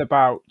 theatre is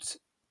about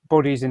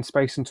bodies in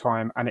space and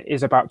time, and it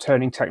is about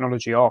turning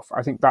technology off.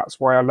 I think that's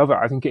why I love it.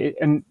 I think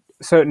and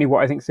certainly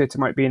what I think theatre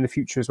might be in the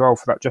future as well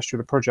for that gesture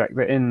of the project,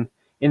 that in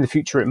the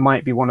future it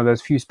might be one of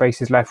those few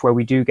spaces left where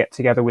we do get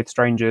together with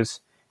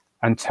strangers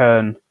and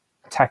turn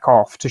tech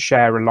off to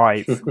share a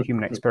live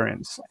human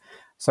experience.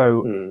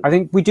 So I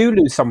think we do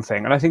lose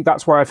something, and I think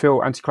that's why I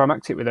feel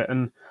anticlimactic with it.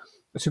 And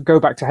to go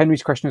back to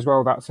Henry's question as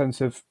well, that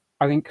sense of,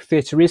 I think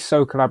theatre is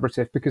so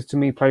collaborative, because to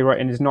me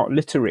playwriting is not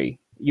literary.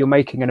 You're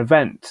making an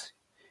event,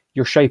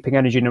 you're shaping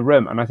energy in a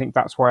room, and I think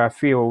that's why I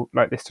feel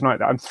like this tonight,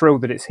 that I'm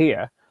thrilled that it's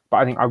here, but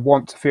I think I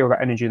want to feel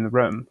that energy in the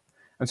room,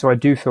 and so I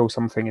do feel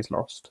something is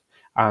lost.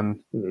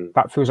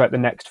 That feels like the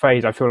next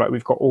phase. I feel like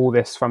we've got all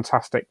this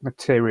fantastic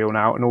material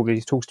now and all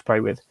these tools to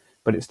play with,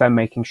 but it's then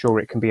making sure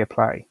it can be a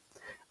play.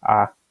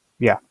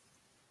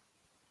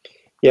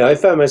 Yeah, I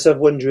found myself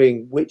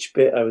wondering which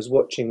bit I was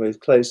watching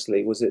most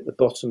closely. Was it the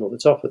bottom or the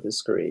top of the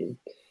screen?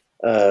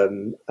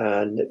 And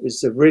it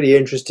was a really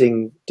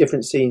interesting,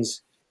 different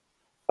scenes.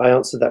 I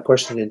answered that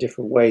question in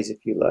different ways,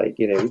 if you like,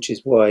 which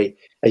is why,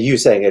 as you were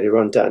saying earlier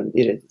on, Dan,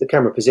 the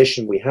camera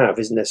position we have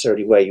isn't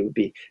necessarily where you would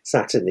be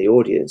sat in the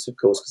audience, of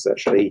course, because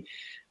actually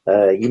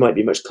you might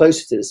be much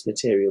closer to this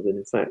material than,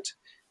 in fact,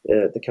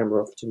 the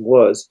camera often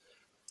was.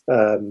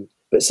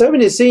 But so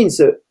many scenes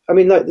that,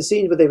 like the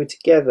scenes where they were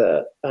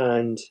together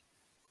and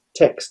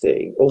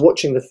texting or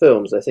watching the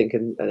films, I think,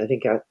 and I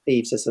think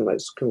Eve says something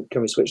like,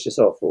 can we switch this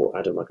off? Or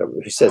Adam, I can't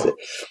remember who says it.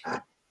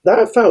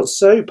 That felt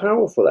so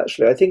powerful,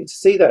 actually. I think to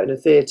see that in a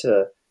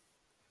theatre,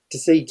 to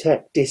see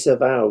tech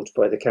disavowed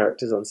by the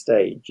characters on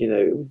stage,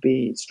 it would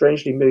be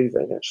strangely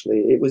moving, actually.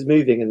 It was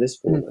moving in this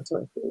format,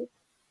 I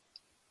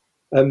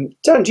thought.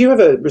 Dan, do you have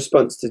a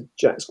response to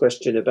Jack's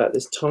question about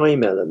this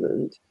time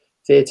element?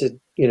 Theatre,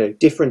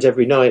 different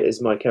every night,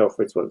 as Mike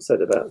Alfred's once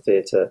said about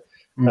theatre.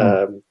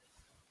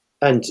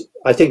 And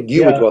I think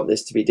you would want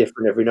this to be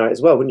different every night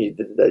as well, wouldn't you?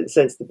 The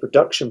sense the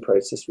production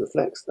process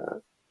reflects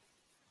that.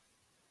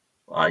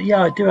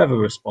 Yeah, I do have a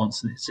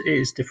response, and it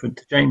is different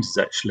to James's,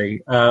 actually.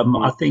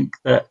 I think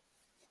that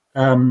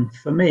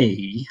for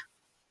me,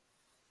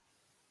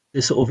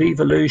 the sort of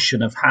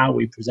evolution of how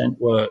we present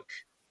work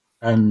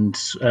and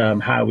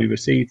how we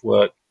receive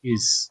work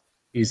is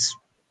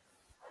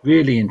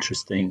really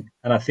interesting.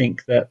 And I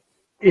think that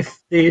if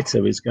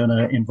theatre is going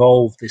to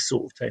involve this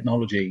sort of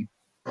technology,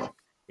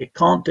 it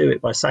can't do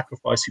it by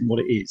sacrificing what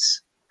it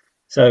is.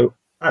 So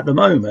at the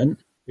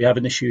moment, we have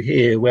an issue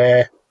here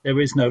where there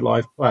is no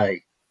live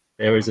play.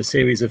 There is a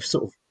series of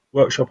sort of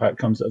workshop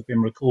outcomes that have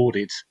been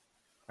recorded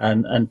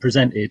and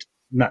presented.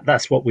 And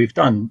that's what we've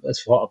done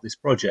as part of this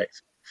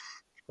project.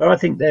 Where I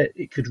think that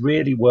it could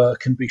really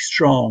work and be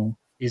strong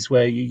is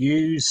where you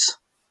use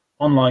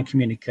online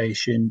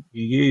communication,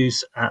 you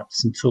use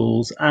apps and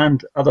tools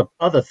and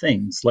other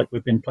things like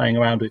we've been playing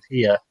around with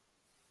here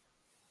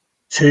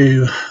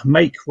to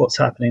make what's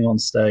happening on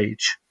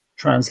stage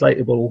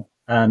translatable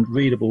and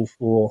readable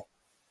for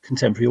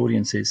contemporary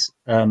audiences.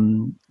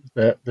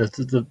 The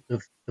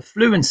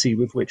fluency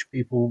with which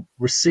people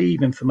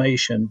receive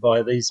information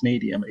via these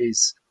medium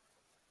is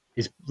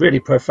really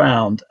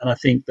profound, and I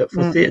think that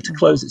for theatre to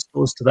close its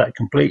doors to that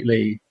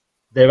completely,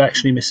 they're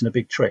actually missing a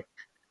big trick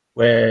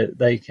where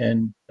they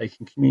can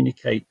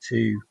communicate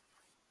to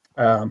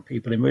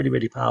people in really,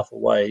 really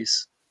powerful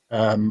ways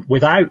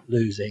without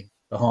losing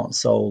the heart and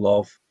soul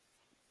of,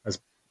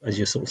 as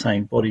you're sort of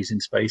saying, bodies in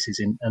spaces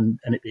and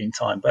it being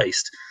time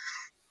based.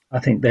 I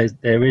think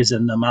there is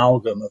an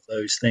amalgam of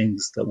those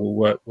things that will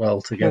work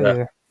well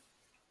together.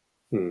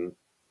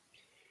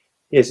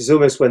 Yes, it's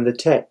almost when the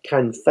tech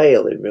can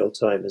fail in real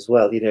time as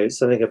well. You know, it's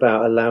something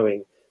about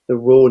allowing the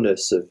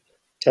rawness of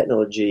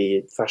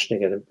technology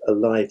fashioning a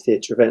live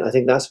theatre event. I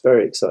think that's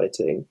very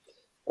exciting.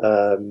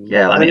 I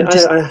mean,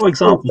 for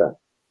example,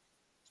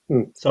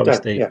 sorry,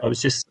 Steve, yeah. I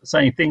was just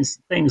saying things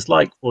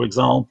like, for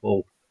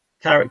example,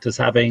 characters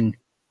having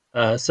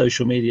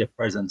social media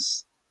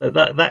presence,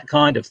 that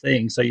kind of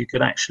thing. So you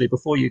could actually,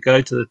 before you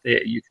go to the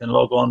theatre, you can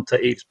log on to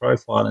Eve's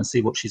profile and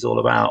see what she's all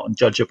about and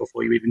judge her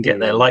before you even get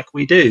there, like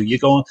we do. You're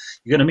going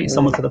to meet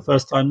someone for the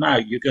first time now.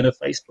 You're going to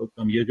Facebook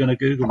them. You're going to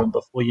Google them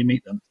before you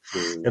meet them.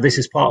 This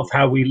is part of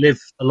how we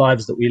live the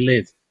lives that we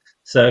live.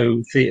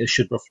 So theatre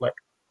should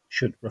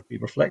be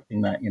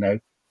reflecting that. You know,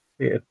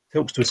 theatre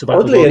talks to us about.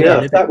 Oddly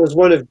enough, that was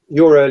one of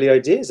your early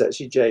ideas,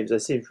 actually, James. I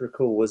seem to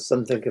recall was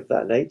something of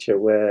that nature,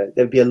 where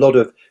there'd be a lot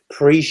of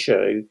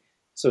pre-show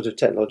sort of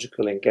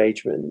technological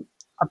engagement.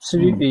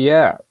 Absolutely,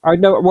 yeah. I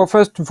know. Well,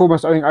 first and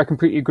foremost, I think I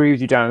completely agree with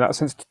you, Dan. In that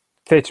sense,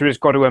 theatre has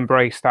got to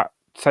embrace that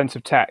sense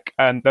of tech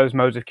and those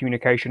modes of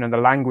communication and the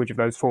language of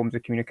those forms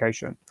of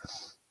communication.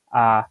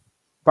 But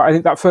I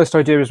think that first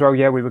idea as well,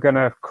 yeah, we were going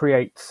to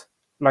create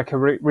like a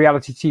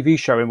reality TV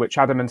show in which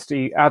Adam and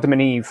Steve,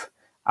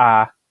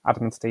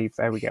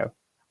 there we go.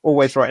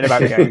 Always writing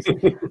about games.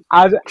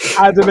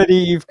 Adam and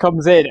Eve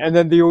comes in, and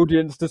then the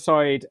audience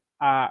decide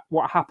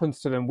what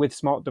happens to them with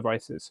smart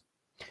devices.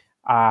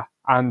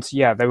 And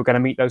yeah, they were going to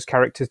meet those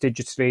characters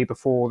digitally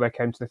before they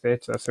came to the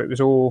theatre. So it was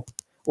all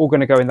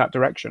going to go in that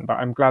direction. But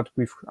I'm glad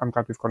we've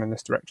gone in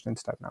this direction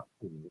instead now.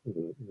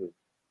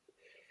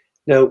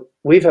 Now,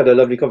 we've had a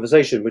lovely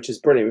conversation, which is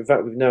brilliant. In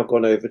fact, we've now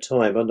gone over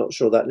time. I'm not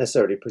sure that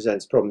necessarily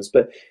presents problems,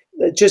 but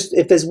just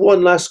if there's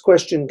one last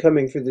question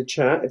coming through the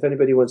chat, if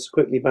anybody wants to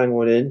quickly bang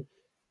one in,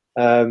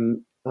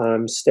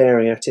 I'm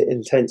staring at it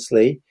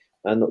intensely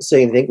and not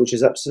seeing anything, which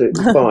is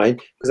absolutely fine,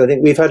 because I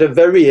think we've had a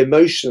very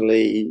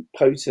emotionally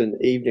potent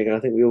evening, and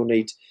I think we all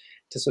need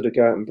to sort of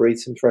go out and breathe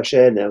some fresh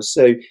air now.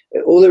 So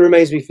all that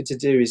remains me to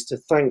do is to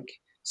thank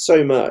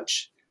so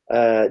much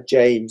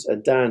James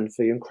and Dan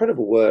for your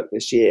incredible work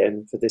this year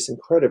and for this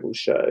incredible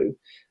show.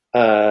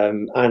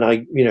 And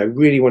I,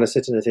 really want to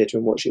sit in the theatre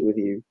and watch it with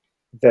you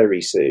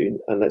very soon.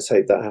 And let's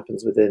hope that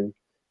happens within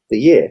the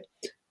year.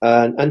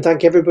 And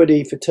thank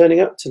everybody for turning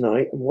up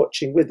tonight and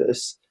watching with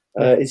us.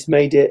 It's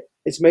made it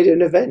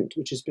an event,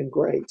 which has been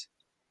great.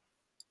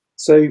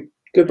 So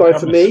goodbye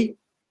from me.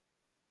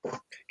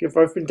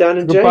 Goodbye from Dan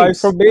and goodbye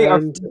James. From me.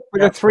 And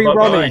with the three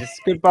Ronnies.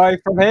 Goodbye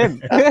from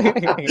him.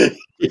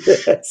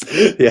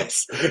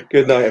 Yes.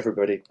 Good night,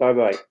 everybody.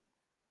 Bye-bye. Good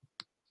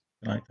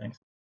night, thanks.